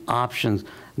at the options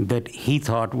that he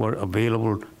thought were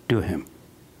available to him.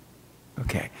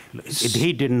 Okay.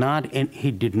 He did not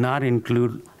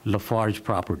include Lafarge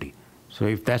property. So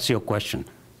if that's your question.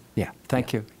 Yeah,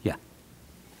 thank you. Yeah.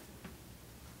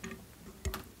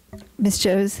 Ms.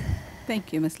 Joes?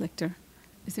 Thank you, Ms. Lichter.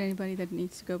 Is there anybody that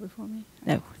needs to go before me?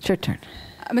 No, it's your turn.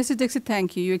 Mr. Dixit,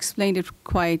 thank you. You explained it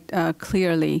quite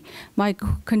clearly. My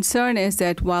concern is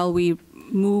that while we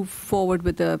move forward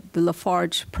with the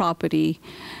Lafarge property,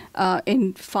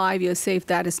 in 5 years, say if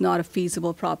that is not a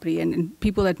feasible property, and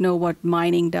people that know what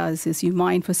mining does is you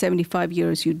mine for 75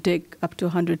 years, you dig up to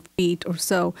 100 feet or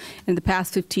so. In the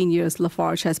past 15 years,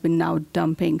 Lafarge has been now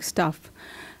dumping stuff.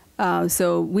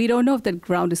 So we don't know if that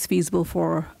ground is feasible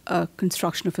for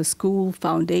construction of a school,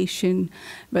 foundation,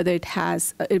 whether it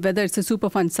has, whether it's a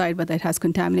Superfund site, whether it has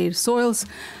contaminated soils.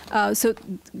 So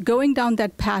going down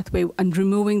that pathway and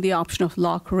removing the option of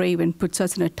Loch Raven puts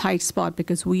us in a tight spot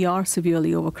because we are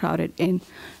severely overcrowded in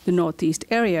the northeast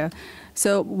area.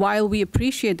 So while we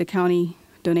appreciate the county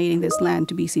donating this land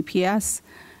to BCPS,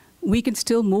 we can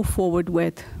still move forward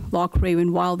with Loch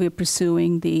Raven while we're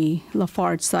pursuing the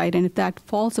Lafarge site. And if that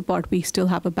falls apart, we still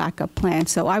have a backup plan.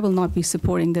 So I will not be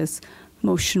supporting this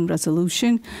motion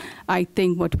resolution. I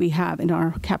think what we have in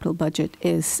our capital budget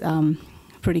is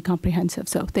pretty comprehensive.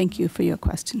 So thank you for your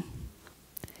question.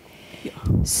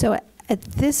 So at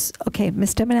this, okay,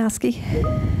 Ms. Dominowski.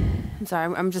 I'm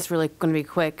sorry, I'm just really going to be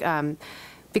quick.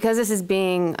 Because this is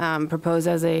being proposed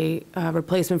as a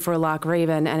replacement for Loch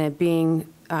Raven and it being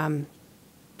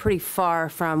pretty far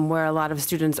from where a lot of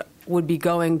students would be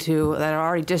going to that are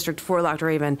already district for Loch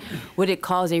Raven, would it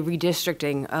cause a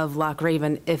redistricting of Loch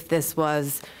Raven if this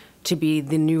was to be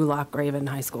the new Loch Raven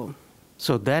High School?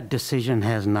 So that decision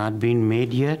has not been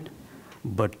made yet,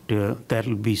 but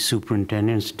that'll be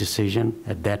superintendent's decision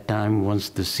at that time once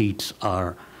the seats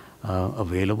are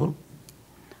available.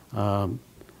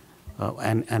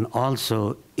 And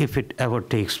also, if it ever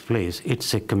takes place,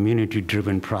 it's a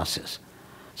community-driven process.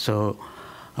 So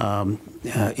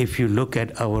if you look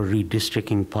at our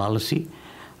redistricting policy,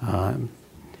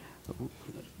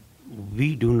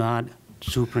 we do not,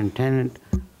 superintendent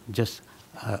just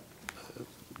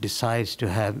decides to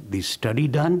have the study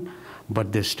done,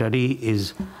 but the study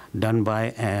is done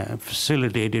by,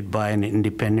 facilitated by an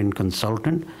independent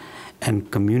consultant,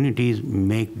 and communities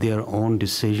make their own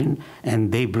decision,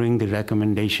 and they bring the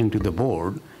recommendation to the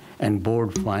board, and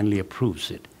board finally approves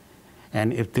it.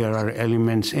 And if there are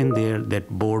elements in there that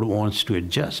board wants to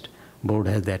adjust, board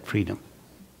has that freedom.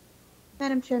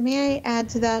 Madam Chair, may I add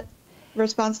to that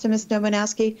response to Ms.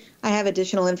 Dominowski? I have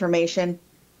additional information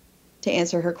to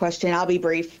answer her question. I'll be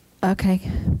brief. Okay.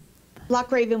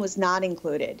 Loch Raven was not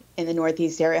included in the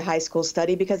Northeast Area High School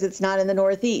study because it's not in the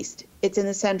Northeast. It's in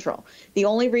the Central. The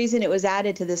only reason it was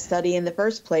added to this study in the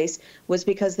first place was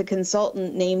because the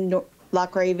consultant named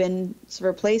Loch Raven's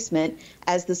replacement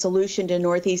as the solution to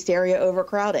Northeast area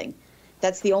overcrowding.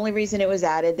 That's the only reason it was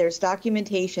added. There's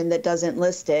documentation that doesn't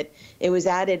list it. It was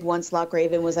added once Loch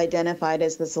Raven was identified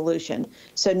as the solution.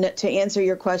 So to answer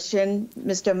your question,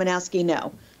 Ms. Dominowski,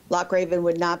 no. Loch Raven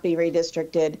would not be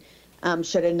redistricted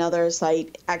should another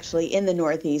site actually in the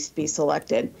Northeast be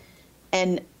selected.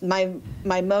 And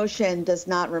my motion does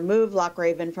not remove Loch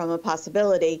Raven from a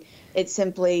possibility. It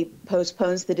simply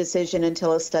postpones the decision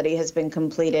until a study has been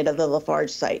completed of the Lafarge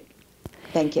site.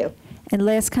 Thank you. And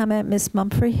last comment, Ms.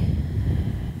 Mumphrey.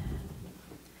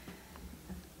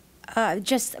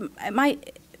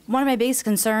 One of my biggest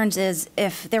concerns is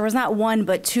if there was not one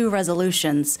but two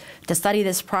resolutions to study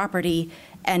this property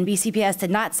and BCPS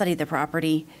did not study the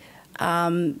property,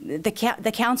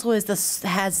 the council is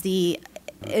the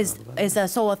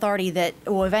sole authority that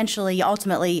will eventually,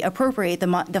 ultimately appropriate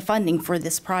the funding for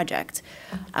this project.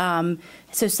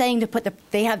 So saying to put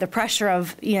they have the pressure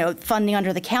of, funding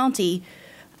under the county,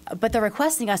 but they're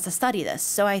requesting us to study this.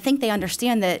 So I think they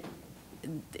understand that,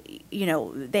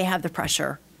 they have the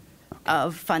pressure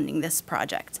of funding this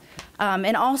project.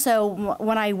 And also,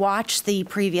 when I watched the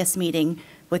previous meeting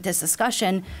with this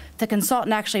discussion, the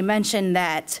consultant actually mentioned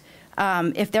that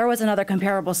if there was another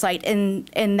comparable site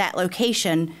in that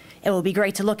location, it would be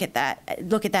great to look at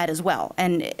that as well.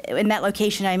 And in that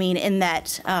location, I mean in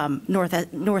that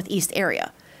northeast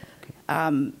area.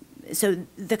 So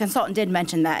the consultant did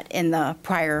mention that in the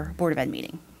prior Board of Ed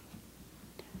meeting.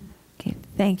 Okay,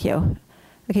 thank you.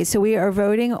 Okay, so we are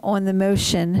voting on the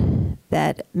motion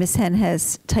that Ms. Henn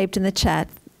has typed in the chat.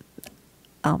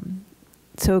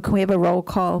 So can we have a roll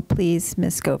call, please,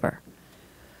 Ms. Gover?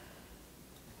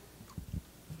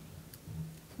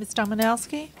 Ms.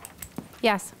 Dominowski?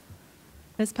 Yes.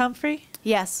 Ms. Pumphrey?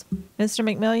 Yes. Mr.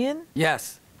 McMillian?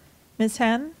 Yes. Ms.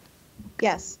 Henn?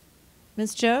 Yes.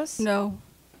 Ms. Jose? No.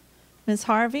 Ms.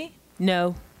 Harvey?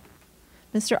 No.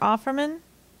 Mr. Offerman?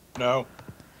 No.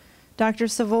 Dr.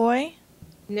 Savoy?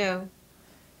 No.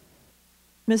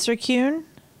 Mr. Kuhn?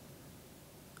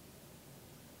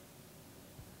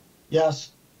 Yes.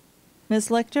 Ms.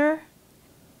 Lichter?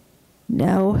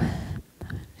 No.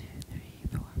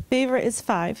 Favor is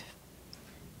 5.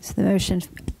 So the motion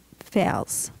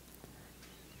fails.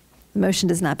 The motion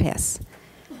does not pass.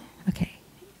 Okay.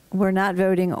 We're not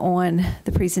voting on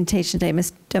the presentation today.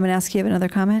 Ms. Dominowski, you have another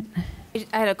comment?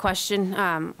 I had a question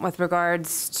with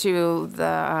regards to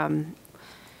the,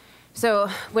 so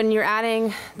when you're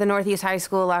adding the Northeast High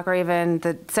School, Lock Raven,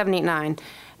 the 789,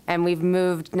 and we've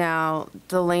moved now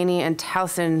Delaney and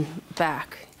Towson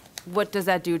back, what does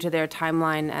that do to their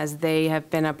timeline as they have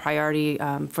been a priority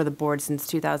for the board since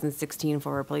 2016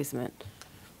 for replacement?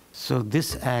 So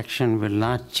this action will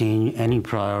not change any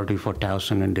priority for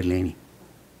Towson and Delaney.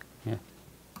 Yeah.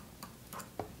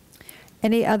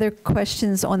 Any other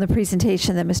questions on the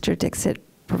presentation that Mr. Dixit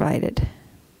provided?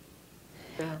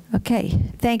 Okay,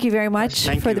 thank you very much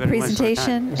Thank for you the very much for your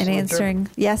presentation time. and answering.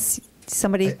 Yes,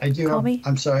 somebody I do call have, me?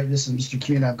 I'm sorry, this is Mr.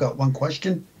 Kuhn. I've got one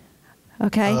question.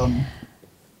 Okay.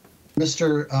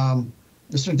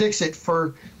 Mr. Dixit,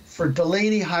 for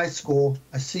Delaney High School,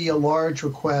 I see a large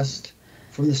request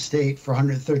from the state for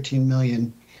 $113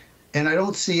 million, and I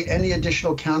don't see any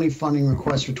additional county funding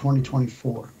requests for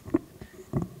 2024.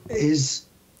 Is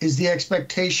the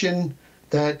expectation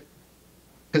that,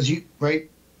 because you, right,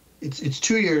 it's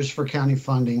 2 years for county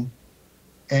funding,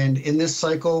 and in this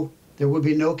cycle, there would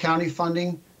be no county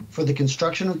funding for the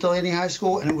construction of Delaney High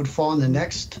School, and it would fall in the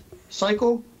next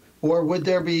cycle? Or would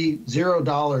there be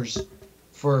 $0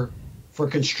 for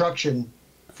construction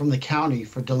from the county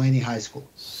for Delaney High School?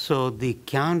 So the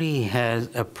county has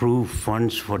approved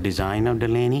funds for design of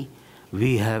Delaney.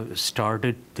 We have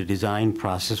started the design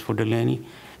process for Delaney.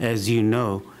 As you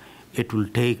know, it will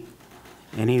take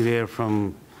anywhere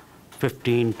from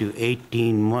 15 to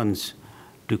 18 months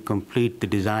to complete the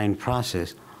design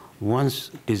process. Once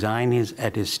design is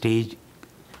at a stage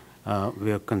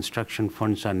where construction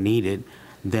funds are needed,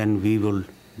 then we will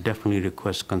definitely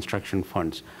request construction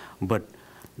funds. But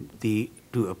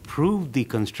to approve the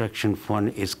construction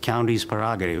fund is county's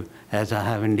prerogative, as I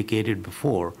have indicated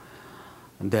before,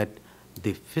 that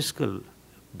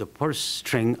the purse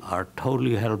string are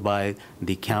totally held by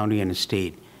the county and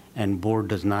state, and board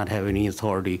does not have any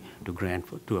authority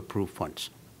to approve funds.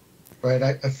 Right,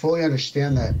 I fully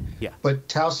understand that. Yeah. But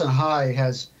Towson High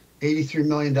has $83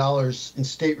 million in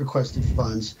state requested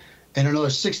funds and another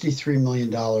 $63 million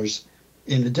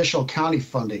in additional county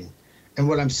funding. And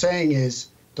what I'm saying is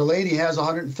Delaney has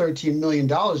 $113 million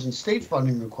in state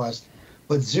funding request,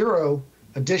 but 0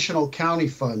 additional county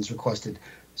funds requested.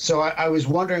 So I was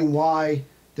wondering why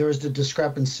there is the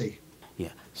discrepancy.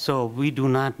 Yeah, so we do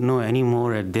not know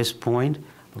anymore at this point.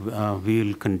 We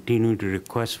will continue to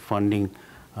request funding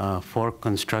for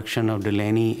construction of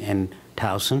Delaney and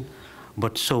Towson,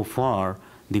 but so far,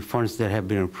 the funds that have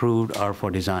been approved are for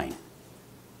design.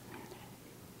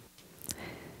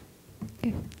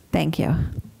 Thank you.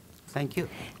 Thank you.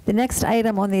 The next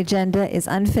item on the agenda is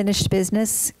unfinished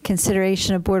business,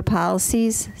 consideration of board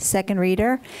policies, second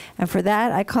reader. And for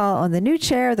that, I call on the new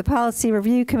chair of the Policy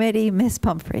Review Committee, Ms.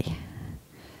 Pumphrey.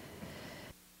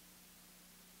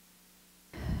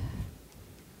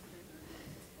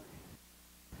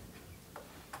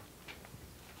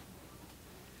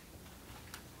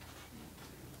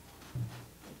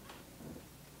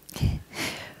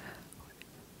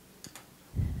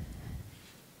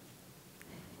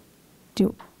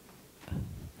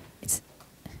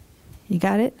 You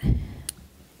got it?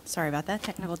 Sorry about that,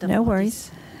 technical difficulties. No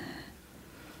worries.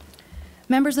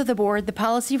 Members of the board, the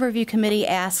Policy Review Committee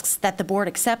asks that the board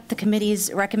accept the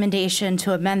committee's recommendation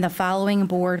to amend the following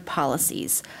board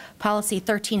policies. Policy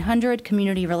 1300,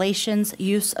 Community Relations,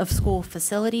 Use of School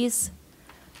Facilities.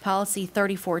 Policy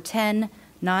 3410,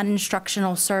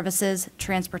 Non-Instructional Services,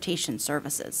 Transportation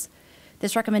Services.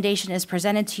 This recommendation is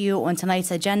presented to you on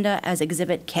tonight's agenda as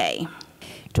Exhibit K.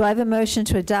 Do I have a motion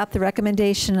to adopt the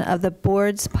recommendation of the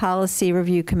board's Policy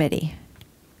Review Committee?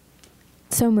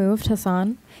 So moved,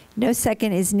 Hassan. No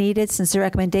second is needed since the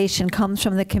recommendation comes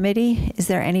from the committee. Is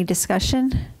there any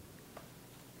discussion?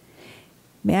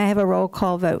 May I have a roll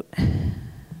call vote?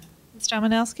 Ms.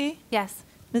 Dominowski? Yes.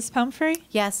 Ms. Pumphrey?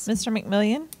 Yes. Mr.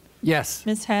 McMillian? Yes.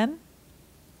 Ms. Henn?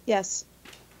 Yes.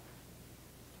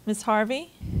 Ms.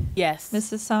 Harvey? Yes. Ms.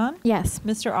 Hassan? Yes.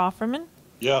 Mr. Offerman?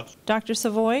 Yes. Dr.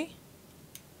 Savoy?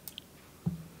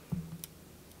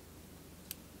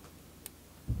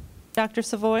 Dr.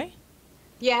 Savoy?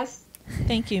 Yes.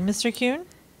 Thank you. Mr. Kuhn?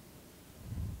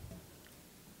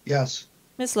 Yes.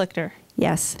 Ms. Lichter?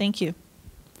 Yes. Thank you.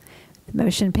 The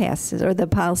motion passes, or the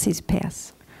policies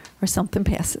pass, or something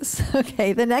passes.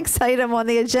 Okay, the next item on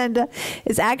the agenda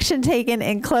is action taken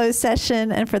in closed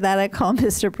session, and for that I call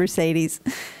Mr. Brusades.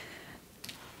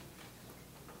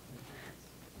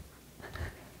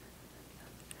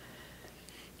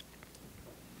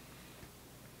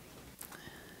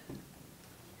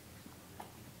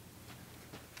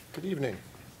 Good evening.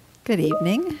 Good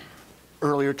evening.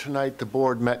 Earlier tonight, the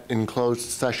board met in closed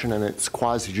session in its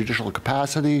quasi-judicial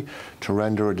capacity to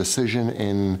render a decision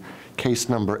in case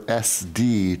number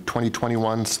SD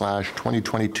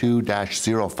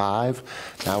 2021/2022-05.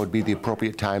 Now would be the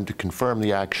appropriate time to confirm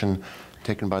the action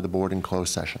taken by the board in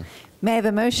closed session. May I have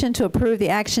a motion to approve the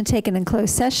action taken in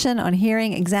closed session on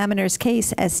hearing examiner's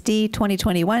case SD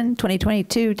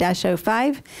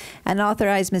 2021-2022-05 and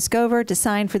authorize Ms. Gover to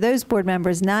sign for those board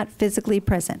members not physically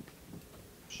present?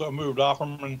 So moved,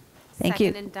 Offerman. Thank you.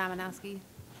 Seconded, Dominowski.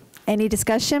 Any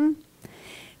discussion?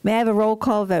 May I have a roll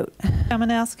call vote?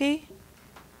 Dominowski?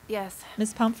 Yes.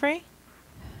 Ms. Pumphrey?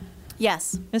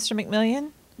 Yes. Mr.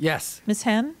 McMillian? Yes. Ms.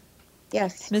 Henn?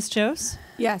 Yes. Ms. Jose?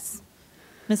 Yes.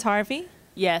 Ms. Harvey?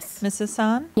 Yes. Ms.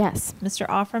 Hassan? Yes. Mr.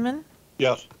 Offerman?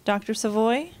 Yes. Dr.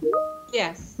 Savoy?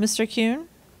 Yes. Mr. Kuhn?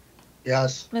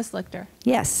 Yes. Ms. Lichter?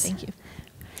 Yes. Thank you.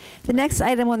 The next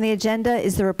item on the agenda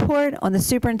is the report on the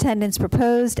superintendent's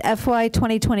proposed FY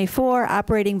 2024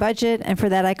 operating budget, and for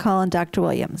that I call on Dr.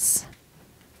 Williams.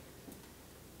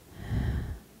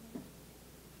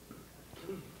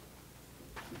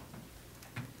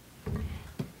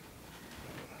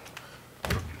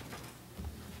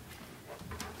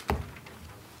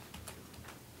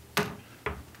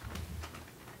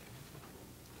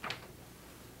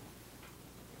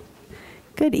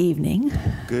 Good evening.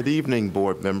 Good evening,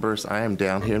 board members. I am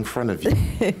down here in front of you.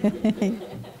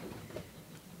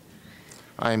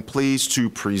 I am pleased to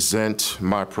present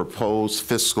my proposed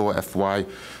fiscal FY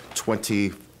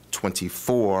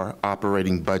 2024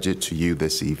 operating budget to you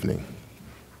this evening.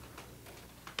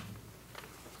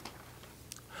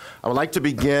 I would like to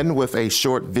begin with a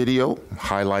short video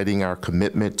highlighting our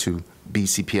commitment to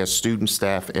BCPS students,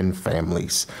 staff, and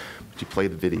families. Would you play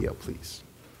the video, please?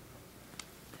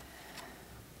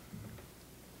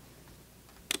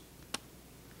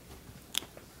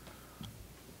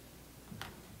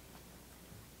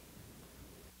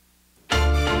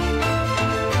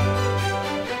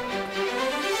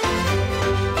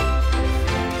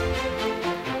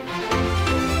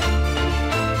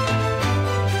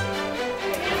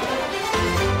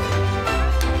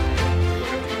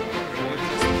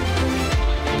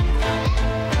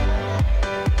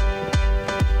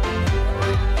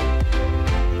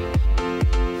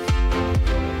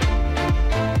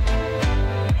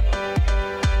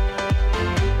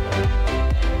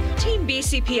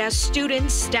 BCPS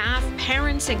students, staff,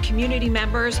 parents, and community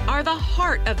members are the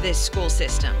heart of this school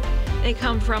system. They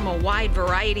come from a wide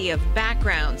variety of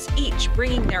backgrounds, each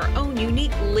bringing their own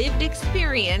unique lived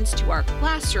experience to our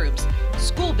classrooms,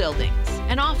 school buildings,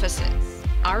 and offices.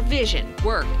 Our vision,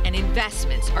 work, and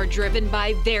investments are driven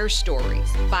by their stories,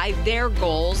 by their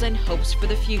goals and hopes for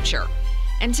the future.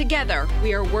 And together,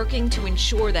 we are working to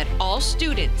ensure that all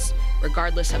students,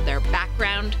 regardless of their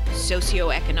background,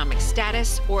 socioeconomic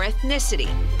status, or ethnicity,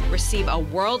 receive a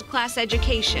world-class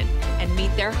education and meet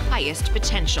their highest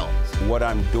potential. What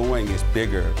I'm doing is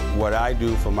bigger. What I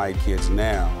do for my kids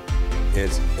now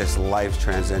is life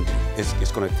transcendent.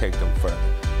 It's going to take them further.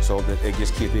 So that it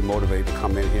just keeps me motivated to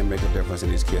come in here and make a difference in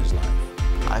these kids' lives.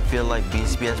 I feel like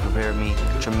BCPS prepared me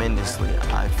tremendously.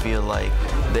 I feel like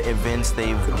the events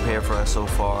they've prepared for us so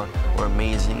far were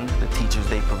amazing. The teachers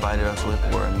they provided us with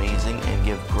were amazing and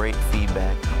give great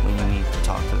feedback when you need to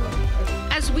talk to them.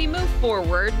 As we move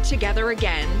forward together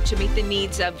again to meet the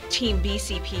needs of Team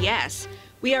BCPS,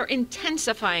 we are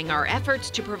intensifying our efforts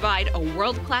to provide a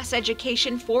world-class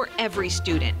education for every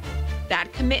student.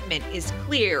 That commitment is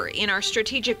clear in our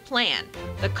strategic plan,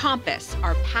 the compass,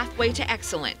 our pathway to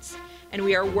excellence. And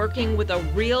we are working with a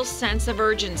real sense of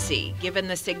urgency given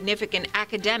the significant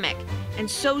academic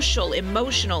and social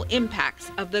emotional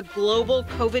impacts of the global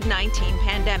COVID-19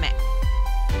 pandemic.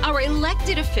 Our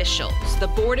elected officials, the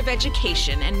Board of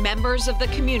Education, and members of the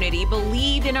community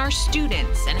believe in our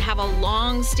students and have a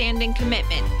long-standing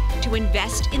commitment to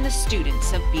invest in the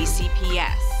students of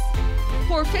BCPS.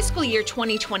 For fiscal year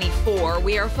 2024,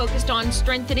 we are focused on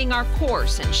strengthening our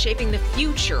course and shaping the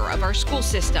future of our school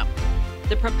system.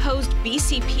 The proposed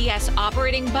BCPS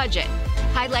operating budget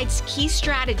highlights key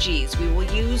strategies we will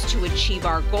use to achieve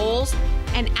our goals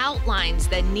and outlines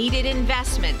the needed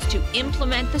investments to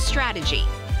implement the strategy.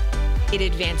 It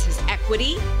advances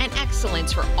equity and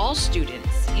excellence for all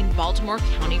students in Baltimore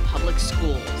County Public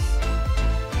Schools.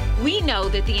 We know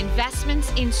that the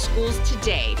investments in schools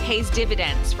today pays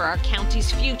dividends for our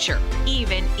county's future,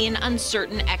 even in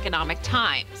uncertain economic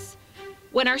times.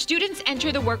 When our students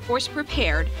enter the workforce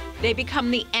prepared, they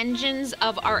become the engines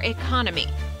of our economy.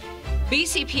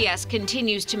 BCPS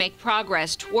continues to make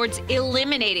progress towards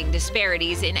eliminating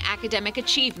disparities in academic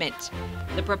achievement.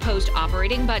 The proposed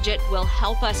operating budget will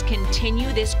help us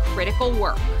continue this critical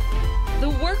work. The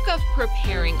work of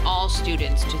preparing all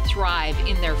students to thrive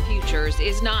in their futures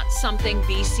is not something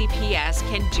BCPS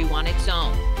can do on its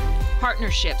own.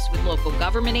 Partnerships with local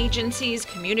government agencies,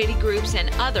 community groups,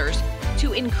 and others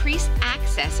to increase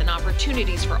access and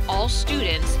opportunities for all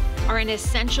students are an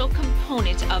essential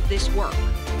component of this work.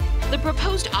 The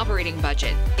proposed operating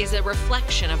budget is a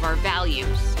reflection of our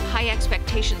values, high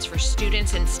expectations for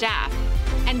students and staff,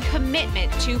 and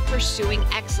commitment to pursuing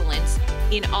excellence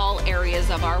in all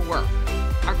areas of our work.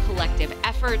 Our collective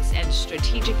efforts and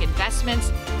strategic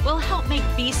investments will help make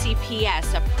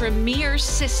BCPS a premier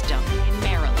system in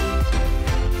Maryland.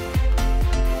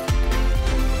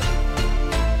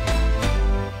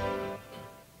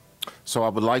 So I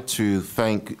would like to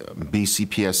thank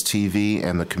BCPS-TV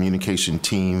and the communication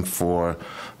team for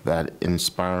that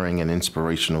inspiring and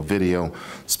inspirational video.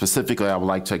 Specifically, I would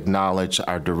like to acknowledge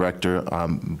our director,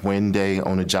 Wende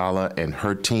Onajala, and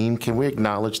her team. Can we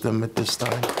acknowledge them at this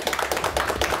time?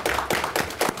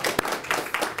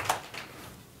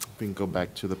 We can go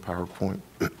back to the PowerPoint.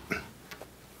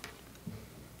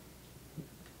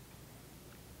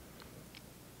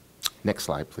 Next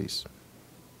slide, please.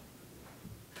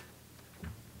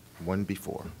 One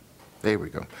before. There we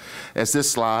go. As this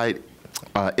slide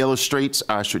illustrates,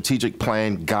 our strategic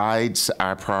plan guides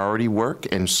our priority work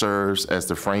and serves as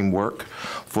the framework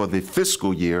for the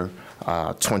fiscal year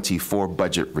 24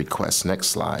 budget request. Next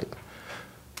slide.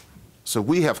 So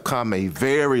we have come a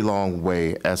very long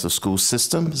way as a school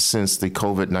system since the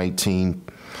COVID-19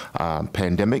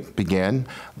 pandemic began,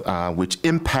 which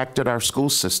impacted our school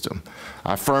system.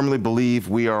 I firmly believe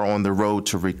we are on the road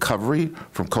to recovery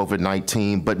from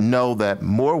COVID-19, but know that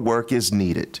more work is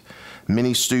needed.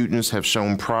 Many students have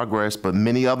shown progress, but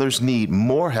many others need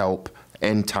more help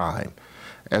and time.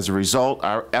 As a result,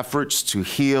 our efforts to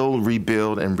heal,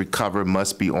 rebuild, and recover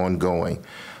must be ongoing.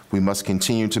 We must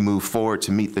continue to move forward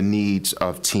to meet the needs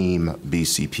of Team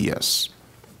BCPS.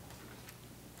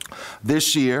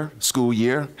 This year, school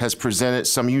year, has presented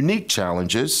some unique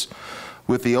challenges.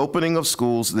 With the opening of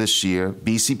schools this year,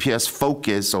 BCPS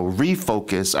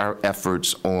refocus our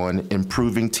efforts on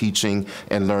improving teaching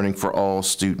and learning for all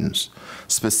students,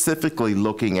 specifically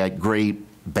looking at grade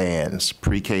bands,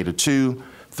 pre-K to 2,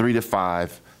 3 to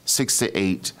 5, 6 to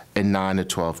 8, and 9 to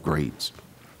 12 grades.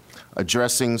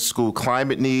 Addressing school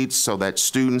climate needs so that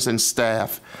students and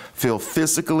staff feel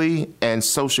physically and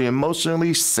socially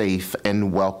emotionally safe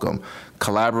and welcome,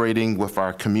 collaborating with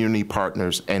our community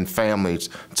partners and families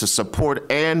to support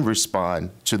and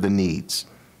respond to the needs.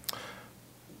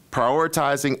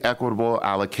 Prioritizing equitable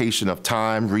allocation of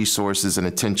time, resources, and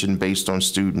attention based on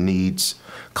student needs,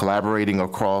 collaborating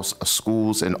across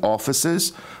schools and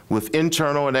offices with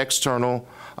internal and external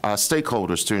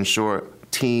stakeholders to ensure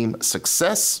team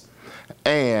success,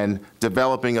 and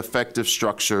developing effective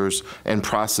structures and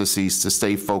processes to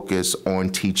stay focused on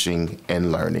teaching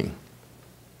and learning.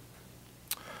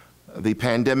 The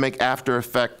pandemic after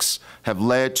effects have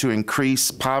led to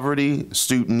increased poverty,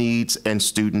 student needs, and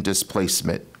student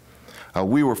displacement.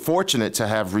 We were fortunate to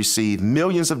have received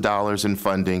millions of dollars in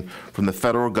funding from the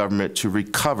federal government to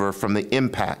recover from the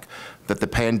impact that the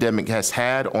pandemic has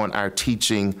had on our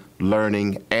teaching,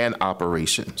 learning, and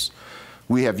operations.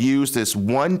 We have used this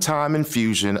one-time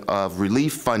infusion of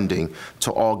relief funding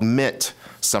to augment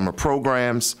summer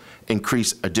programs,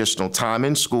 increase additional time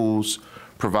in schools,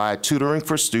 provide tutoring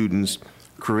for students,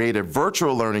 create a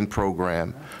virtual learning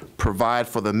program, provide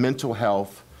for the mental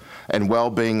health and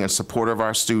well-being and support of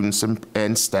our students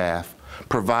and staff,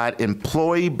 provide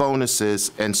employee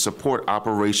bonuses, and support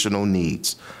operational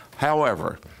needs.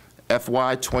 However,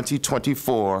 FY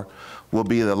 2024 will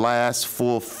be the last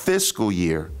full fiscal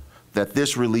year that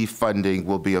this relief funding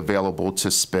will be available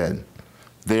to spend.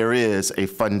 There is a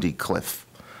funding cliff,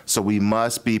 so we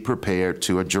must be prepared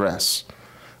to address.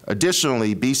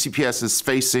 Additionally, BCPS is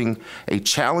facing a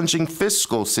challenging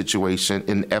fiscal situation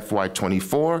in FY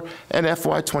 24 and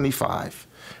FY 25.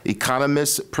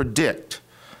 Economists predict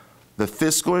the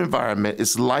fiscal environment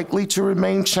is likely to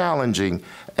remain challenging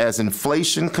as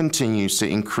inflation continues to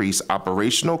increase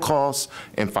operational costs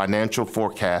and financial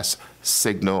forecasts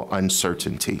signal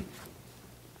uncertainty.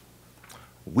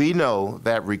 We know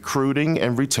that recruiting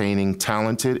and retaining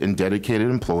talented and dedicated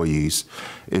employees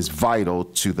is vital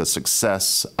to the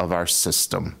success of our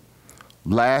system.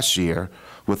 Last year,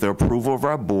 with the approval of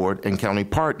our board and county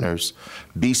partners,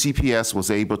 BCPS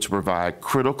was able to provide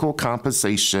critical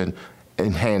compensation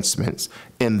enhancements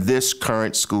in this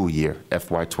current school year,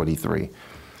 FY23.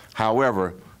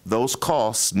 However, those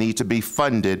costs need to be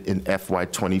funded in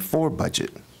FY24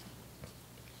 budget.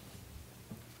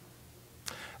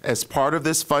 As part of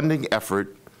this funding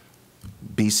effort,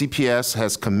 BCPS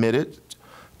has committed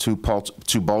to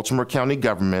Baltimore County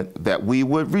government that we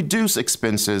would reduce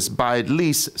expenses by at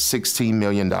least $16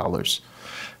 million.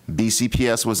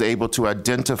 BCPS was able to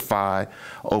identify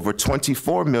over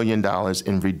 $24 million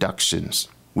in reductions,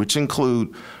 which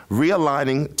include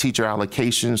realigning teacher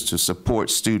allocations to support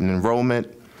student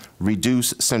enrollment, reduce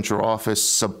central office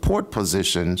support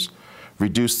positions,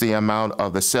 reduce the amount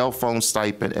of the cell phone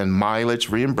stipend and mileage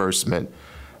reimbursement,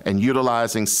 and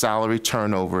utilizing salary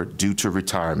turnover due to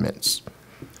retirements.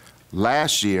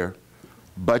 Last year,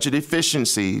 budget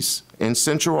efficiencies in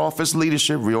central office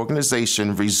leadership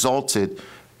reorganization resulted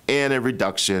in a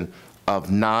reduction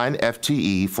of 9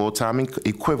 FTE full-time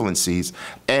equivalencies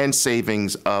and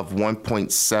savings of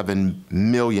 $1.7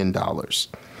 million.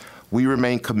 We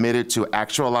remain committed to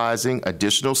actualizing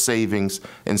additional savings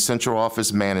in central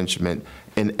office management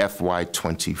in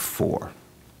FY24.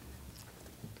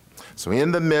 So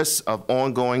in the midst of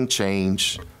ongoing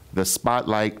change, the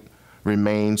spotlight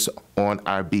remains on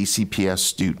our BCPS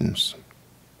students.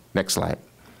 Next slide.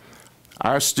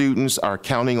 Our students are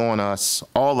counting on us,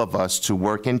 all of us, to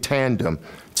work in tandem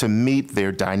to meet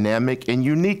their dynamic and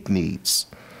unique needs.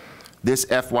 This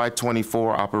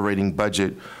FY24 operating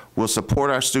budget will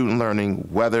support our student learning,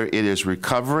 whether it is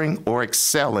recovering or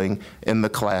excelling in the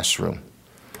classroom.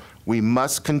 We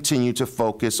must continue to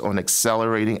focus on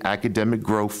accelerating academic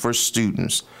growth for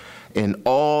students in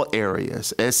all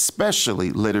areas,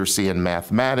 especially literacy and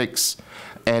mathematics,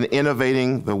 and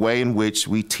innovating the way in which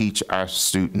we teach our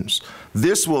students.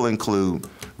 This will include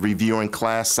reviewing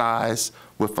class size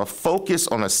with a focus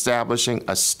on establishing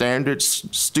a standard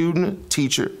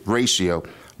student-teacher ratio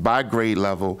by grade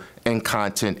level and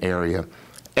content area,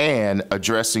 and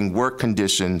addressing work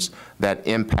conditions that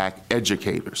impact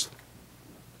educators.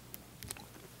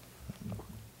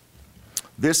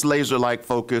 This laser-like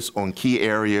focus on key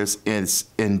areas is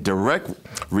in direct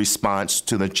response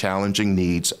to the challenging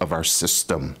needs of our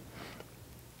system.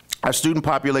 Our student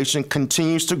population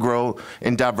continues to grow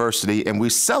in diversity, and we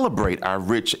celebrate our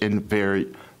rich and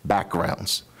varied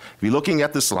backgrounds. If you're looking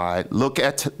at the slide, look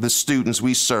at the students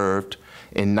we served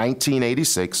in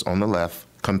 1986 on the left,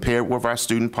 compared with our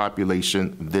student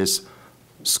population this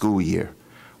school year.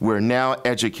 We're now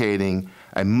educating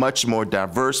a much more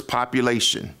diverse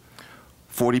population.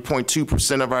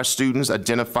 40.2% of our students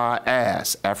identify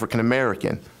as African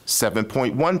American,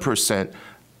 7.1%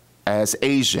 as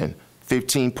Asian,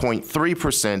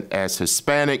 15.3% as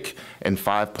Hispanic, and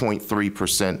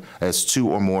 5.3% as 2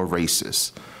 or more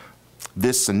races.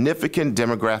 This significant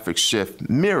demographic shift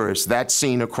mirrors that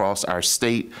seen across our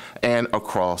state and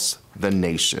across the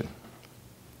nation.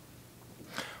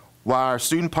 While our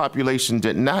student population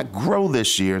did not grow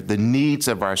this year, the needs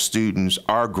of our students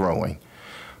are growing.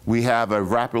 We have a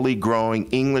rapidly growing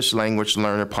English language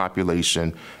learner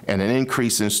population and an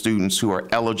increase in students who are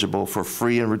eligible for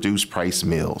free and reduced price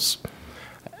meals.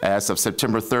 As of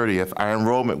September 30th, our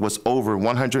enrollment was over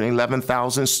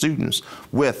 111,000 students,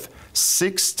 with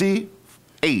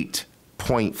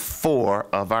 68.4%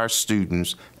 of our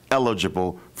students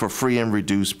eligible for free and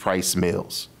reduced price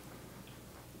meals.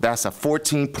 That's a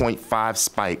 14.5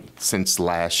 spike since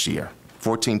last year,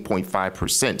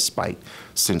 14.5% spike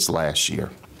since last year.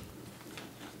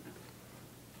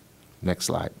 Next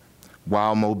slide.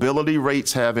 While mobility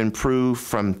rates have improved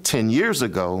from 10 years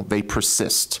ago, they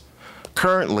persist.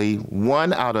 Currently,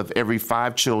 1 out of every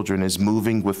 5 children is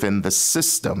moving within the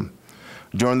system.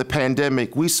 During the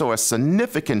pandemic, we saw a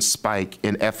significant spike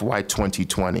in FY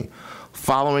 2020,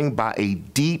 following by a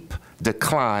deep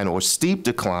decline or steep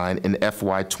decline in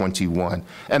FY 21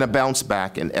 and a bounce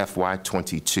back in FY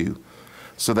 22.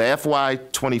 So the FY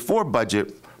 24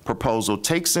 budget proposal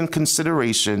takes in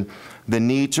consideration the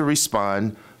need to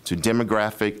respond to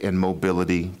demographic and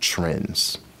mobility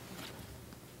trends.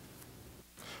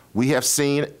 We have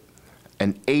seen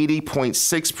an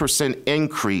 80.6%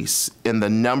 increase in the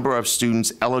number of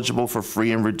students eligible for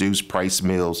free and reduced price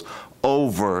meals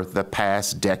over the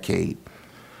past decade.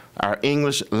 Our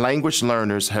English language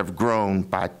learners have grown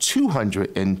by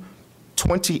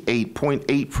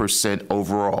 228.8%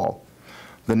 overall.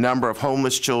 The number of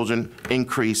homeless children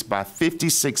increased by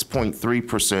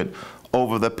 56.3%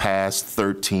 over the past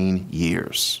 13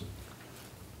 years.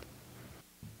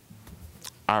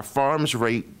 Our farms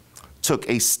rate took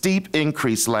a steep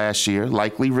increase last year,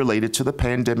 likely related to the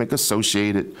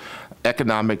pandemic-associated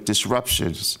economic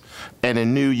disruptions, and a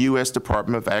new U.S.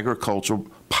 Department of Agriculture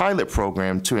pilot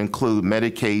program to include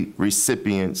Medicaid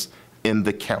recipients in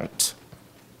the count.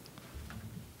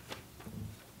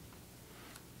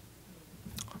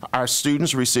 Our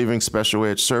students receiving special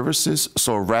ed services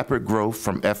saw rapid growth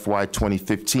from FY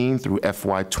 2015 through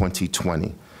FY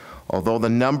 2020. Although the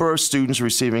number of students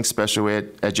receiving special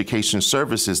ed education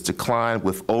services declined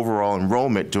with overall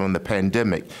enrollment during the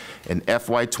pandemic, in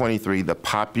FY 23, the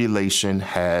population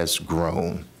has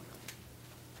grown.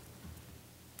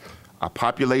 Our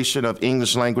population of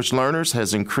English language learners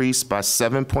has increased by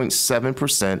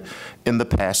 7.7% in the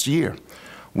past year.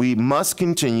 We must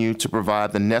continue to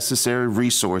provide the necessary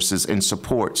resources and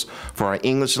supports for our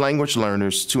English language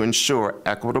learners to ensure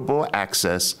equitable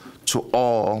access to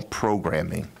all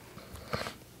programming.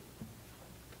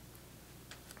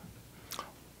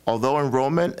 Although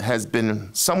enrollment has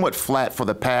been somewhat flat for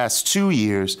the past 2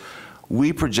 years,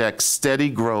 we project steady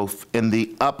growth in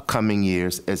the upcoming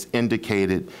years as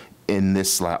indicated in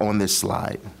this slide, on this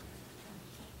slide.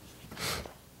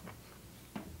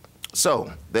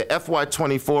 So, the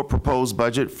FY24 proposed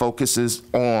budget focuses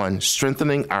on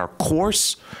strengthening our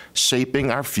course,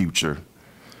 shaping our future.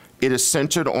 It is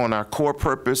centered on our core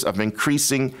purpose of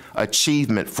increasing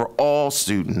achievement for all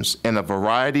students in a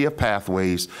variety of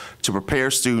pathways to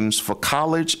prepare students for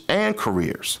college and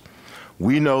careers.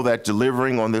 We know that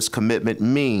delivering on this commitment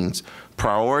means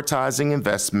prioritizing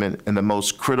investment in the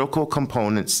most critical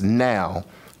components now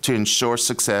to ensure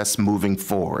success moving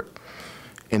forward.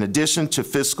 In addition to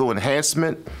fiscal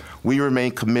enhancement, we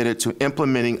remain committed to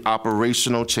implementing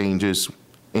operational changes,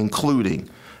 including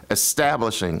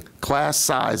establishing class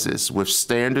sizes with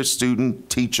standard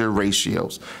student-teacher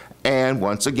ratios, and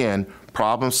once again,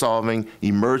 problem-solving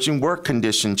emerging work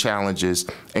condition challenges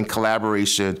in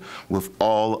collaboration with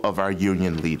all of our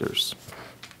union leaders.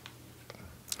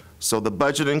 So the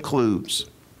budget includes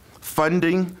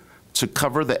funding to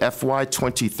cover the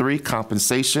FY23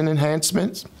 compensation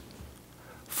enhancements,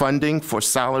 funding for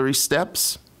salary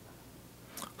steps,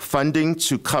 funding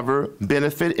to cover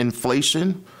benefit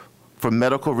inflation for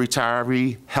medical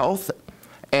retiree health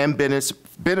and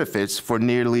benefits for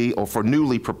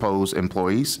newly proposed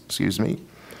employees,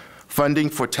 funding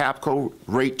for TAPCO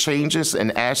rate changes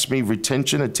and ASHME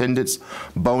retention attendance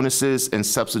bonuses and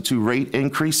substitute rate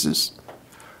increases,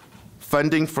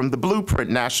 funding from the Blueprint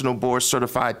National Board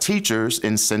Certified Teachers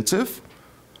Incentive,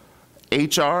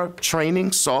 HR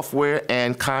training, software,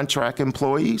 and contract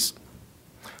employees,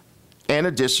 and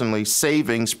additionally,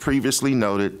 savings previously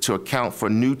noted to account for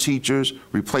new teachers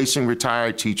replacing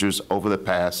retired teachers over the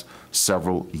past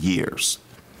several years.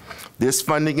 This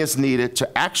funding is needed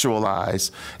to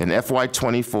actualize in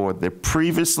FY24 the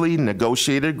previously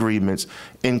negotiated agreements,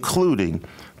 including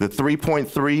the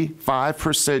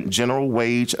 3.35% general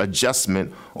wage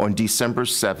adjustment on December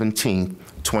 17,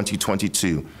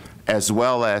 2022, as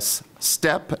well as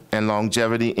step and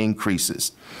longevity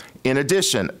increases. In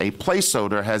addition, a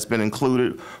placeholder has been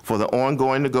included for the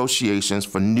ongoing negotiations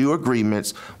for new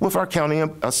agreements with our county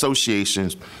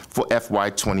associations for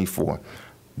FY24.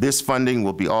 This funding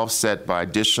will be offset by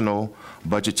additional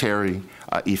budgetary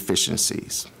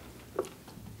efficiencies.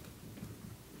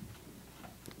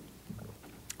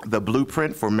 The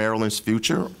Blueprint for Maryland's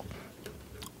Future,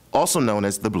 also known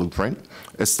as the Blueprint,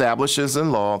 establishes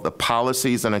in law the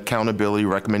policies and accountability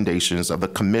recommendations of the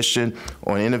Commission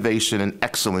on Innovation and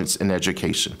Excellence in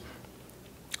Education.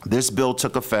 This bill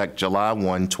took effect July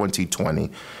 1, 2020,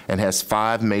 and has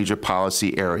 5 major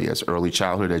policy areas: early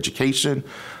childhood education,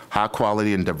 high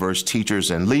quality and diverse teachers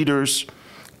and leaders,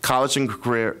 college and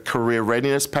career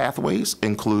readiness pathways,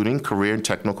 including career and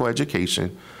technical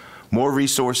education, more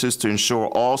resources to ensure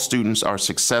all students are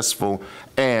successful,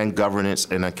 and governance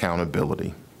and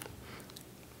accountability.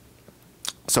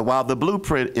 So while the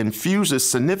Blueprint infuses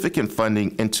significant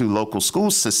funding into local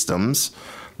school systems,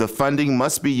 the funding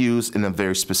must be used in a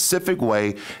very specific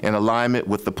way in alignment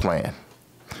with the plan.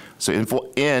 So in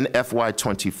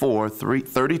FY24,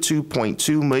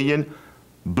 $32.2 million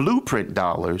Blueprint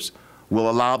dollars will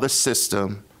allow the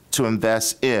system to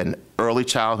invest in early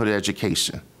childhood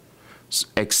education,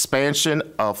 expansion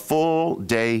of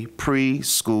full-day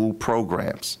preschool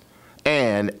programs,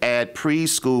 and add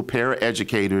preschool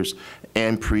paraeducators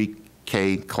and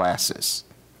pre-K classes.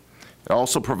 It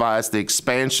also provides the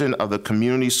expansion of the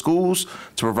community schools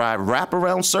to provide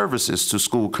wraparound services to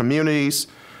school communities,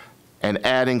 and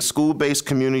adding school-based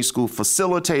community school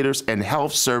facilitators and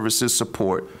health services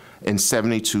support in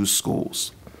 72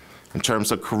 schools. In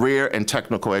terms of career and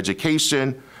technical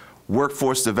education,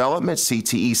 workforce development,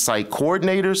 CTE site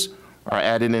coordinators are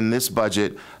added in this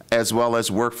budget, as well as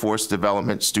workforce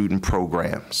development student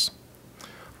programs.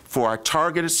 For our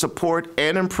targeted support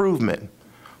and improvement,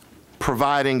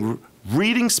 providing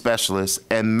reading specialists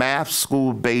and math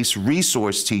school-based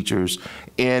resource teachers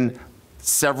in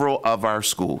several of our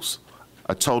schools,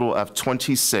 a total of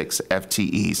 26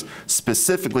 FTEs,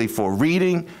 specifically for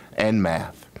reading and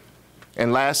math.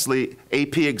 And lastly,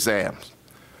 AP exams.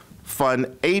 Fund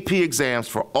AP exams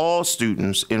for all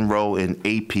students enrolled in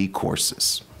AP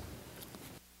courses.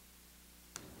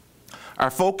 Our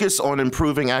focus on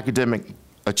improving academic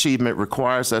achievement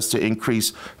requires us to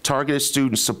increase targeted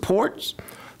student support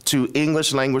to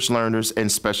English language learners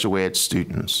and special ed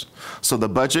students. So the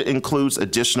budget includes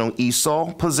additional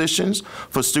ESOL positions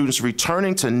for students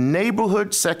returning to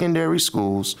neighborhood secondary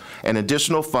schools and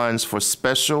additional funds for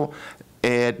special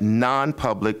ed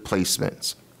non-public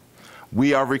placements.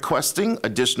 We are requesting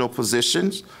additional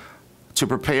positions to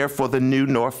prepare for the new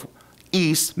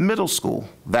Northeast Middle School.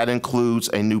 That includes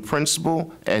a new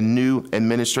principal and new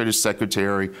administrative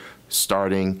secretary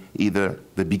starting either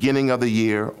the beginning of the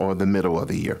year or the middle of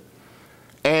the year,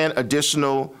 and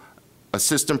additional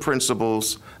assistant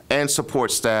principals and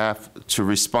support staff to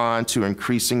respond to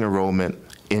increasing enrollment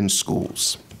in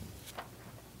schools.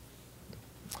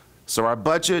 So our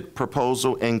budget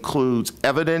proposal includes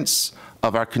evidence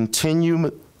of our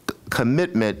continued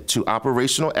commitment to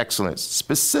operational excellence.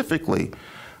 Specifically,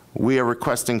 we are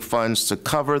requesting funds to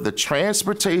cover the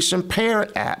transportation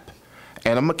parent app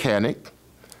and a mechanic,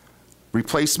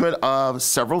 replacement of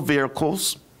several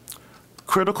vehicles,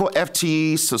 critical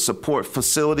FTEs to support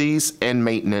facilities and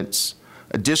maintenance,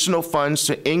 additional funds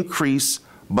to increase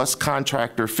bus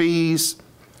contractor fees,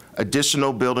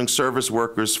 additional building service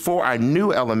workers for our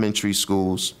new elementary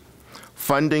schools,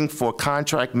 funding for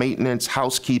contract maintenance,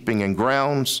 housekeeping, and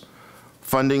grounds,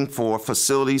 funding for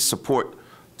facility support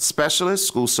specialists,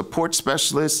 school support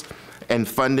specialists, and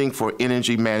funding for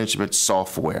energy management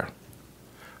software.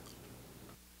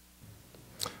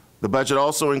 The budget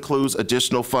also includes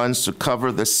additional funds to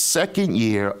cover the second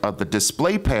year of the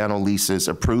display panel leases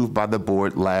approved by the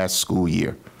board last school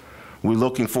year. We're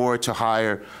looking forward to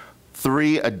hire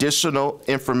 3 additional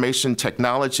information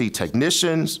technology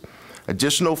technicians,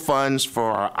 additional funds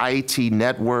for our IT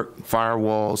network,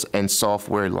 firewalls, and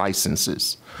software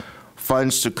licenses,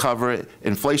 funds to cover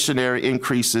inflationary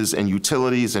increases in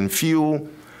utilities and fuel,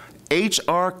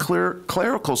 HR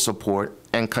clerical support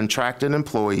and contracted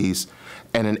employees,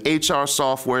 and an HR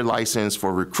software license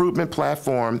for recruitment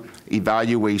platform,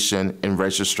 evaluation, and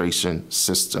registration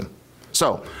system.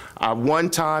 So our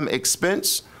one-time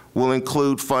expense will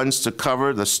include funds to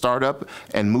cover the startup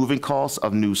and moving costs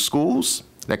of new schools.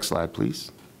 Next slide,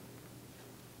 please.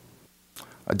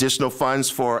 Additional funds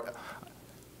for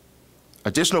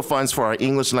our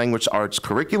English language arts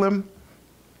curriculum,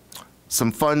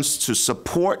 some funds to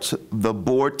support the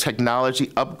board technology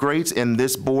upgrades in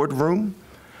this boardroom,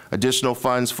 additional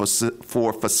funds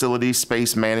for facility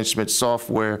space management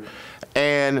software,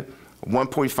 and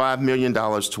 $1.5 million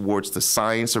towards the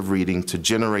Science of Reading to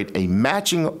generate a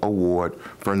matching award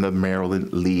from the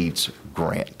Maryland Leads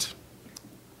Grant.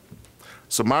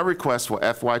 So my request for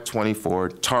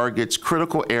FY24 targets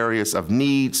critical areas of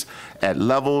needs at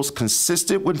levels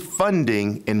consistent with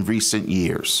funding in recent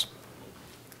years.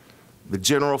 The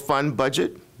general fund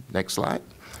budget, next slide,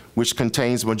 which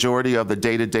contains majority of the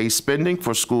day-to-day spending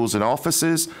for schools and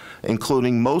offices,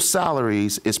 including most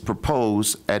salaries, is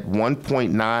proposed at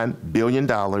 $1.9 billion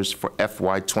for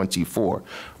FY24,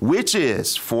 which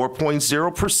is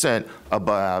 4.0%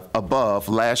 above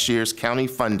last year's county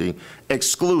funding,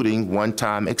 excluding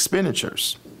one-time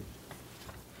expenditures.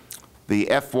 The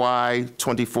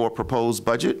FY24 proposed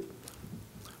budget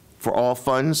for all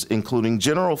funds, including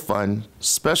general fund,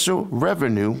 special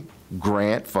revenue,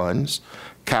 grant funds,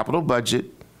 capital budget,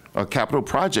 or capital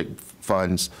project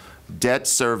funds, debt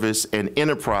service, and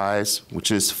enterprise,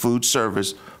 which is food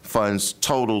service funds,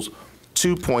 totals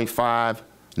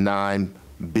 $2.59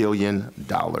 billion.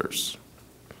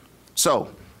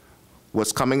 So,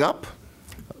 what's coming up?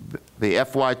 The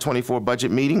FY24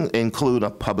 budget meeting include a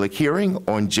public hearing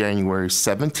on January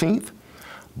 17th,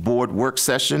 board work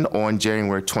session on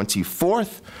January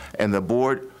 24th, and the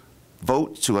board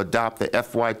vote to adopt the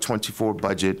FY24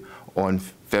 budget on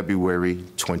February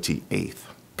 28th.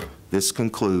 This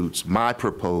concludes my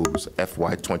proposed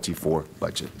FY24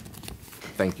 budget.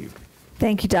 Thank you.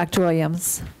 Thank you, Dr.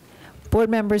 Williams. Board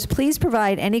members, please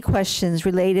provide any questions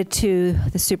related to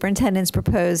the superintendent's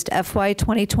proposed FY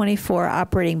 2024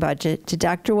 operating budget to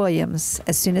Dr. Williams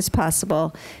as soon as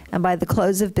possible and by the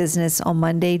close of business on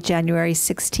Monday, January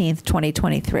 16th,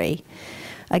 2023.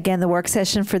 Again, the work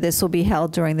session for this will be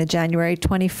held during the January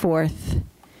 24th,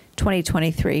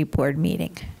 2023 board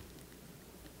meeting.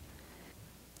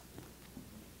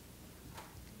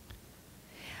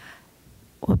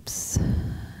 Whoops.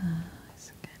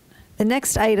 The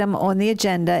next item on the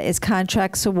agenda is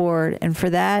contracts award, and for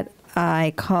that,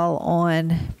 I call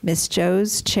on Ms.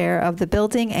 Joes, Chair of the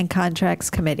Building and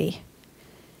Contracts Committee.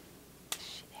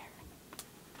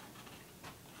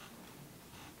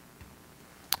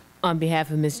 On behalf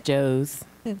of Ms. Joes,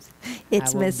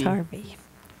 It's Ms. Harvey.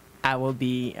 I will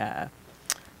be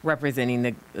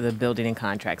representing the Building and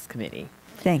Contracts Committee.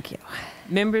 Thank you.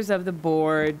 Members of the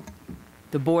board,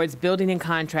 the board's Building and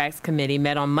Contracts Committee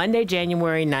met on Monday,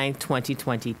 January 9th,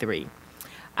 2023.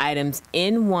 Items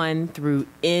N1 through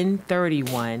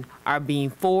N31 are being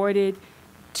forwarded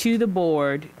to the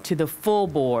board, to the full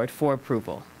board for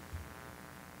approval.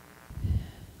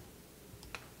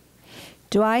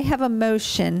 Do I have a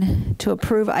motion to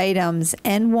approve items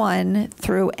N1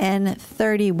 through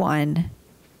N31?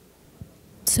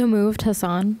 So moved,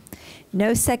 Hassan.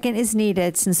 No second is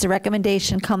needed since the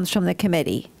recommendation comes from the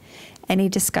committee. Any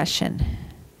discussion?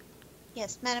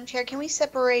 Yes, Madam Chair, can we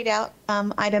separate out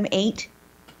item 8?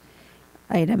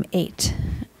 Item 8.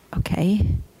 Okay.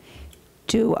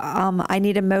 Do I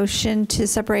need a motion to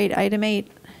separate item 8?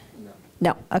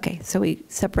 No. Okay, so we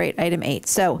separate item 8.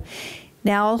 So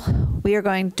now we are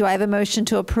going, do I have a motion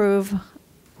to approve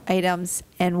items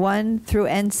N1 through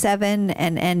N7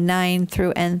 and N9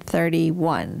 through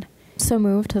N31? So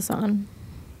moved, Hassan.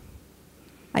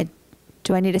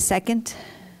 Do I need a second?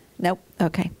 Nope.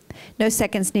 Okay. No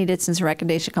seconds needed since the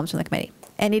recommendation comes from the committee.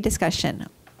 Any discussion?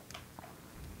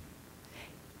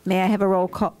 May I have a roll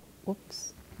call?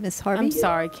 Whoops. Ms. Harvey? I'm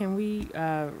sorry, can we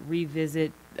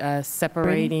revisit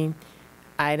separating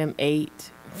item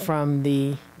 8 from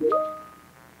the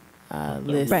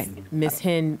list? Right. Ms.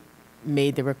 Hen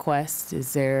made the request.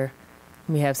 Can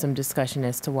we have some discussion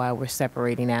as to why we're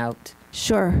separating out?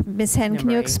 Sure. Ms. Hen,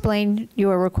 can you explain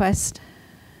your request?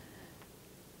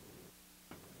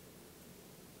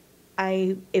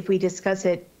 If we discuss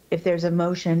it, if there's a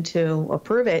motion to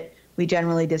approve it, we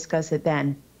generally discuss it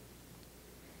then.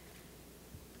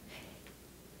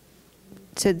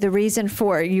 So the reason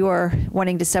for your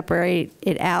wanting to separate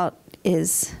it out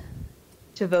is?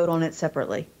 To vote on it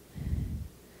separately.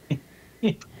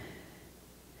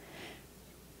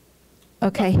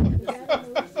 Okay.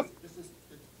 This is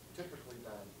typically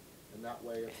done, and that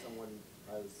way if someone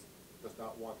does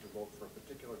not want to vote for a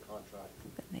particular contract,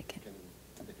 they can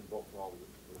vote for all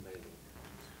the remaining.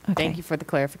 Okay. Thank you for the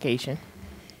clarification.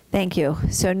 Thank you.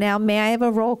 So now may I have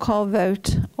a roll call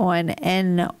vote on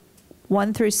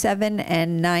N1 through 7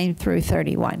 and 9 through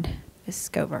 31? Ms.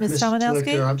 Scover. Ms. Ms. Dominowski?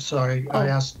 Lichter, I'm sorry. Oh.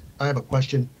 I have a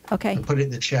question. Okay. I put it in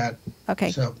the chat.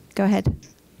 Okay. So, Go ahead.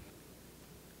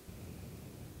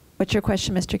 What's your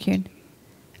question, Mr. Kuhn?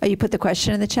 Oh, you put the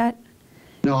question in the chat?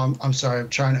 no, I'm sorry. I'm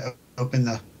trying to open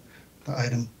the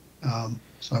item,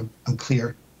 so I'm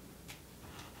clear.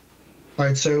 All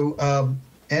right, so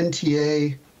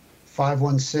NTA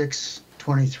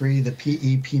 51623, the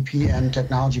PEPPN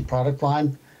technology product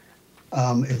line.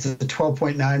 It's a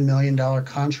 $12.9 million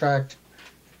contract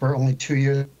for only 2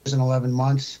 years and 11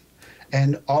 months.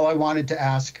 And all I wanted to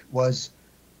ask was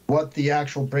what the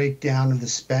actual breakdown of the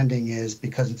spending is,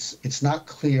 because it's not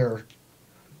clear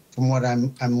from what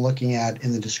I'm looking at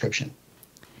in the description.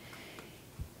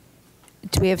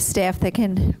 Do we have staff that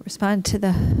can respond to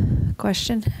the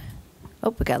question?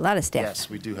 Oh, we got a lot of staff. Yes,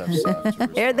 we do have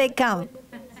staff. Here they come.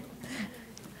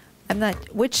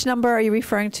 Which number are you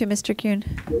referring to, Mr. Kuhn?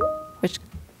 Which,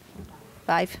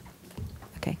 5?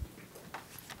 Okay.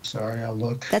 Sorry, I'll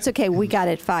look. That's okay, we got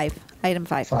it, 5, item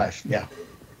 5. 5, yeah.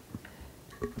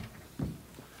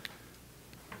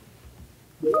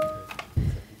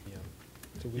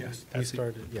 Yes, we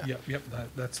started. Yep,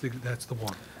 that's the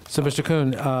one. So, Mr.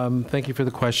 Kuhn, thank you for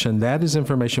the question. That is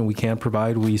information we can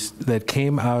provide. That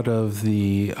came out of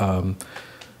the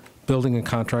Building and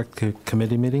Contract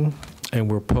Committee meeting,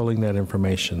 and we're pulling that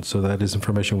information. So that is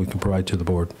information we can provide to the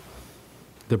board,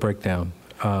 the breakdown.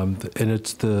 And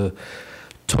it's the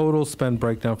total spend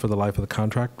breakdown for the life of the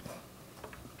contract.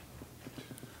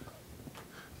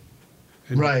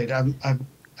 Right. I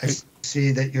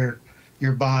see that you're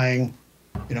buying,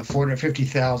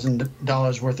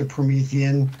 $450,000 worth of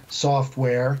Promethean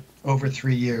software over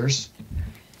 3 years.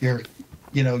 You're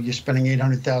spending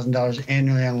 $800,000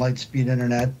 annually on Lightspeed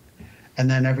Internet, and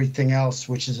then everything else,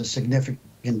 which is a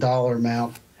significant dollar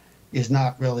amount, is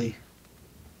not really,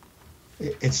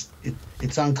 it's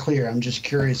unclear. I'm just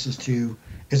curious as to,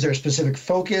 is there a specific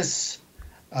focus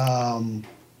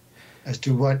as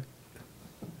to what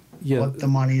the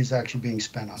money is actually being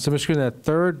spent on? So, Mr. Green, that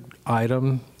third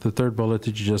item, the third bullet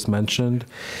that you just mentioned,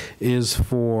 is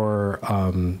for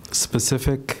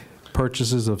specific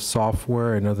purchases of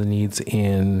software and other needs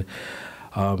in,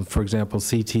 for example,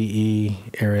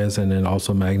 CTE areas and then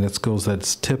also magnet schools.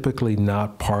 That's typically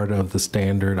not part of the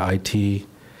standard IT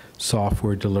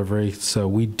software delivery. So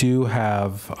we do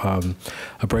have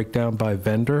a breakdown by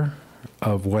vendor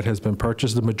of what has been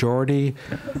purchased. The majority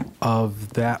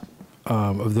of that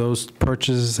of those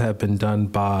purchases have been done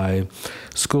by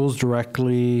schools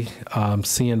directly,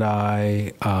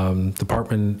 C&I,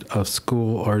 Department of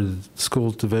School or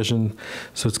Schools Division.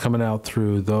 So it's coming out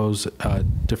through those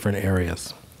different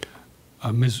areas.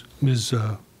 Ms.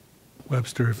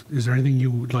 Webster, is there anything you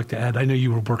would like to add? I know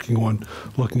you were working on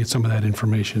looking at some of that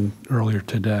information earlier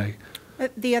today.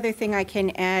 The other thing I can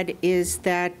add is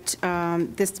that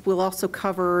this will also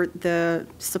cover the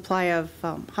supply of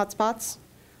hotspots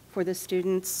for the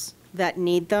students that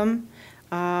need them,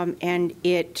 and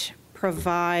it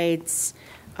provides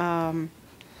some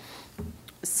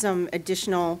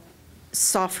additional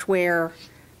software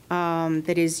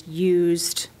that is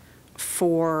used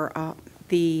for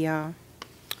the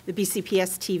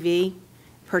BCPS-TV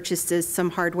purchases some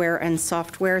hardware and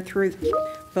software through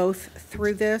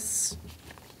this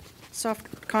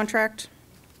soft contract.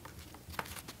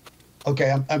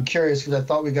 Okay, I'm curious because I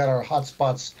thought we got our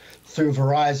hotspots through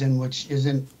Verizon, which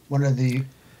isn't one of the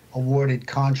awarded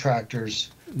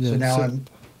contractors. So now I'm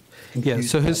confused. Yeah,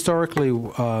 so historically,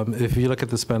 if you look at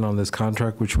the spend on this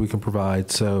contract, which we can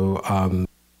provide, so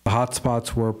the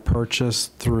hotspots were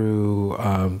purchased through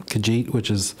Khajiit, which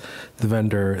is the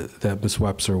vendor that Ms.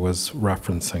 Webster was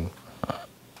referencing.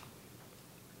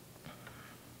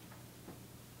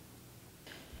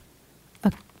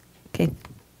 Okay,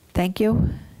 thank you.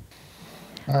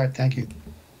 All right, thank you.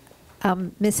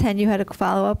 Ms. Henn, you had a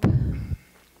follow-up?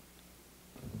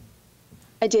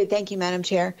 I did. Thank you, Madam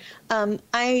Chair.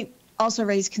 I also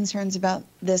raised concerns about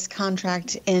this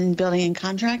contract in building and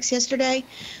contracts yesterday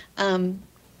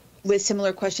with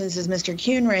similar questions as Mr.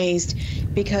 Kuhn raised,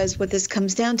 because what this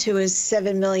comes down to is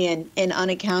 $7 million in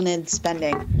unaccounted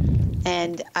spending.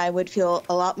 And I would feel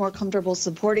a lot more comfortable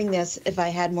supporting this if I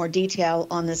had more detail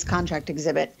on this contract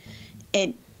exhibit.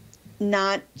 It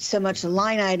not so much the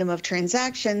line item of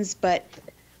transactions, but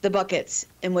the buckets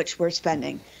in which we're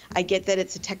spending. I get that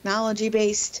it's a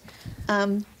technology-based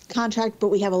contract, but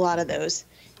we have a lot of those.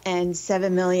 And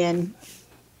 $7 million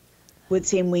would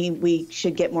seem we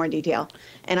should get more detail.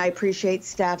 And I appreciate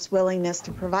staff's willingness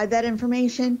to provide that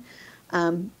information.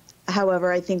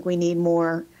 However, I think we need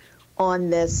more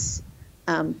on this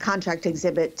contract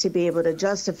exhibit to be able to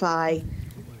justify,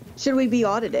 should we be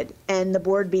audited and the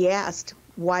board be asked,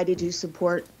 why did you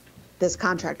support this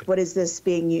contract? What is this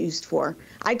being used for?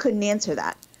 I couldn't answer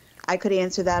that. I could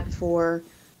answer that for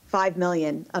 $5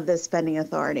 million of this spending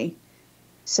authority.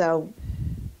 So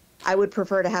I would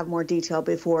prefer to have more detail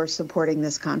before supporting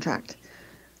this contract.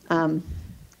 And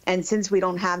since we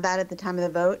don't have that at the time of the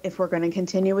vote, if we're going to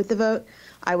continue with the vote,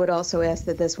 I would also ask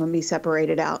that this one be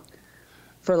separated out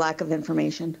for lack of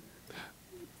information.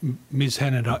 Ms.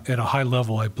 Henn, at a high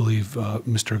level, I believe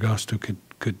Mr. Augusto could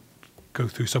go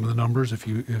through some of the numbers if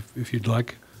you'd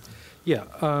like. Yeah,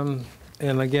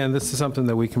 and again, this is something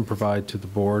that we can provide to the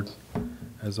board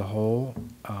as a whole.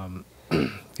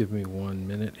 Give me 1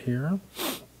 minute here.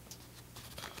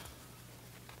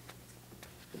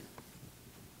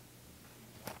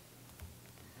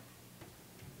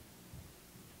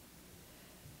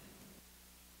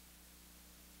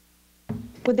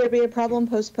 Would there be a problem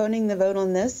postponing the vote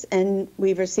on this and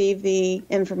we receive the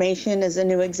information as a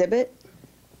new exhibit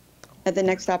at the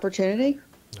next opportunity?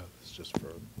 No, this is just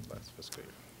for last fiscal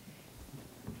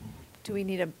year. Do we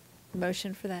need a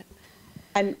motion for that?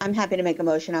 I'm happy to make a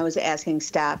motion. I was asking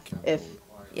staff if,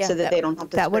 so that they don't have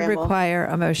to That would scramble. require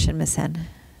a motion, Ms. Henn.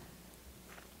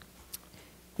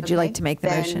 Would you like to make the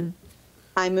then motion?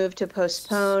 I move to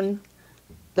postpone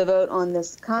the vote on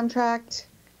this contract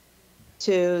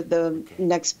to the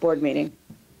next board meeting,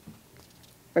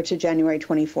 or to January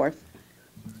 24th.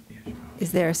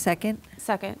 Is there a second?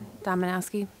 Second,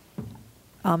 Dominowski.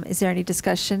 Is there any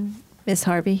discussion? Ms.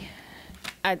 Harvey?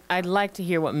 I'd like to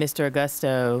hear what Mr.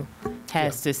 Augusto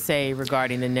has to say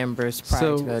regarding the numbers prior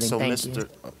to voting. So Thank you.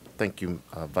 Thank you,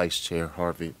 Vice Chair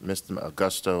Harvey. Mr.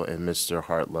 Augusto and Mr.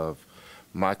 Hartlove,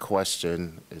 my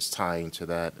question is tying to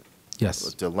that.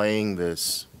 Yes. Delaying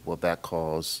this, will that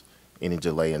cause any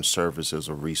delay in services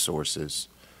or resources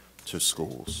to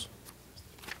schools.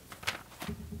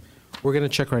 We're going to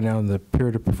check right now on the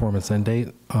period of performance end date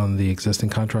on the existing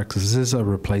contract. This is a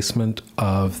replacement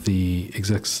of the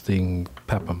existing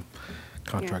PEPM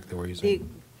contract that we're using.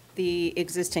 The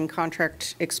existing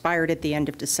contract expired at the end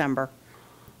of December,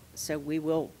 so we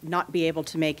will not be able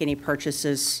to make any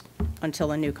purchases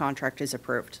until a new contract is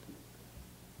approved.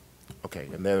 Okay,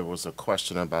 and there was a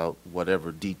question about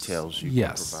whatever details you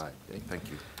can provide. Okay, thank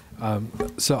you.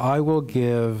 So I will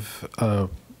give, I'll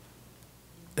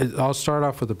start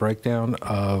off with a breakdown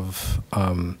of.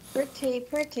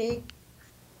 Pretty.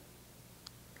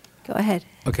 Go ahead.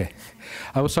 Okay.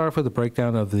 I will start off with a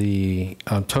breakdown of the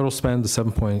total spend, the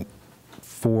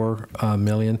 7.4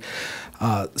 million.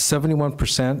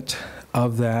 71%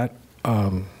 of that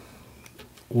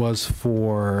was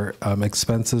for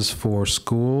expenses for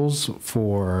schools,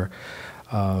 for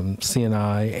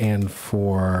CNI, and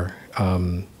for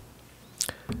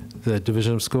the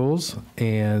Division of Schools,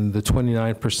 and the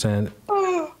 29%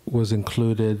 was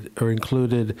included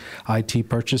IT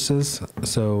purchases.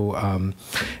 So, and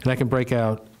I can break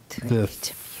out the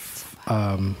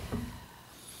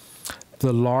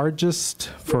largest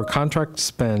for contract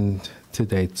spend to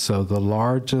date. So the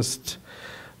largest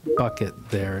bucket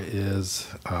there is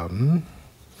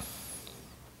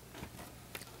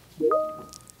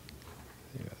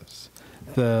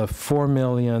the $4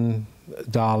 million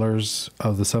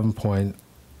of the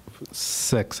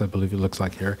 7.6, I believe it looks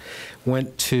like here,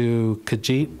 went to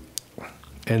Khajiit,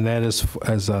 and that is,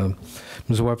 as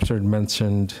Ms. Webster had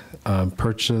mentioned,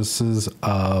 purchases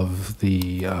of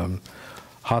the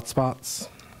hotspots.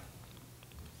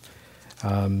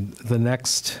 The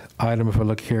next item, if I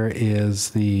look here,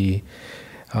 is the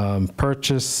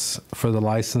purchase for the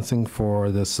licensing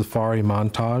for the Safari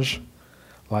Montage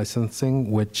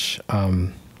licensing, which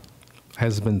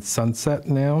has been sunset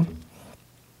now.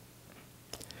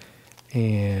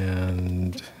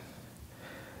 And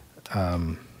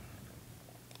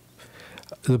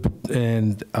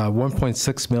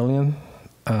 1.6 million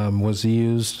was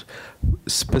used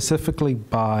specifically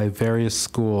by various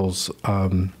schools,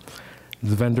 the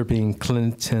vendor being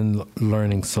Clinton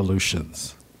Learning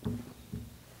Solutions.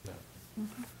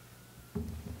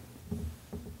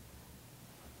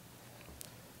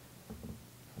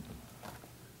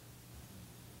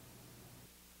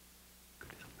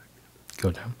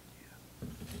 Go down.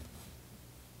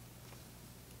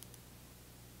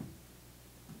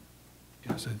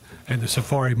 Yes, and the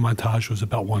Safari Montage was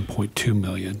about 1.2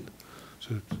 million.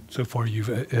 So far,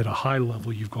 at a high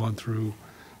level, you've gone through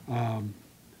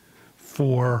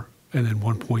 4, and then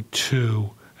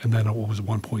 1.2, and then what was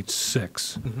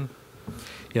 1.6. Mm-hmm.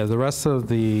 Yeah, the rest of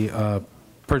the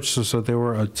purchases, so there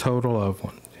were a total of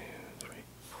 1, 2, 3,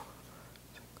 4,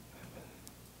 6,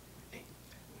 7, 8,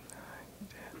 9,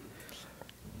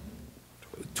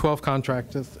 10, 12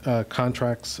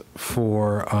 contracts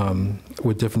for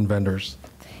with different vendors.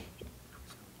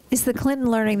 Is the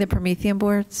Clinton Learning the Promethean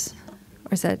boards?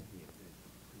 Or is that?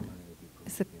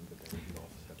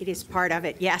 It is part of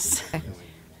it, yes. Okay.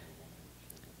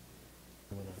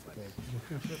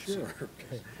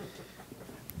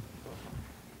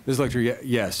 Ms. Lecter,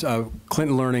 yes.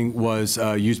 Clinton Learning was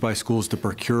used by schools to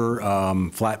procure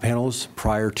flat panels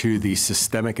prior to the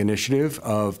systemic initiative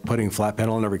of putting flat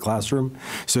panel in every classroom.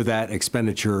 So that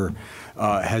expenditure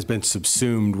has been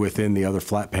subsumed within the other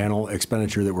flat panel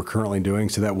expenditure that we're currently doing.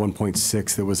 So that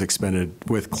 1.6 that was expended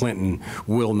with Clinton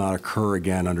will not occur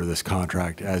again under this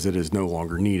contract, as it is no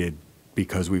longer needed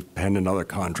because we've penned another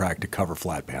contract to cover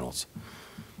flat panels.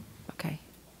 Okay.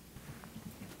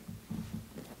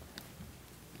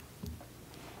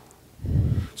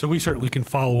 So we certainly can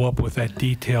follow up with that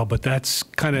detail, but that's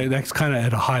kind of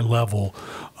at a high level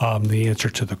the answer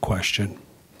to the question.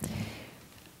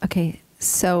 Okay,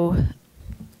 so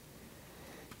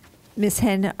Ms.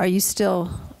 Henn, are you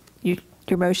still,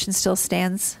 your motion still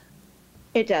stands?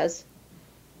 It does.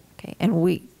 Okay, and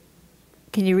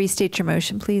can you restate your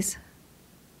motion, please?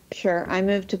 Sure. I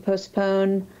move to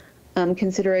postpone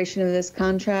consideration of this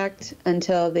contract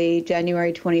until the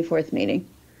January 24th meeting.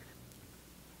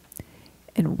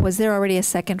 And was there already a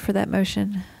second for that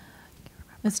motion?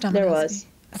 Ms. Dominowski? There was.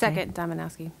 Okay. Second,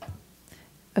 Dominowski.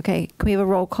 Okay, can we have a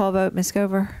roll call vote, Ms.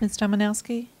 Gover? Ms.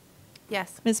 Dominowski?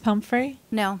 Yes. Ms. Pumphrey?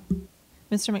 No.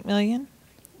 Mr. McMillian?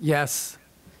 Yes.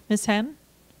 Ms. Henn?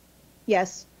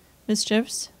 Yes. Ms.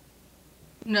 Jibs?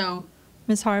 No.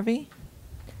 Ms. Harvey?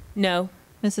 No.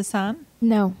 Ms. Hassan?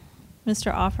 No.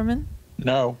 Mr. Offerman?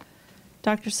 No.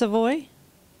 Dr. Savoy?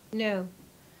 No.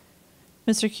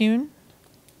 Mr. Kuhn?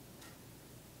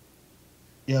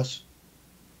 Yes.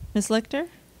 Ms. Lichter?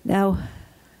 No.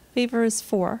 Favor is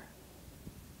 4.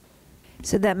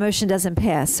 So that motion doesn't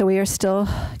pass. So we are still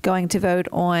going to vote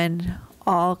on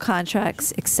all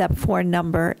contracts except for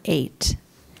number 8,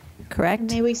 correct?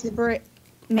 May we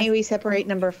separate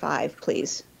number 5,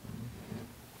 please?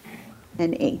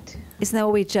 And 8. Isn't that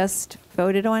what we just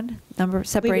voted on?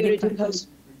 Separating?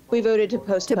 We voted to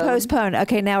postpone. To postpone.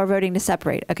 Okay, now we're voting to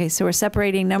separate. Okay, so we're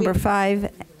separating number 5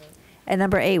 and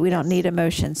number 8. We don't need a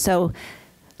motion. So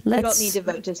We let's. don't need to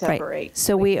vote to separate. Right.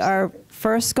 So we are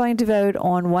first going to vote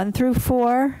on 1 through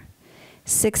 4,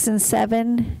 6 and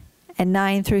 7, and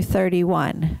 9 through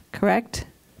 31, correct?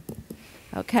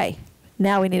 Okay.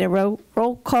 Now we need a roll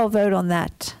call vote on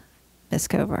that, Ms.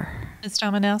 Cover. Ms.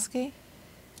 Dominowski?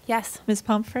 Yes. Ms.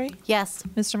 Pumphrey? Yes.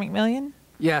 Mr. McMillian?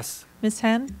 Yes. Ms.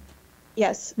 Henn?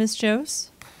 Yes. Ms. Jose?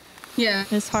 Yeah.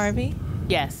 Ms. Harvey?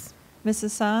 Yes. Ms.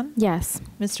 Hassan? Yes.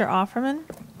 Mr. Offerman?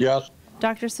 Yes.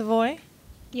 Dr. Savoy?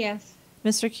 Yes.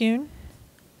 Mr. Kuhn?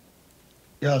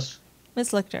 Yes.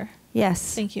 Ms. Lichter?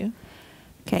 Yes. Thank you.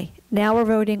 Okay. Now we're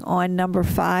voting on number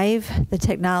 5, the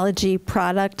technology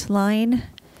product line.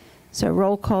 So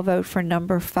roll call vote for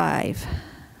number 5.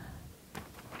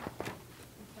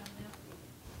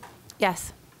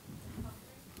 Yes.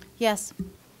 Yes.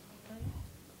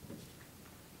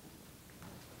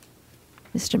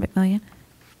 Mr. McMillian?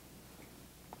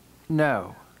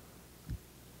 No.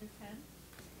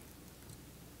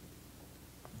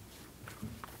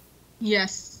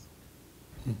 Yes.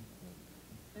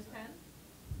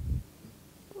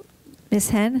 Ms.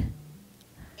 Henn?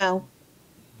 No.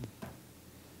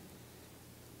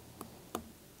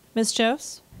 Ms.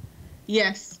 Jose?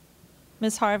 Yes.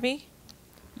 Ms. Harvey?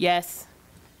 Yes.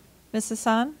 Ms.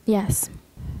 Hassan? Yes.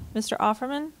 Mr.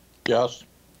 Offerman? Yes.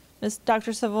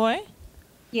 Dr. Savoy?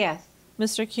 Yes.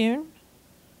 Mr. Kuhn?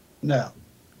 No.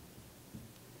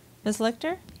 Ms.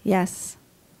 Lichter? Yes.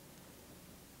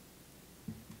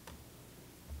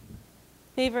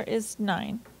 Favor is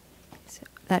 9.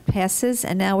 That passes.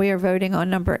 And now we are voting on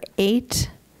number 8,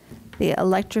 the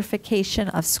electrification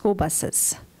of school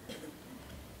buses.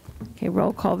 Okay,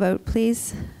 roll call vote,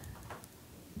 please.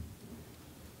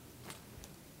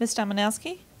 Ms.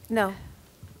 Dominowski? No.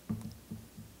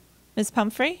 Ms.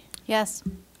 Pumphrey? Yes.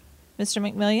 Mr.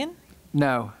 McMillian?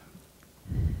 No.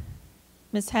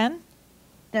 Ms. Henn?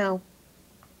 No.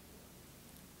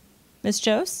 Ms.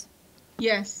 Jose?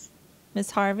 Yes.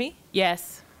 Ms. Harvey?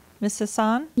 Yes. Ms.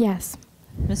 Hassan? Yes.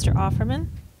 Mr. Offerman?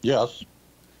 Yes.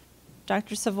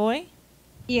 Dr. Savoy?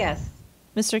 Yes.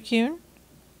 Mr. Kuhn?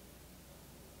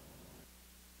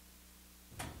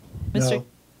 No.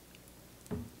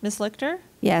 Ms. Lichter?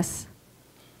 Yes.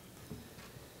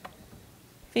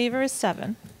 Favor is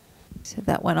 7. So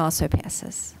that one also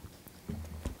passes.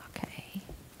 Okay.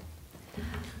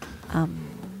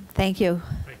 Thank you.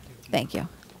 Thank you.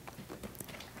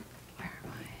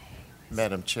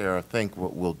 Madam Chair, I think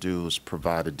what we'll do is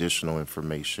provide additional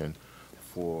information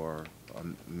for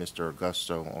Mr.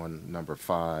 Augusto on number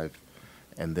 5,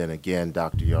 and then again,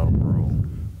 Dr. Yarborough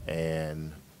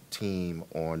and team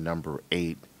on number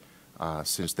 8,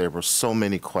 since there were so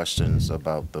many questions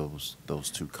about those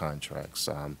 2 contracts.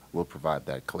 We'll provide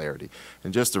that clarity.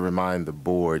 And just to remind the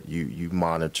board, you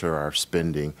monitor our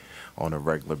spending on a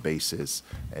regular basis.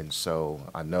 And so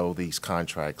I know these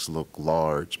contracts look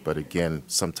large, but again,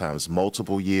 sometimes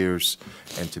multiple years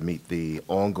and to meet the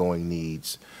ongoing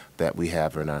needs that we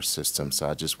have in our system. So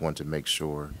I just want to make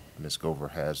sure Ms.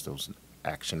 Gover has those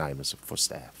action items for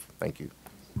staff. Thank you.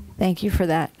 Thank you for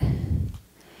that.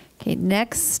 Okay,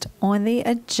 next on the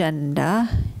agenda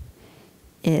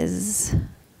is,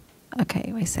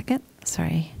 okay, wait a second.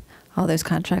 Sorry. All those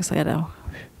contracts I got to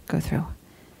go through.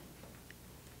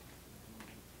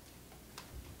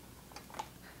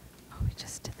 Oh, we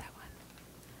just did that one.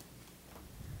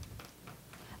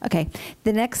 Okay,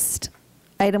 the next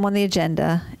item on the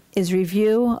agenda is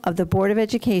review of the Board of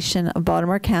Education of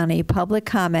Baltimore County public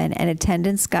comment and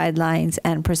attendance guidelines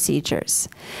and procedures.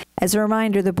 As a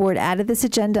reminder, the board added this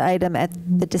agenda item at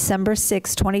the December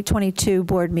 6, 2022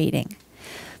 board meeting.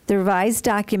 The revised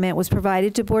document was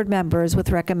provided to board members with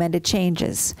recommended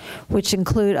changes, which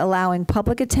include allowing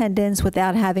public attendance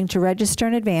without having to register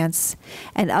in advance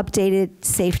and updated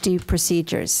safety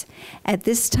procedures. At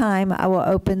this time, I will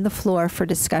open the floor for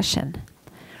discussion.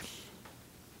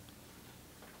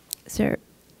 Is there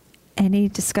any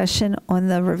discussion on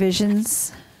the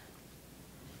revisions?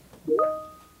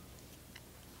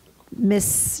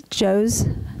 Ms. Jose?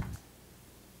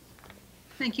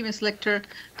 Thank you, Ms. Lichter.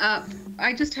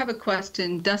 I just have a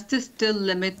question. Does this still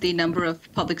limit the number of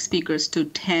public speakers to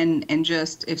 10 and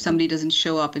if somebody doesn't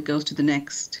show up, it goes to the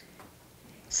next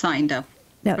signed up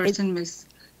person?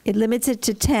 It limits it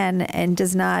to 10 and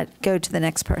does not go to the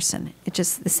next person. It's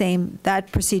just the same,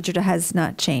 that procedure has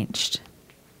not changed.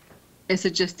 Is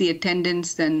it just the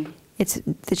attendance then? It's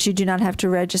that you do not have to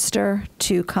register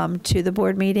to come to the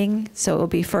board meeting, so it will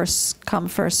be first come,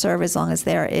 first serve, as long as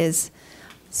there is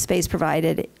space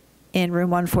provided in room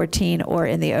 114 or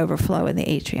in the overflow in the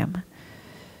atrium.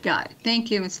 Got it.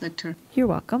 Thank you, Ms. Lichter. You're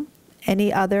welcome.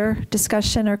 Any other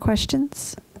discussion or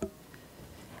questions?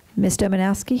 Ms.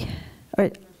 Dominowski?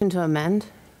 Motion to amend.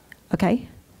 Okay.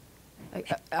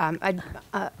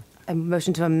 I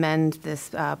motion to amend this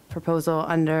proposal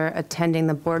under attending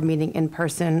the board meeting in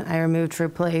person. I removed to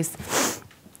replace.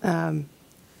 Hold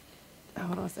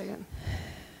on a second.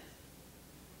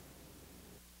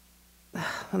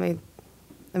 Let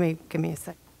me give me a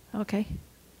sec. Okay.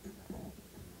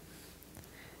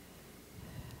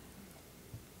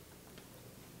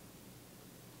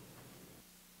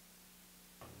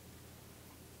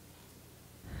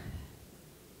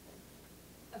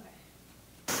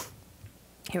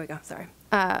 Here we go, sorry.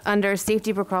 Under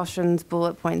safety precautions,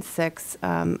 bullet point 6,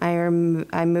 I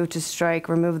move to strike,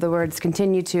 remove the words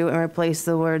continue to, and replace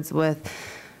the words with,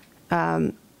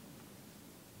 sorry.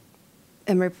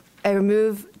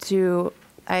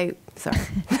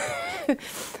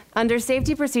 Under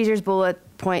safety procedures, bullet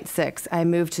point 6, I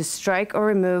move to strike or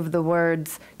remove the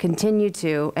words continue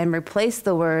to and replace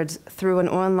the words through an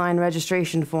online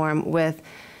registration form with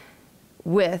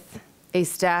a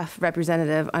staff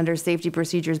representative. Under safety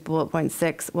procedures, bullet point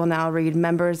 6 will now read,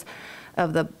 members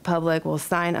of the public will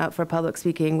sign up for public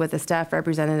speaking with a staff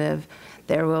representative.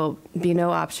 There will be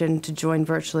no option to join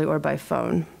virtually or by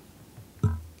phone.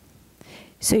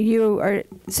 So your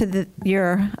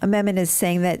amendment is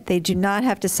saying that they do not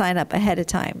have to sign up ahead of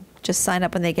time, just sign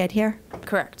up when they get here?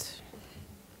 Correct.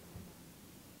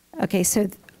 Okay, so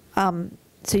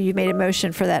you made a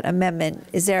motion for that amendment.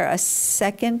 Is there a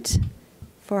second?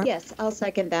 Yes, I'll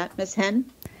second that. Ms. Henn?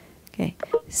 Okay,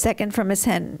 second from Ms.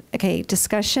 Henn. Okay,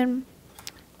 discussion?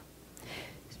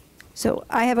 So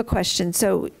I have a question.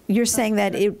 So you're saying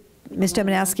that Ms.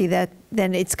 Dominowski, that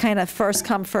then it's kind of first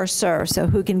come, first serve. So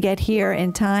who can get here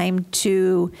in time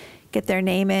to get their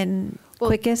name in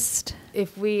quickest?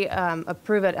 If we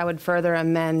approve it, I would further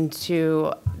amend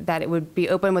to that it would be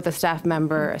open with a staff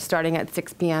member starting at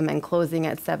 6 p.m. and closing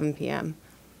at 7 p.m.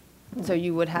 So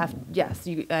you would have, yes,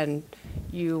 you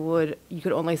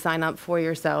could only sign up for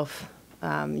yourself.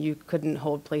 You couldn't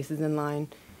hold places in line.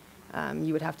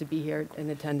 You would have to be here in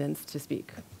attendance to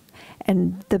speak.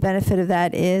 And the benefit of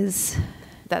that is?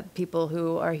 That people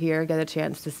who are here get a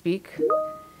chance to speak.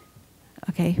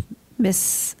 Okay.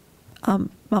 Ms.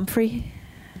 Mumphrey?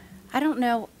 I don't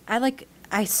know.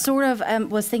 I sort of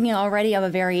was thinking already of a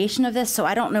variation of this, so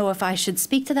I don't know if I should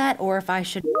speak to that or if I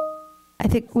should. I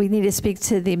think we need to speak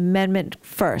to the amendment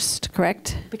first,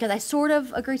 correct? Because I sort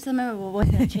of agree to the amendment, but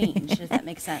with a change, if that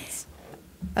makes sense.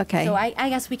 Okay. So I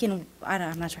guess we can,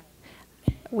 I'm not sure.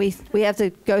 We have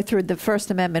to go through the First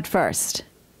Amendment first,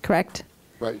 correct?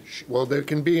 Right. Well, there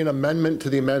can be an amendment to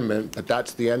the amendment, but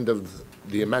that's the end of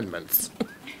the amendments,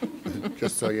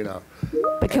 just so you know.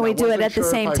 But can we do it at the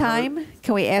same time?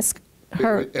 Can we ask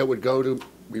her? It would go to,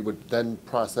 we would then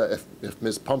process, if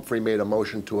Ms. Pumphrey made a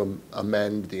motion to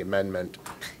amend the amendment,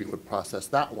 we would process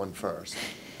that one first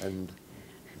and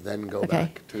then go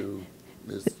back to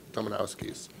Ms.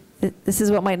 Dominowski's. This is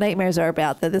what my nightmares are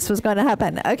about, that this was going to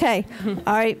happen. Okay.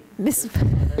 All right.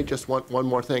 Hey, just one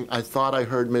more thing. I thought I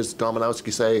heard Ms.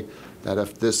 Dominowski say that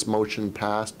if this motion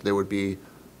passed, there would be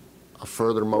a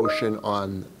further motion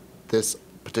on this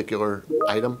particular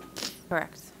item?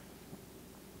 Correct.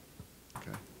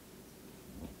 Okay.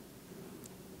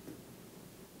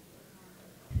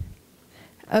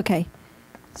 Okay.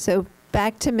 So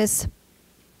back to Ms.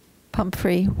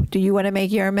 Pumphrey. Do you want to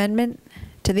make your amendment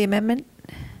to the amendment?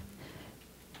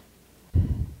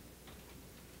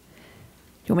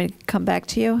 You want me to come back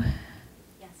to you?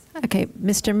 Yes. Okay,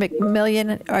 Mr.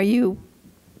 McMillian,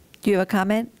 do you have a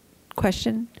comment,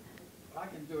 question? I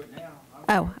can do it now.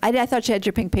 Oh, I thought you had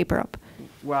your pink paper up.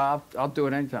 Well, I'll do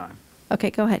it anytime. Okay,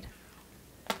 go ahead.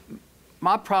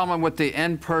 My problem with the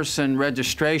in-person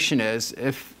registration is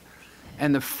if,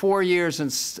 in the 4 years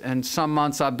and some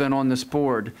months I've been on this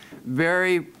board,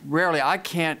 very rarely, I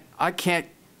can't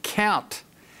count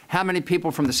how many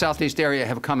people from the Southeast area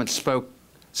have come and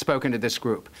spoken to this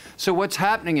group. So what's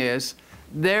happening is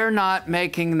they're not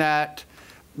making that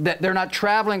they're not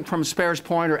traveling from Spears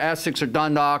Point or Essex or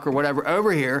Dundalk or whatever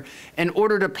over here in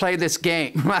order to play this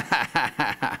game.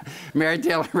 Mary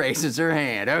Taylor raises her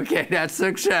hand. Okay, that's the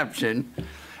exception.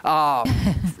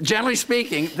 Generally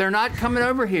speaking, they're not coming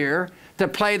over here to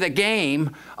play the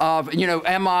game of, you know,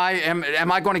 am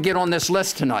I going to get on this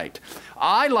list tonight?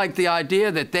 I like the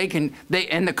idea that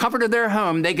in the comfort of their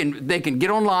home, they can get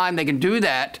online, they can do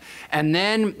that, and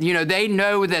then, you know, they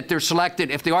know that they're selected.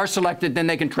 If they are selected, then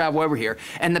they can travel over here.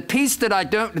 And the piece that I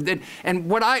don't,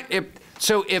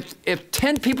 if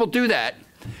 10 people do that,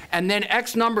 and then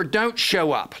X number don't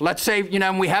show up, let's say, you know,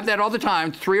 and we have that all the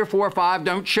time, 3 or 4 or 5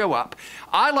 don't show up.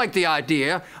 I like the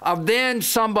idea of then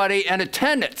somebody in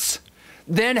attendance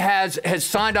then has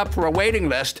signed up for a waiting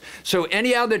list. So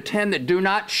any other 10 that do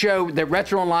not show, that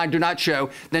register online do not show,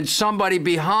 then somebody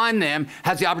behind them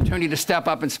has the opportunity to step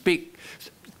up and speak.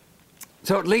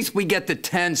 So at least we get the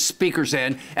 10 speakers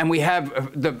in, and we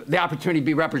have the opportunity to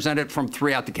be represented from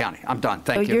throughout the county. I'm done.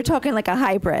 Thank you. You're talking like a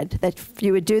hybrid, that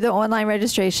you would do the online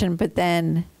registration, but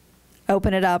then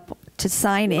open it up to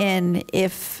sign in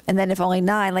and then if only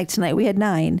 9, like tonight we had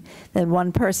 9, then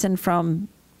one person from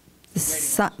the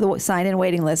sign-in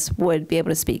waiting list would be able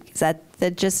to speak. Is that the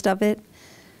gist of it?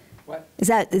 What? Is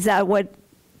that what?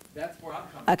 That's where I'm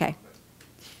coming Okay.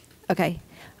 Okay.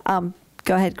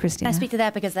 Go ahead, Christina. Can I speak to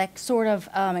that, because that sort of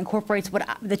incorporates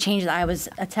the change that I was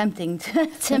attempting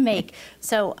to make.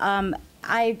 So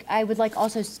I would like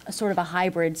also a sort of a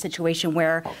hybrid situation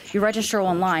where you register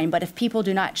online, but if people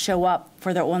do not show up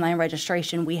for their online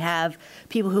registration, we have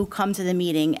people who come to the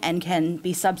meeting and can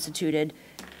be substituted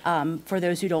for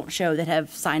those who don't show that have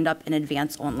signed up in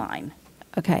advance online.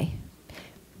 Okay.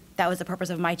 That was the purpose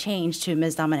of my change to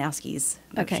Ms. Dominowski's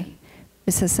motion. Okay.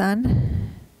 Ms. Hassan?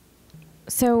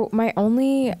 So my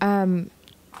only,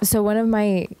 so one of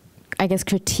my, I guess,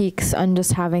 critiques on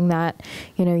just having that,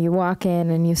 you know, you walk in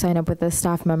and you sign up with a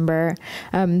staff member.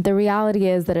 The reality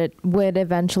is that it would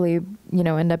eventually, you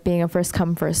know, end up being a first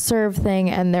come, first serve thing.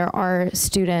 And there are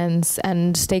students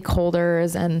and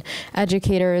stakeholders and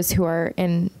educators who are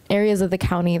in areas of the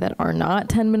county that are not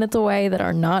 10 minutes away, that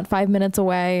are not 5 minutes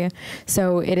away.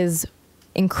 So it is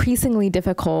increasingly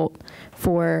difficult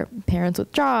for parents with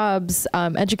jobs,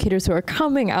 educators who are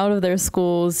coming out of their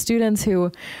schools, students who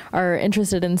are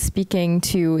interested in speaking,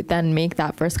 to then make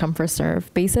that first come, first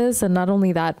serve basis. And not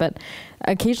only that, but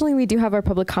occasionally we do have our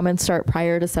public comments start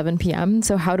prior to 7 p.m.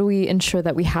 So how do we ensure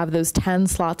that we have those 10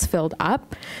 slots filled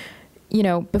up, you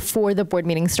know, before the board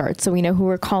meeting starts? So we know who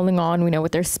we're calling on, we know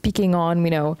what they're speaking on, we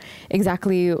know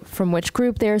exactly from which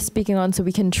group they're speaking on, so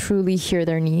we can truly hear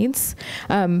their needs.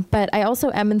 But I also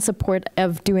am in support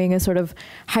of doing a sort of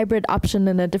hybrid option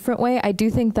in a different way. I do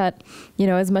think that, you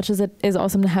know, as much as it is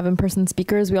awesome to have in-person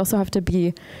speakers, we also have to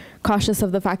be cautious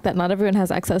of the fact that not everyone has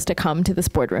access to come to this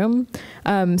boardroom.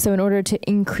 So in order to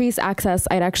increase access,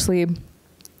 I'd actually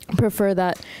prefer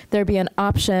that there be an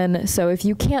option. So if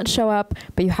you can't show up,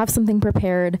 but you have something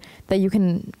prepared, that you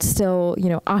can still, you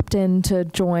know, opt in to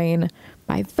join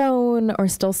by phone or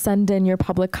still send in your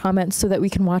public comments so that we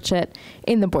can watch it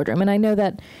in the boardroom. And I know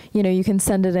that, you know, you can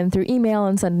send it in through email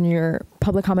and send in your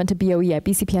public comment to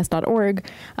boe@bcps.org.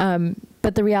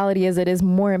 But the reality is it is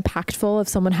more impactful if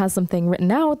someone has something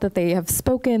written out that they have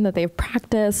spoken, that they've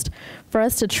practiced, for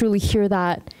us to truly hear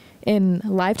that in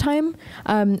live time.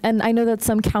 And I know that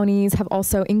some counties have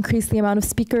also increased the amount of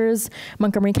speakers.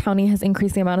 Montgomery County has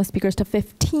increased the amount of speakers to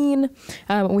 15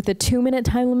 with a 2-minute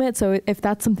time limit. So if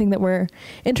that's something that we're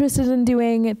interested in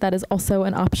doing, that is also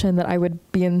an option that I would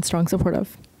be in strong support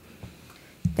of.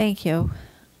 Thank you.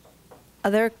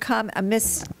 Other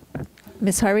Ms.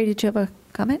 Harvey, did you have a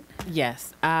comment?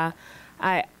 Yes.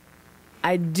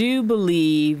 I do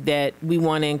believe that we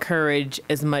want to encourage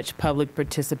as much public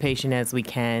participation as we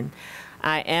can.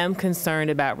 I am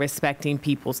concerned about respecting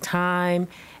people's time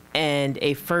and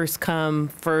a first come,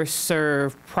 first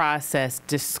serve process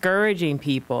discouraging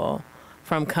people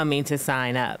from coming to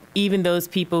sign up. Even those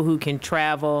people who can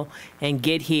travel and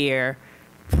get here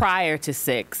prior to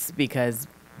 6, because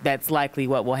that's likely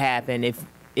what will happen.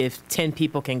 If 10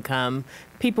 people can come,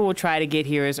 people will try to get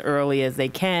here as early as they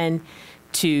can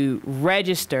to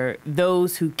register.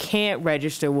 Those who can't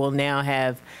register will now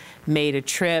have made a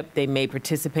trip. They may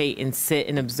participate and sit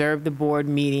and observe the board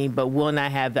meeting, but will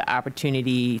not have the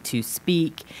opportunity to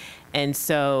speak. And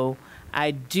so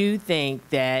I do think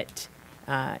that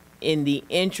in the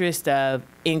interest of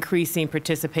increasing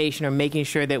participation or making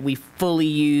sure that we fully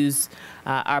use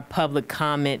our public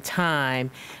comment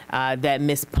time, that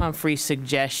Ms. Pumphrey's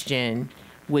suggestion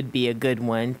would be a good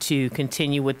one, to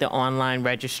continue with the online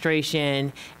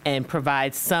registration and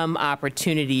provide some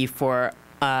opportunity for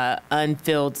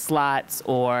unfilled slots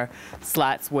or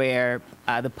slots where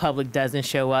the public doesn't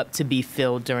show up to be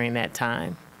filled during that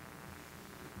time.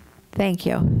 Thank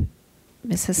you.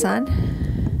 Ms.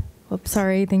 Hassan? Oops,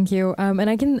 sorry, thank you. And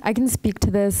I can speak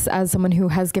to this as someone who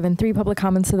has given 3 public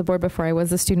comments to the board before I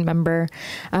was a student member.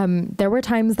 There were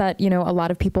times that, a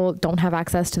lot of people don't have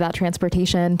access to that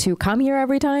transportation to come here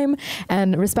every time.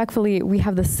 And respectfully, we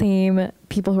have the same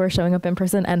people who are showing up in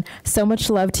person, and so much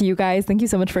love to you guys. Thank you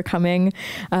so much for coming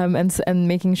and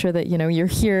making sure that, you're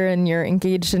here and you're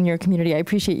engaged in your community. I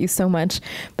appreciate you so much.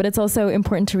 But it's also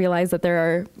important to realize that there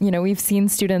are, we've seen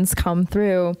students come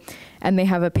through and they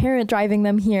have a parent driving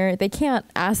them here. They can't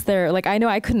ask I know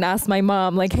I couldn't ask my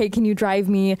mom, hey, can you drive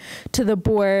me to the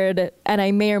board? And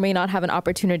I may or may not have an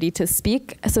opportunity to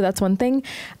speak. So that's one thing.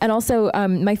 And also,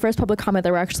 my first public comment,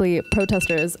 there were actually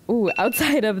protesters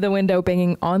outside of the window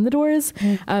banging on the doors.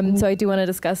 So I do want to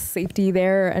discuss safety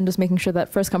there and just making sure that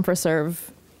first come, first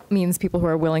serve means people who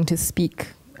are willing to speak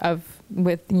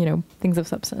with things of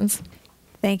substance.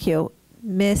 Thank you.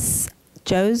 Ms.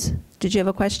 Joes, did you have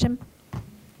a question?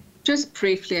 Just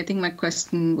briefly, I think my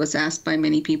question was asked by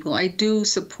many people. I do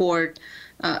support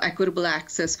equitable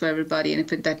access for everybody, and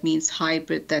if that means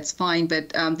hybrid, that's fine.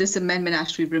 But this amendment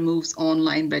actually removes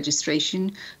online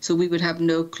registration, so we would have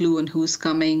no clue on who's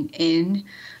coming in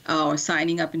or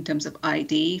signing up in terms of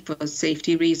ID for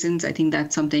safety reasons. I think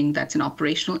that's something that's an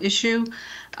operational issue.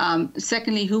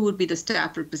 Secondly, who would be the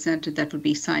staff representative that would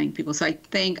be signing people? So I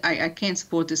think I can't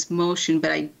support this motion,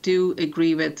 but I do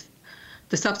agree with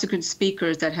the subsequent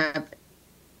speakers that have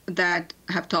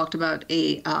talked about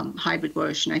a hybrid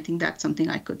version. I think that's something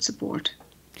I could support.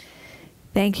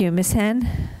 Thank you. Ms. Henn?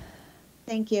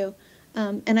 Thank you.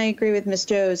 And I agree with Ms.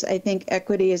 Joes. I think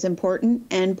equity is important,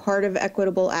 and part of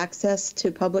equitable access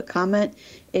to public comment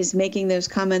is making those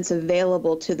comments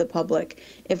available to the public.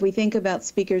 If we think about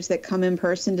speakers that come in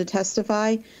person to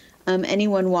testify,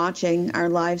 anyone watching our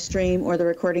live stream or the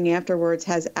recording afterwards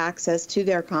has access to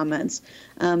their comments.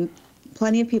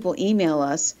 Plenty of people email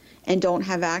us and don't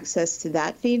have access to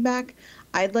that feedback.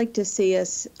 I'd like to see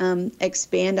us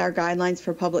expand our guidelines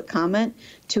for public comment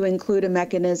to include a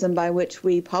mechanism by which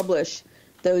we publish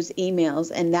those emails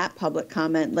and that public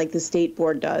comment like the state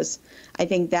board does. I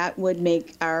think that would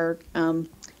make our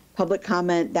public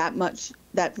comment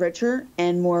that richer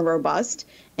and more robust,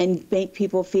 and make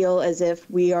people feel as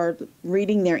if we are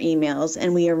reading their emails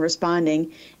and we are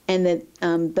responding, and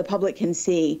that the public can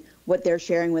see what they're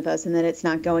sharing with us and that it's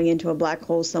not going into a black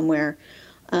hole somewhere.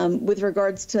 With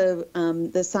regards to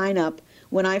the sign up,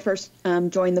 when I first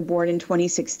joined the board in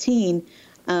 2016,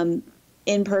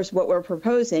 in-person, what we're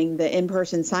proposing, the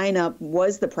in-person sign up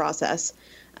was the process,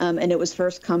 and it was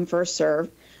first come, first serve.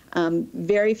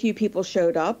 Very few people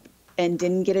showed up and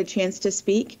didn't get a chance to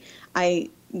speak. I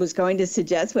was going to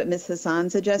suggest what Ms. Hassan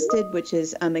suggested, which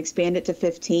is expand it to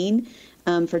 15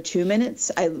 for 2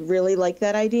 minutes. I really like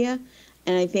that idea.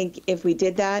 And I think if we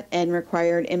did that and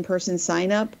required in-person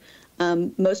sign up,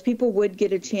 most people would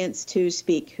get a chance to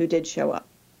speak who did show up.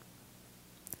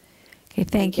 Okay,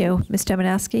 thank you. Ms.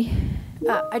 Dominowski?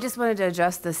 I just wanted to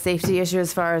address the safety issue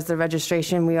as far as the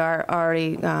registration. We are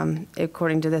already,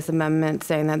 according to this amendment,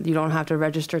 saying that you don't have to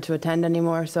register to attend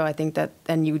anymore. So I think that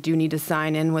then you do need to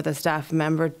sign in with a staff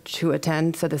member to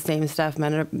attend. So the same staff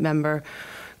member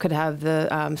could have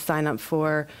the sign up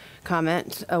for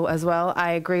comment as well.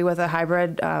 I agree with a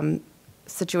hybrid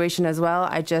situation as well.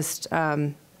 I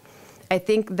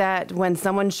think that when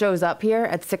someone shows up here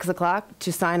at 6 o'clock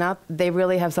to sign up, they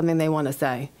really have something they want to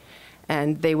say,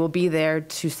 and they will be there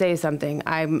to say something.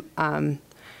 I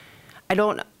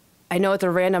know it's a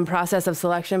random process of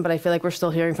selection, but I feel like we're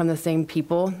still hearing from the same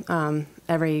people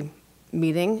every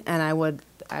meeting, and I would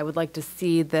like to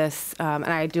see this, and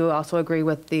I do also agree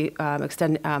with the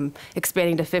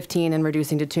expanding to 15 and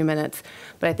reducing to 2 minutes,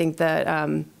 but I think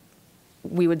that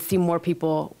we would see more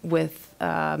people with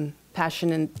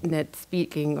passionate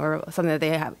speaking or something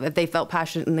that they felt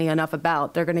passionately enough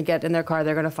about. They're going to get in their car,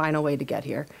 they're going to find a way to get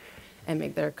here and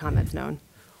make their comments known.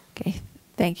 Okay,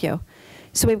 thank you.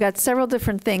 So we've got several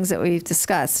different things that we've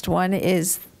discussed. One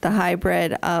is the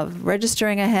hybrid of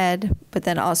registering ahead, but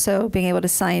then also being able to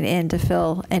sign in to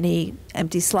fill any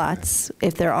empty slots,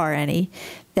 if there are any.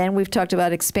 Then we've talked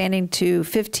about expanding to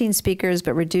 15 speakers,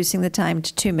 but reducing the time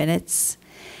to 2 minutes.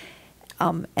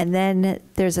 And then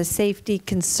there's a safety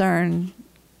concern.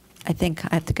 I think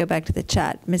I have to go back to the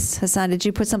chat. Ms. Hassan, did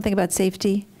you put something about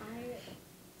safety?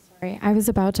 Sorry, I was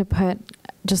about to put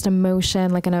just a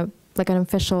motion, like an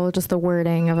official, just the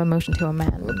wording of a motion to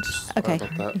amend. Okay.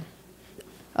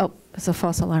 Oh, it's a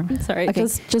false alarm. Sorry, okay.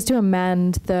 just to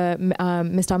amend the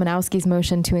Ms. Dominowski's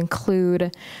motion to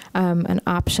include an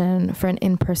option for an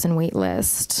in-person wait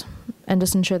list, and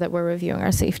just ensure that we're reviewing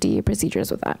our safety procedures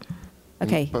with that.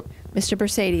 Okay, Mr.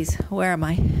 Mercedes, where am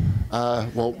I?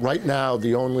 Well, right now,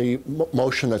 the only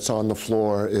motion that's on the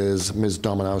floor is Ms.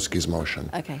 Domanowski's motion.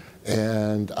 Okay.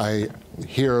 And I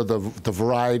hear the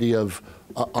variety of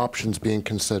options being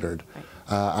considered.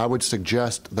 I would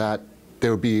suggest that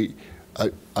there would be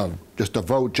just a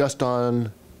vote just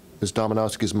on Ms.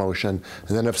 Domanowski's motion,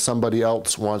 and then if somebody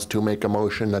else wants to make a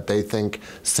motion that they think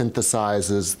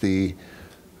synthesizes the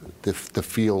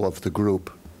feel of the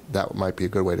group, that might be a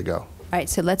good way to go. All right,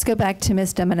 so let's go back to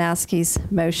Ms. Domanowski's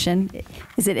motion.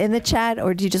 Is it in the chat,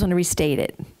 or do you just want to restate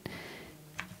it?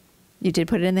 You did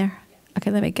put it in there? Okay,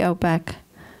 let me go back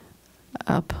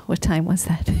up. What time was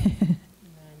that?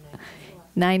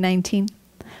 9:19?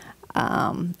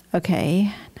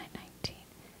 Okay, 9:19.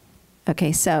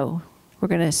 Okay, so we're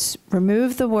going to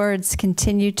remove the words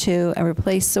continue to and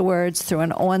replace the words through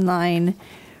an online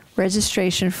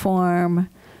registration form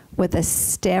with a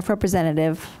staff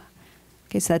representative.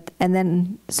 Okay, so that, and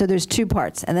then, so there's two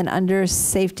parts. And then under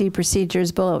safety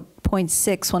procedures, bullet point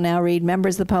 6 will now read,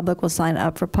 members of the public will sign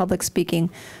up for public speaking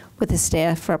with a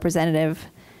staff representative.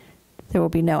 There will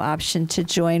be no option to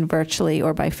join virtually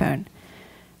or by phone.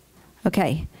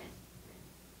 Okay.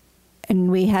 And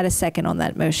we had a second on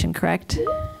that motion, correct?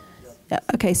 Yeah.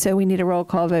 Okay, so we need a roll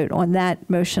call vote on that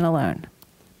motion alone.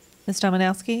 Ms.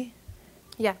 Domanowski?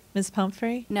 Yeah. Ms.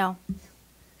 Pumphrey? No.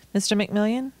 Mr.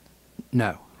 McMillian?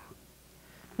 No.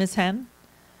 Ms. Henn?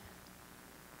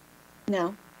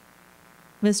 No.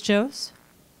 Ms. Jose?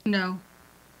 No.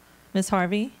 Ms.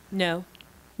 Harvey? No.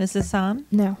 Ms. Hassan?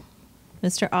 No.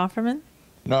 Mr. Offerman?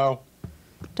 No.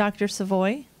 Dr.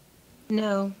 Savoy?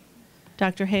 No.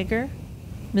 Dr. Hager?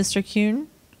 Mr. Kuhn?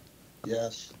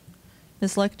 Yes.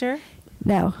 Ms. Lichter?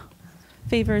 No.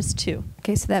 Favor is 2.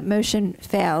 Okay, so that motion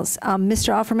fails.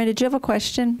 Mr. Offerman, did you have a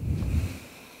question?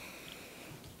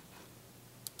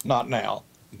 Not now.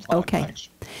 Fine, Okay. thanks.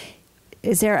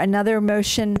 Is there another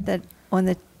motion that on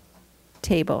the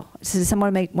table? Does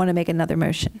someone want to make another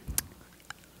motion?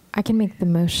 I can make the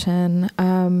motion.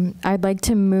 I'd like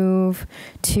to move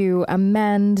to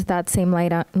amend that same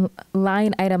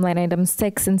line item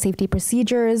 6 in safety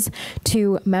procedures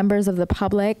to members of the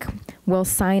public will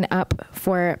sign up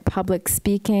for public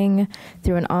speaking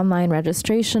through an online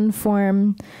registration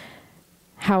form.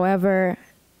 However,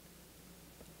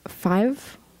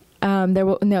 5? There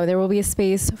will be a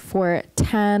space for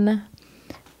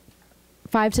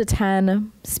 5 to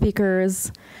 10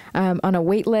 speakers on a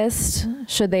wait list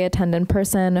should they attend in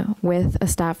person with a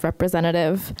staff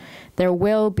representative. There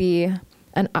will be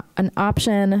an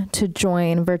option to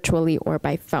join virtually or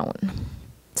by phone.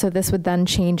 So this would then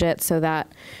change it so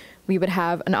that we would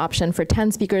have an option for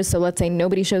 10 speakers. So let's say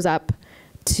nobody shows up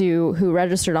who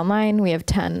registered online. We have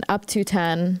 10, up to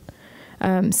 10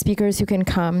 speakers who can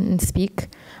come and speak.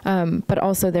 But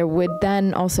also there would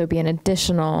then also be an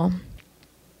additional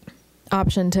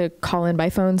option to call in by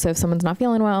phone, so if someone's not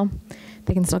feeling well,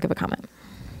 they can still give a comment.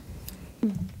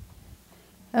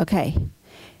 Okay.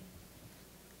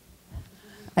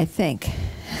 I think.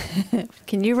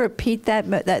 Can you repeat that?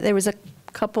 There was a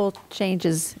couple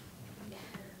changes.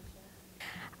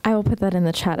 I will put that in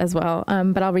the chat as well,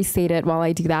 but I'll restate it while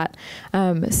I do that.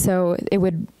 So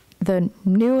the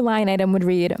new line item would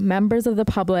read, members of the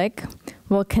public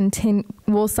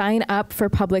will sign up for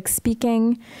public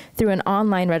speaking through an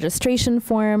online registration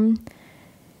form,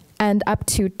 and up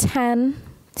to 10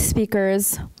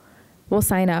 speakers will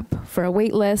sign up for a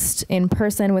wait list in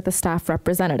person with a staff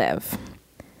representative.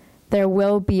 There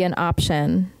will be an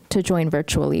option to join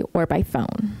virtually or by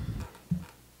phone.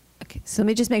 Okay, so let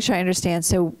me just make sure I understand.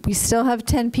 So we still have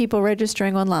 10 people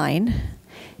registering online,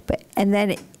 and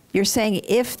then you're saying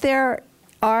if there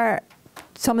are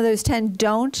some of those 10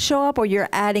 don't show up, or you're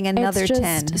adding another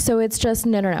 10? So it's just,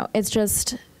 no. It's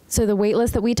just, so the wait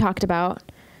list that we talked about,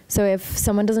 so if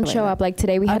someone doesn't show up, like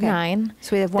today we had 9,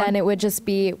 so we have 1. Then it would just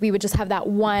be, we would just have that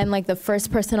one, like the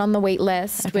first person on the wait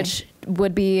list, which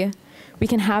would be, we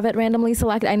can have it randomly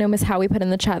selected. I know Ms. Howie put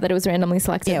in the chat that it was randomly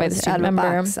selected by the student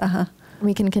member.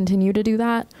 We can continue to do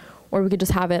that, or we could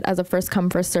just have it as a first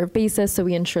come, first served basis, so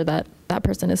we ensure that that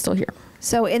person is still here.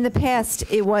 So in the past,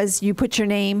 it was you put your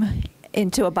name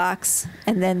into a box,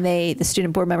 and then the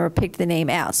student board member picked the name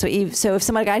out. So if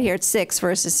someone got here at 6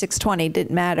 versus 6:20, it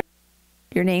didn't matter.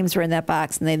 Your names were in that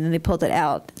box, and then they pulled it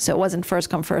out. So it wasn't first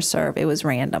come, first serve. It was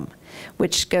random,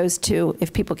 which goes to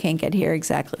if people can't get here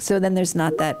exactly. So then there's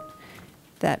not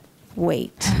that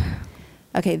wait.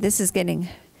 Okay, this is getting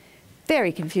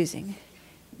very confusing.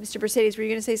 Mr. Mercedes, were you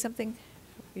going to say something?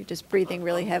 You're just breathing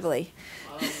really heavily.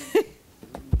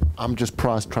 I'm just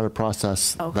trying to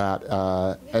process that,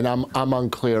 and I'm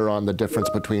unclear on the difference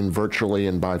between virtually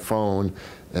and by phone.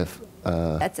 If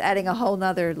That's adding a whole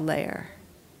nother layer.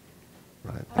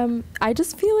 I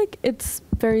just feel like it's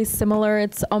very similar.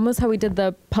 It's almost how we did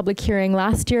the public hearing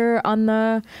last year on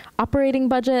the operating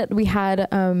budget. We had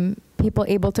people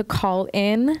able to call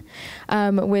in,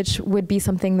 which would be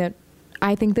something that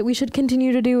I think that we should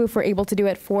continue to do. If we're able to do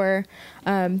it for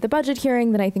the budget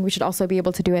hearing, then I think we should also be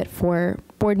able to do it for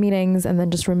board meetings, and then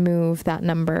just remove that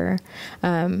number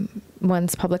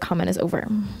once public comment is over.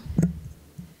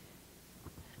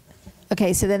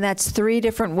 Okay, so then that's 3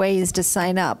 different ways to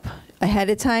sign up. Ahead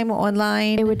of time,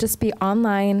 online? It would just be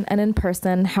online and in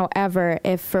person. However,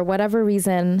 if for whatever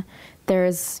reason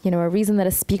there's, a reason that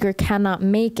a speaker cannot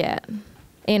make it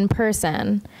in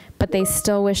person, but they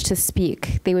still wish to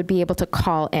speak, they would be able to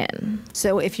call in.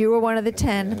 So if you were one of the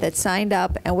 10 that signed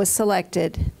up and was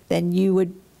selected, then you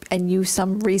would, and you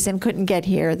some reason couldn't get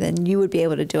here, then you would be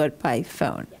able to do it by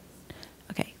phone. Yes.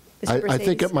 Okay. I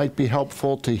think it might be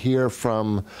helpful to hear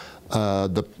from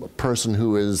the person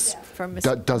who is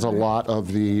does a lot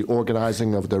of the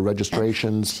organizing of the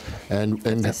registrations, and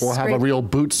we'll have a real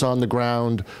boots on the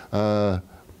ground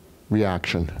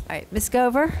reaction. All right, Ms.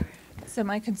 Gover. So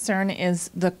my concern is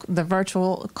the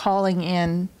virtual calling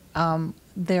in.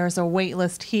 There's a wait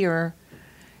list here.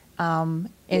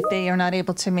 If they are not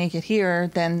able to make it here,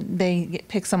 then they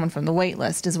pick someone from the wait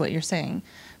list, is what you're saying.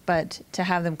 But to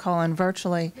have them call in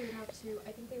virtually. They would have to,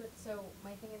 I think they would, so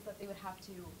my thing is that they would have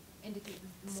to indicate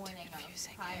the morning of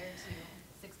prior to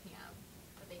 6 p.m.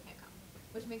 that they can't come,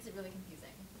 which makes it really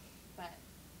confusing. But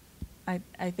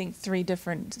I think 3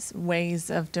 different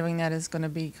ways of doing that is going to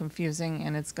be confusing,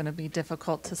 and it's going to be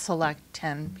difficult to select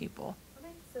 10 people. Okay,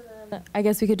 so then I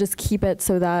guess we could just keep it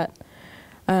so that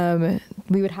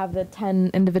we would have the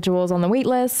 10 individuals on the wait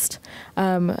list,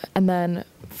 and then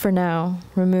for now,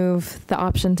 remove the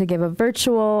option to give a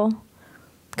virtual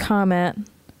comment.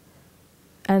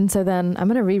 And so then I'm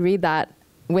going to reread that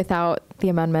without the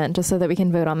amendment, just so that we can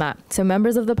vote on that. So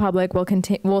members of the public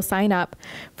will sign up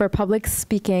for public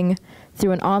speaking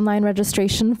through an online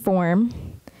registration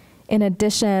form. In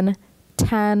addition,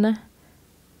 10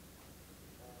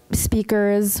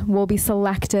 speakers will be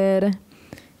selected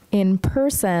in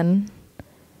person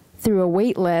through a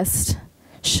wait list.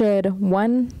 Should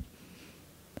one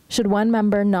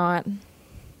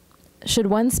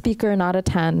speaker not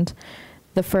attend,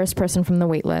 the first person from the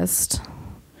wait list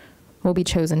will be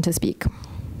chosen to speak.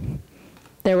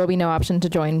 There will be no option to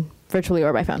join virtually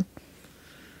or by phone.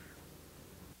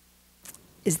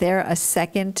 Is there a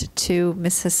second to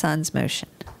Ms. Hassan's motion?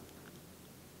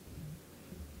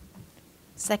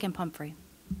 Second, Pumphrey.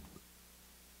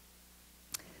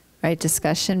 All right,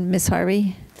 discussion. Ms.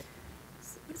 Harvey?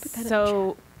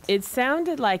 So it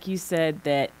sounded like you said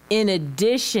that in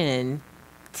addition,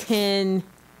 10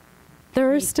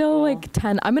 There are still like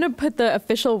 10. I'm going to put the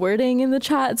official wording in the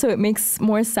chat so it makes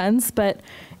more sense. But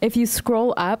if you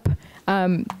scroll up,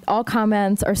 all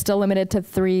comments are still limited to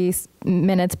 3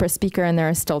 minutes per speaker, and there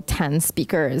are still 10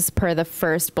 speakers per the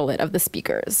first bullet of the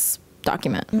speaker's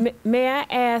document. May I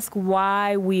ask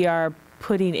why we are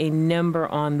putting a number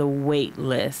on the wait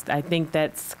list? I think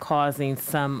that's causing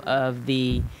some of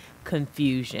the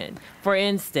confusion. For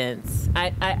instance,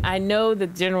 I know the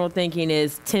general thinking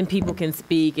is 10 people can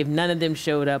speak. If none of them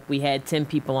showed up, we had 10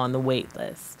 people on the wait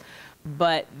list.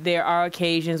 But there are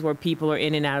occasions where people are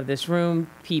in and out of this room,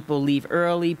 people leave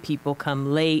early, people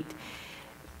come late.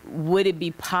 Would it be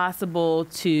possible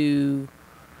to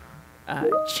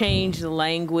change the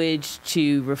language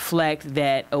to reflect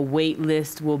that a wait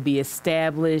list will be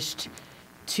established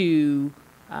to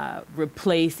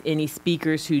replace any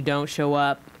speakers who don't show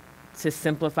up, to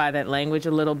simplify that language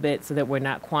a little bit so that we're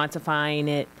not quantifying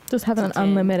it? Just have an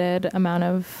unlimited amount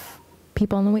of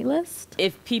people on the wait list?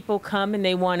 If people come and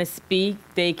they want to speak,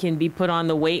 they can be put on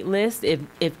the wait list.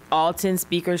 If all 10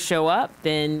 speakers show up,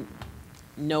 then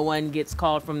no one gets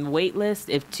called from the wait list.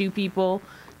 If 2 people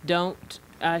don't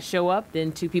show up,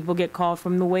 then 2 people get called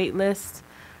from the wait list.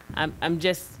 I'm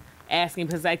just asking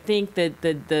because I think that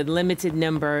the limited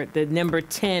number, the number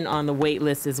 10 on the wait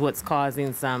list, is what's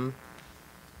causing some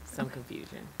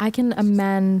confusion. I can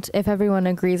amend, if everyone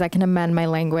agrees, I can amend my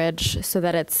language so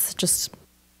that it's just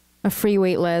a free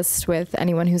wait list with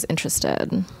anyone who's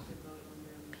interested.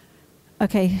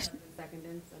 Okay.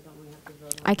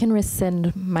 I can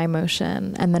rescind my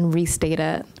motion and then restate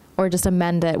it, or just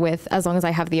amend it with, as long as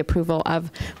I have the approval of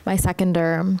my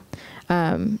seconder,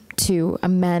 to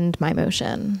amend my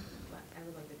motion. I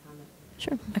would like to comment.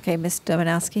 Sure. Okay, Ms.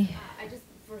 Dominowski. I just,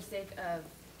 for sake of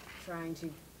trying to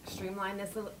streamline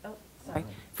this a little,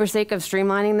 For sake of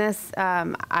streamlining this,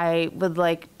 I would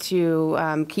like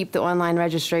to keep the online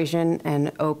registration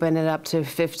and open it up to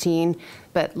 15,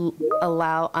 but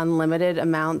allow unlimited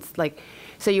amounts. Like,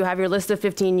 so you have your list of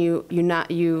 15,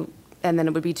 and then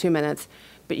it would be 2 minutes,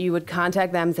 but you would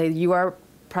contact them, say you are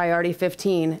priority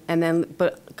 15, and then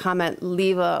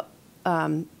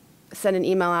send an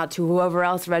email out to whoever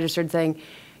else registered saying,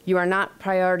 you are not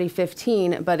priority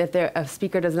 15, but if a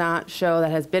speaker does not show that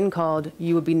has been called,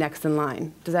 you would be next in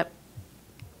line. Does that?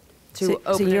 So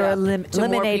you're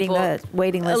eliminating the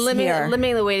waiting list here.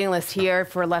 Eliminating the waiting list here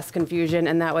for less confusion,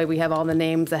 and that way we have all the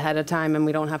names ahead of time, and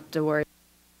we don't have to worry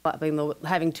about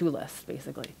having 2 lists,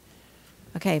 basically.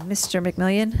 Okay, Mr.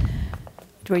 McMillian,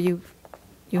 were you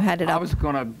had it up? I was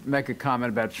going to make a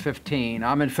comment about 15.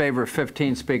 I'm in favor of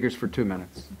 15 speakers for 2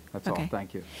 minutes. That's all.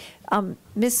 Thank you.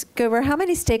 Ms. Gover, how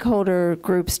many stakeholder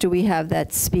groups do we have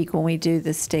that speak when we do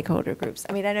the stakeholder groups?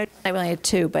 I mean, I know I only had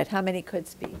 2, but how many could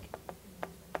speak?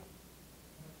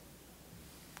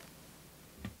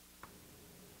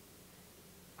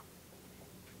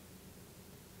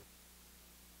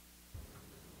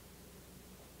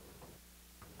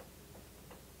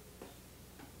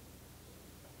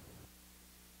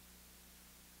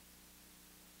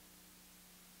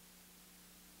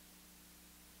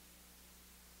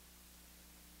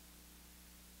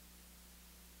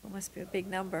 Must be a big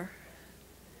number.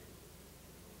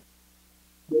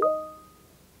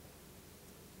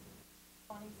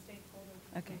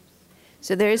 Okay.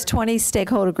 So there's 20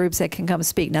 stakeholder groups that can come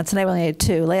speak. Now tonight we only had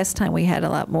 2. Last time we had a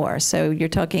lot more. So you're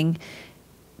talking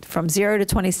from 0 to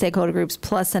 20 stakeholder groups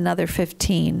plus another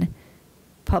 15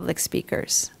 public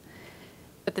speakers.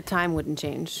 But the time wouldn't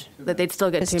change. That they'd still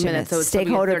get 2 minutes. So it's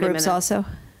stakeholder groups minutes. also?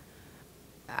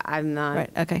 I'm not. Right.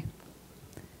 Okay.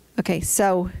 Okay.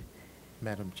 So.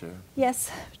 Madam Chair.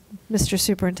 Yes, Mr.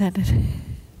 Superintendent.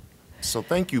 So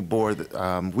thank you, Board.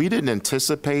 We didn't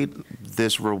anticipate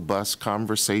this robust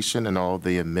conversation and all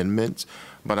the amendments,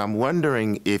 but I'm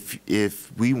wondering if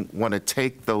we want to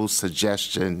take those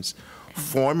suggestions,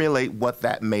 formulate what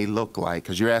that may look like,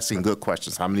 because you're asking good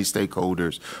questions. How many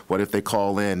stakeholders? What if they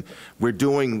call in? We're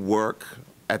doing work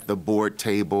at the board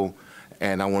table,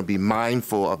 and I want to be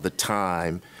mindful of the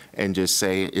time and just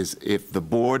say is if the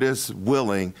board is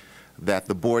willing, that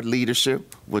the board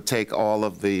leadership would take all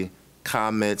of the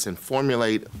comments and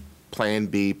formulate Plan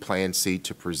B, Plan C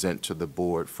to present to the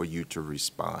board for you to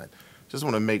respond. Just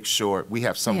want to make sure we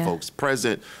have some folks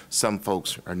present, some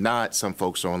folks are not, some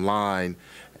folks are online,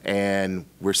 and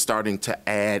we're starting to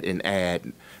add and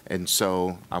add. And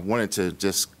so I wanted to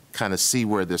just kind of see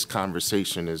where this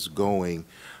conversation is going,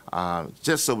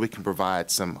 just so we can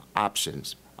provide some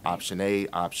options, option A,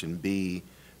 option B,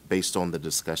 based on the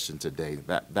discussion today.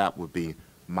 That would be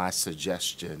my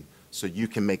suggestion, so you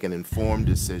can make an informed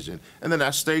decision. And then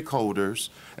our stakeholders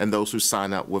and those who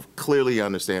sign up will clearly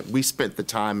understand we spent the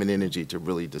time and energy to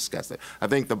really discuss it. I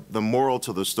think the moral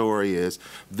to the story is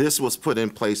this was put in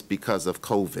place because of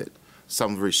COVID,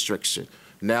 some restriction.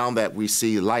 Now that we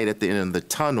see light at the end of the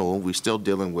tunnel, we're still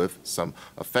dealing with some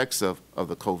effects of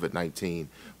the COVID-19.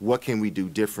 What can we do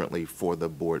differently for the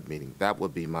board meeting? That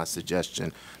would be my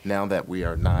suggestion now that we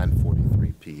are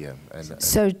 9:43 p.m.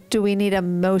 So do we need a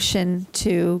motion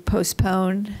to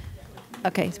postpone?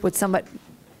 Okay, would somebody,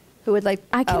 who would like?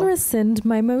 I can rescind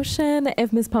my motion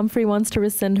if Ms. Pumphrey wants to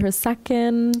rescind her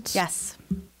second. Yes.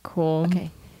 Cool.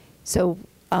 Okay. So,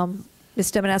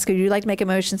 Ms. Dominasco, would you like to make a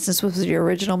motion since this was your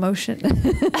original motion?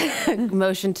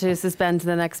 Motion to suspend to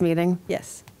the next meeting?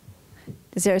 Yes.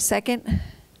 Is there a second?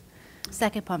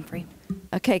 Second, Pumphrey.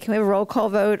 Okay, can we have a roll call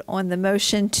vote on the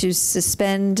motion to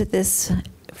suspend this,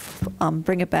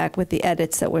 bring it back with the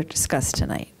edits that were discussed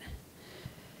tonight?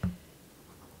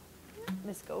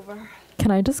 Ms. Gover. Can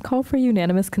I just call for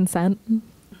unanimous consent?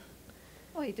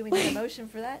 Oh, do we need a motion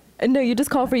for that? No, you just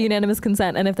call for unanimous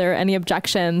consent, and if there are any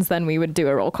objections, then we would do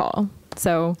a roll call.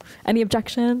 So, any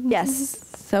objections? Yes.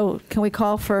 So, can we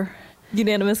call for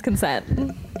unanimous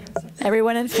consent?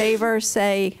 Everyone in favor,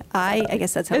 say aye. I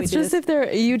guess that's how we do this. It's just if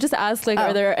there, you just ask, like,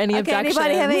 are there any objections?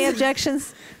 Anybody have any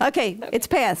objections? Okay, it's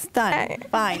passed. Done.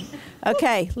 Fine.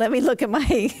 Okay, let me look at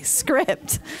my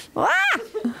script.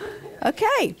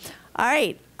 Okay. All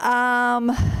right.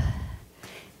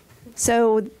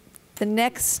 So the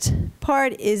next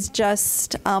part is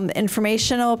just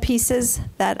informational pieces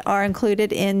that are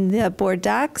included in the board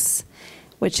docs,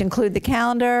 which include the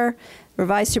calendar,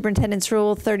 Revised Superintendent's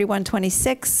Rule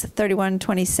 3126,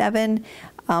 3127,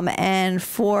 and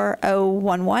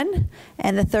 4011,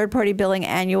 and the third-party billing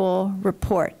annual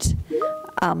report.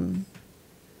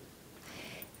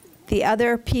 The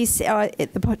other piece, okay,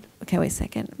 wait a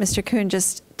second. Mr. Kuhn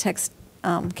just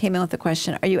came in with a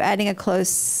question. Are you adding a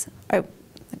close, oh,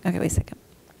 okay, wait a second.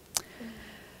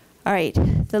 All right,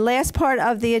 the last part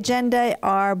of the agenda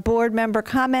are board member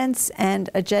comments and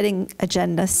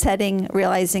agenda setting,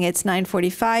 realizing it's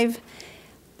 9:45.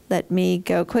 Let me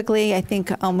go quickly. I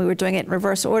think we were doing it in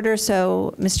reverse order.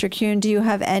 So, Mr. Kuhn, do you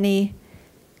have any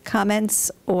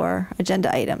comments or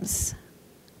agenda items?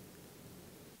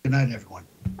 Good night,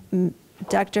 everyone.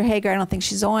 Dr. Hager, I don't think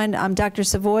she's on. Dr.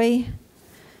 Savoy?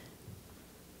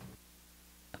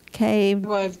 Okay.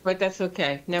 Was, but that's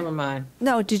okay. Never mind.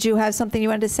 No, did you have something you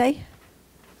wanted to say?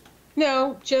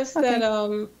 No, just Okay.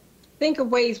 that think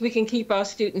of ways we can keep our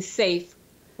students safe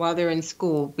while they're in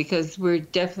school, because we're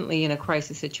definitely in a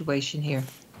crisis situation here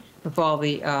with all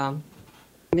the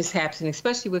mishaps, and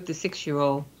especially with the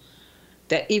 6-year-old,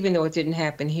 that even though it didn't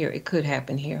happen here, it could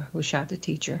happen here, who shot the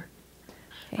teacher.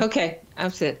 Okay,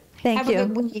 that's it. Thank you.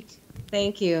 Have a good week.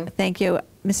 Thank you. Thank you.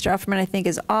 Mr. Offerman, I think,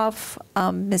 is off.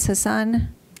 Ms. Hassan?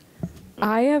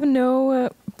 I have no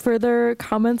further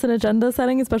comments and agenda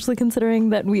setting, especially considering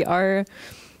that we are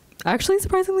actually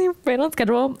surprisingly right on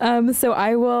schedule. So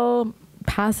I will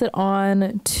pass it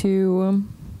on to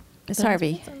Ms.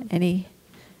 Harvey. Any?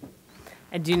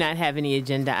 I do not have any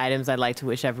agenda items. I'd like to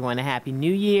wish everyone a happy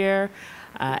new year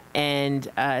and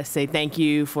say thank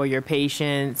you for your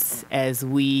patience as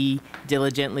we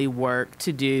diligently work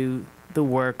to do the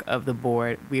work of the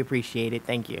board. We appreciate it.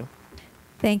 Thank you.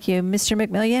 Thank you. Mr.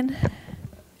 McMillian?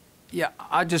 Yeah,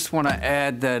 I just want to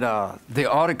add that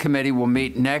the audit committee will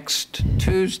meet next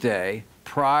Tuesday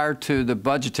prior to the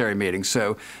budgetary meeting.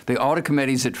 So the audit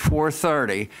committee's at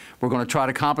 4:30. We're going to try to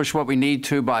accomplish what we need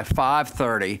to by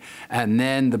 5:30, and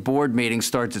then the board meeting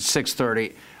starts at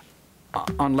 6:30,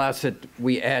 unless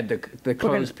we add the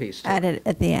close piece. Add it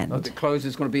at the end. Oh, the close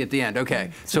is going to be at the end.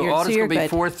 Okay. So you're audit's going to be good.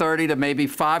 4:30 to maybe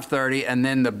 5:30, and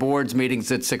then the board's meeting's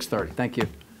at 6:30. Thank you.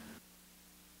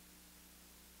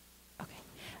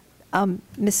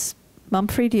 Ms.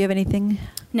 Mumphrey, do you have anything?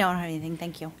 No, I don't have anything.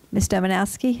 Thank you. Ms.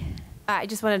 Dominowski? I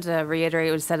just wanted to reiterate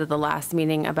what was said at the last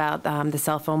meeting about the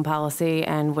cell phone policy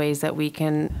and ways that we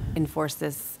can enforce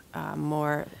this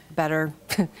better.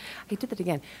 I did that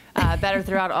again. Better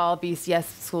throughout all BCS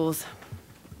schools.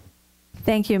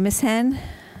 Thank you. Ms. Henn?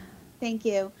 Thank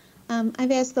you.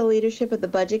 I've asked the leadership of the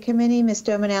Budget Committee, Ms.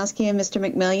 Dominowski and Mr.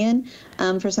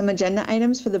 McMillian, for some agenda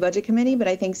items for the Budget Committee, but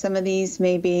I think some of these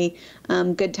may be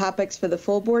good topics for the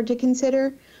full board to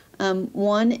consider.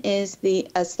 One is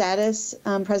a status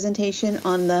presentation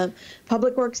on the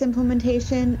Public Works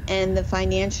implementation and the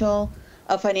financial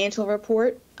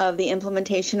report of the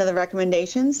implementation of the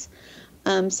recommendations.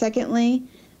 Secondly,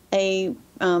 a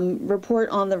report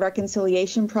on the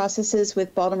reconciliation processes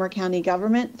with Baltimore County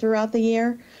government throughout the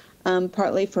year,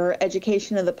 partly for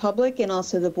education of the public and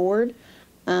also the board.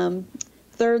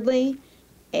 Thirdly,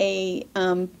 a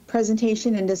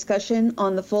presentation and discussion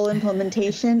on the full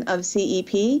implementation of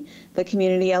CEP, the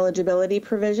community eligibility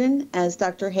provision, as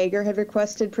Dr. Hager had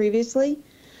requested previously.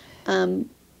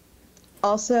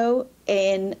 Also,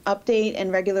 an update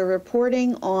and regular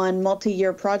reporting on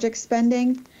multi-year project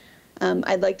spending.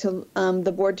 I'd like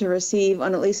the board to receive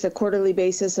on at least a quarterly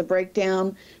basis a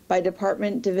breakdown by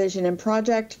department, division, and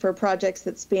project for projects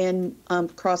that span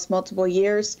across multiple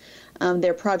years,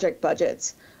 their project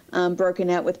budgets, broken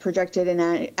out with projected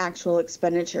and actual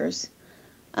expenditures.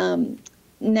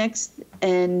 Next,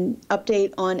 an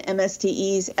update on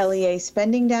MSDE's LEA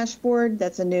spending dashboard.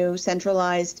 That's a new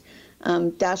centralized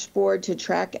dashboard to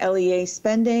track LEA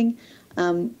spending.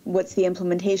 What's the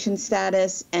implementation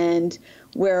status and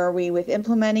where are we with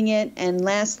implementing it? And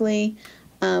lastly,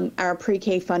 our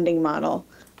pre-K funding model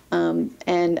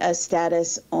and a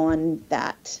status on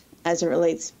that as it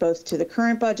relates both to the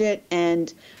current budget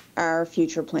and our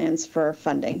future plans for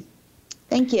funding.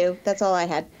 Thank you. That's all I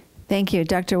had. Thank you.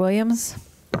 Dr. Williams?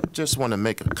 Just want to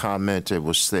make a comment. It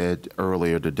was said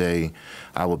earlier today.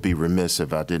 I would be remiss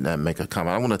if I did not make a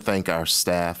comment. I want to thank our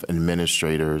staff,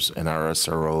 administrators, and our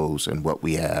SROs and what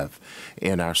we have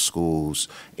in our schools,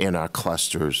 in our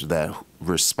clusters that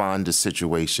respond to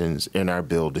situations in our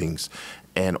buildings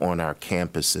and on our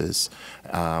campuses.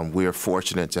 We are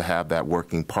fortunate to have that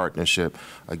working partnership.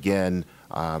 Again,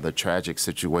 the tragic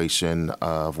situation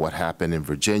of what happened in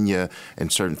Virginia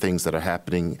and certain things that are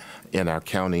happening in our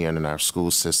county and in our school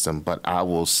system. But I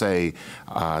will say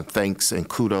thanks and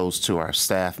kudos to our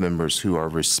staff members who are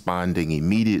responding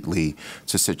immediately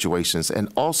to situations. And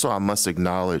also I must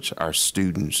acknowledge our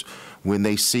students. When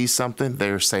they see something,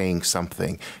 they're saying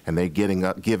something, and they're giving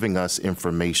us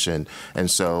information. And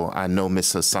so I know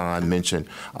Ms. Hassan mentioned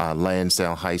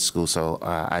Lansdowne High School, so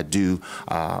I do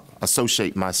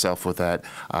associate myself with that.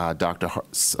 Dr.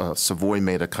 Savoy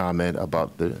made a comment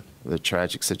about the the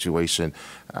tragic situation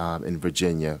in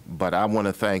Virginia. But I want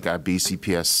to thank our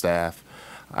BCPS staff,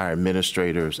 our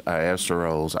administrators, our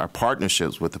SROs, our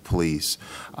partnerships with the police,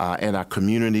 and our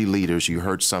community leaders. You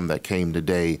heard some that came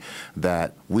today,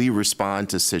 that we respond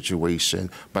to situation,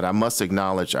 but I must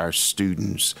acknowledge our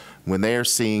students. When they are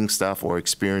seeing stuff or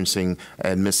experiencing,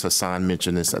 and Ms. Hassan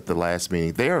mentioned this at the last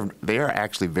meeting, they are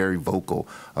actually very vocal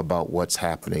about what's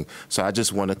happening. So I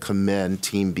just want to commend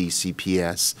Team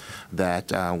BCPS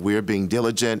that we're being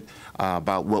diligent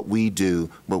about what we do,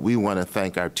 but we want to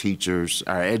thank our teachers,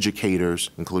 our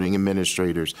educators, including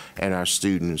administrators, and our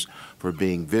students for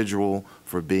being vigilant,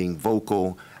 for being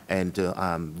vocal, and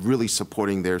really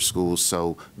supporting their schools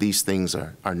so these things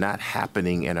are not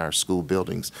happening in our school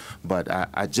buildings. But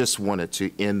I just wanted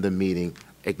to end the meeting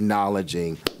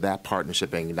acknowledging that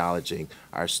partnership, acknowledging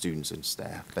our students and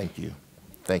staff. Thank you.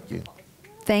 Thank you.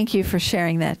 Thank you for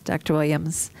sharing that, Dr.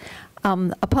 Williams.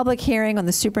 A public hearing on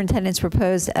the superintendent's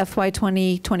proposed FY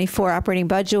 2024 operating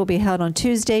budget will be held on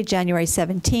Tuesday, January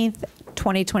 17th,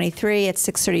 2023 at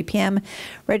 6:30 p.m.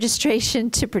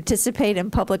 Registration to participate in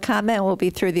public comment will be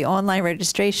through the online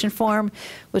registration form,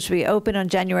 which will be open on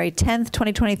January 10th,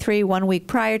 2023, 1 week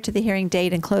prior to the hearing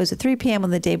date, and close at 3 p.m. on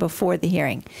the day before the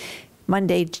hearing,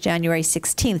 Monday, January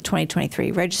 16th,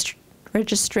 2023.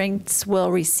 Registrants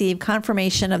will receive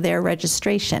confirmation of their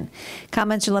registration.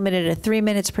 Comments are limited to 3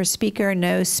 minutes per speaker.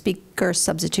 No speaker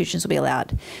substitutions will be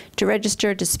allowed. To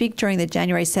register to speak during the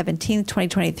January 17th,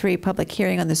 2023 public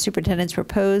hearing on the superintendent's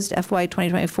proposed FY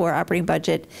 2024 operating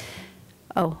budget,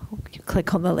 oh, you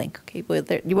click on the link. Okay, well,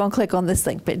 you won't click on this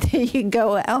link, but you can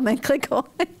go and click on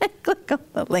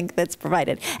the link that's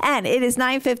provided. And it is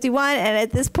 9:51, and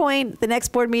at this point, the next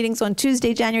board meeting's on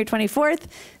Tuesday, January 24th,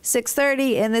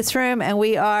 6:30 in this room, and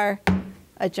we are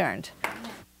adjourned.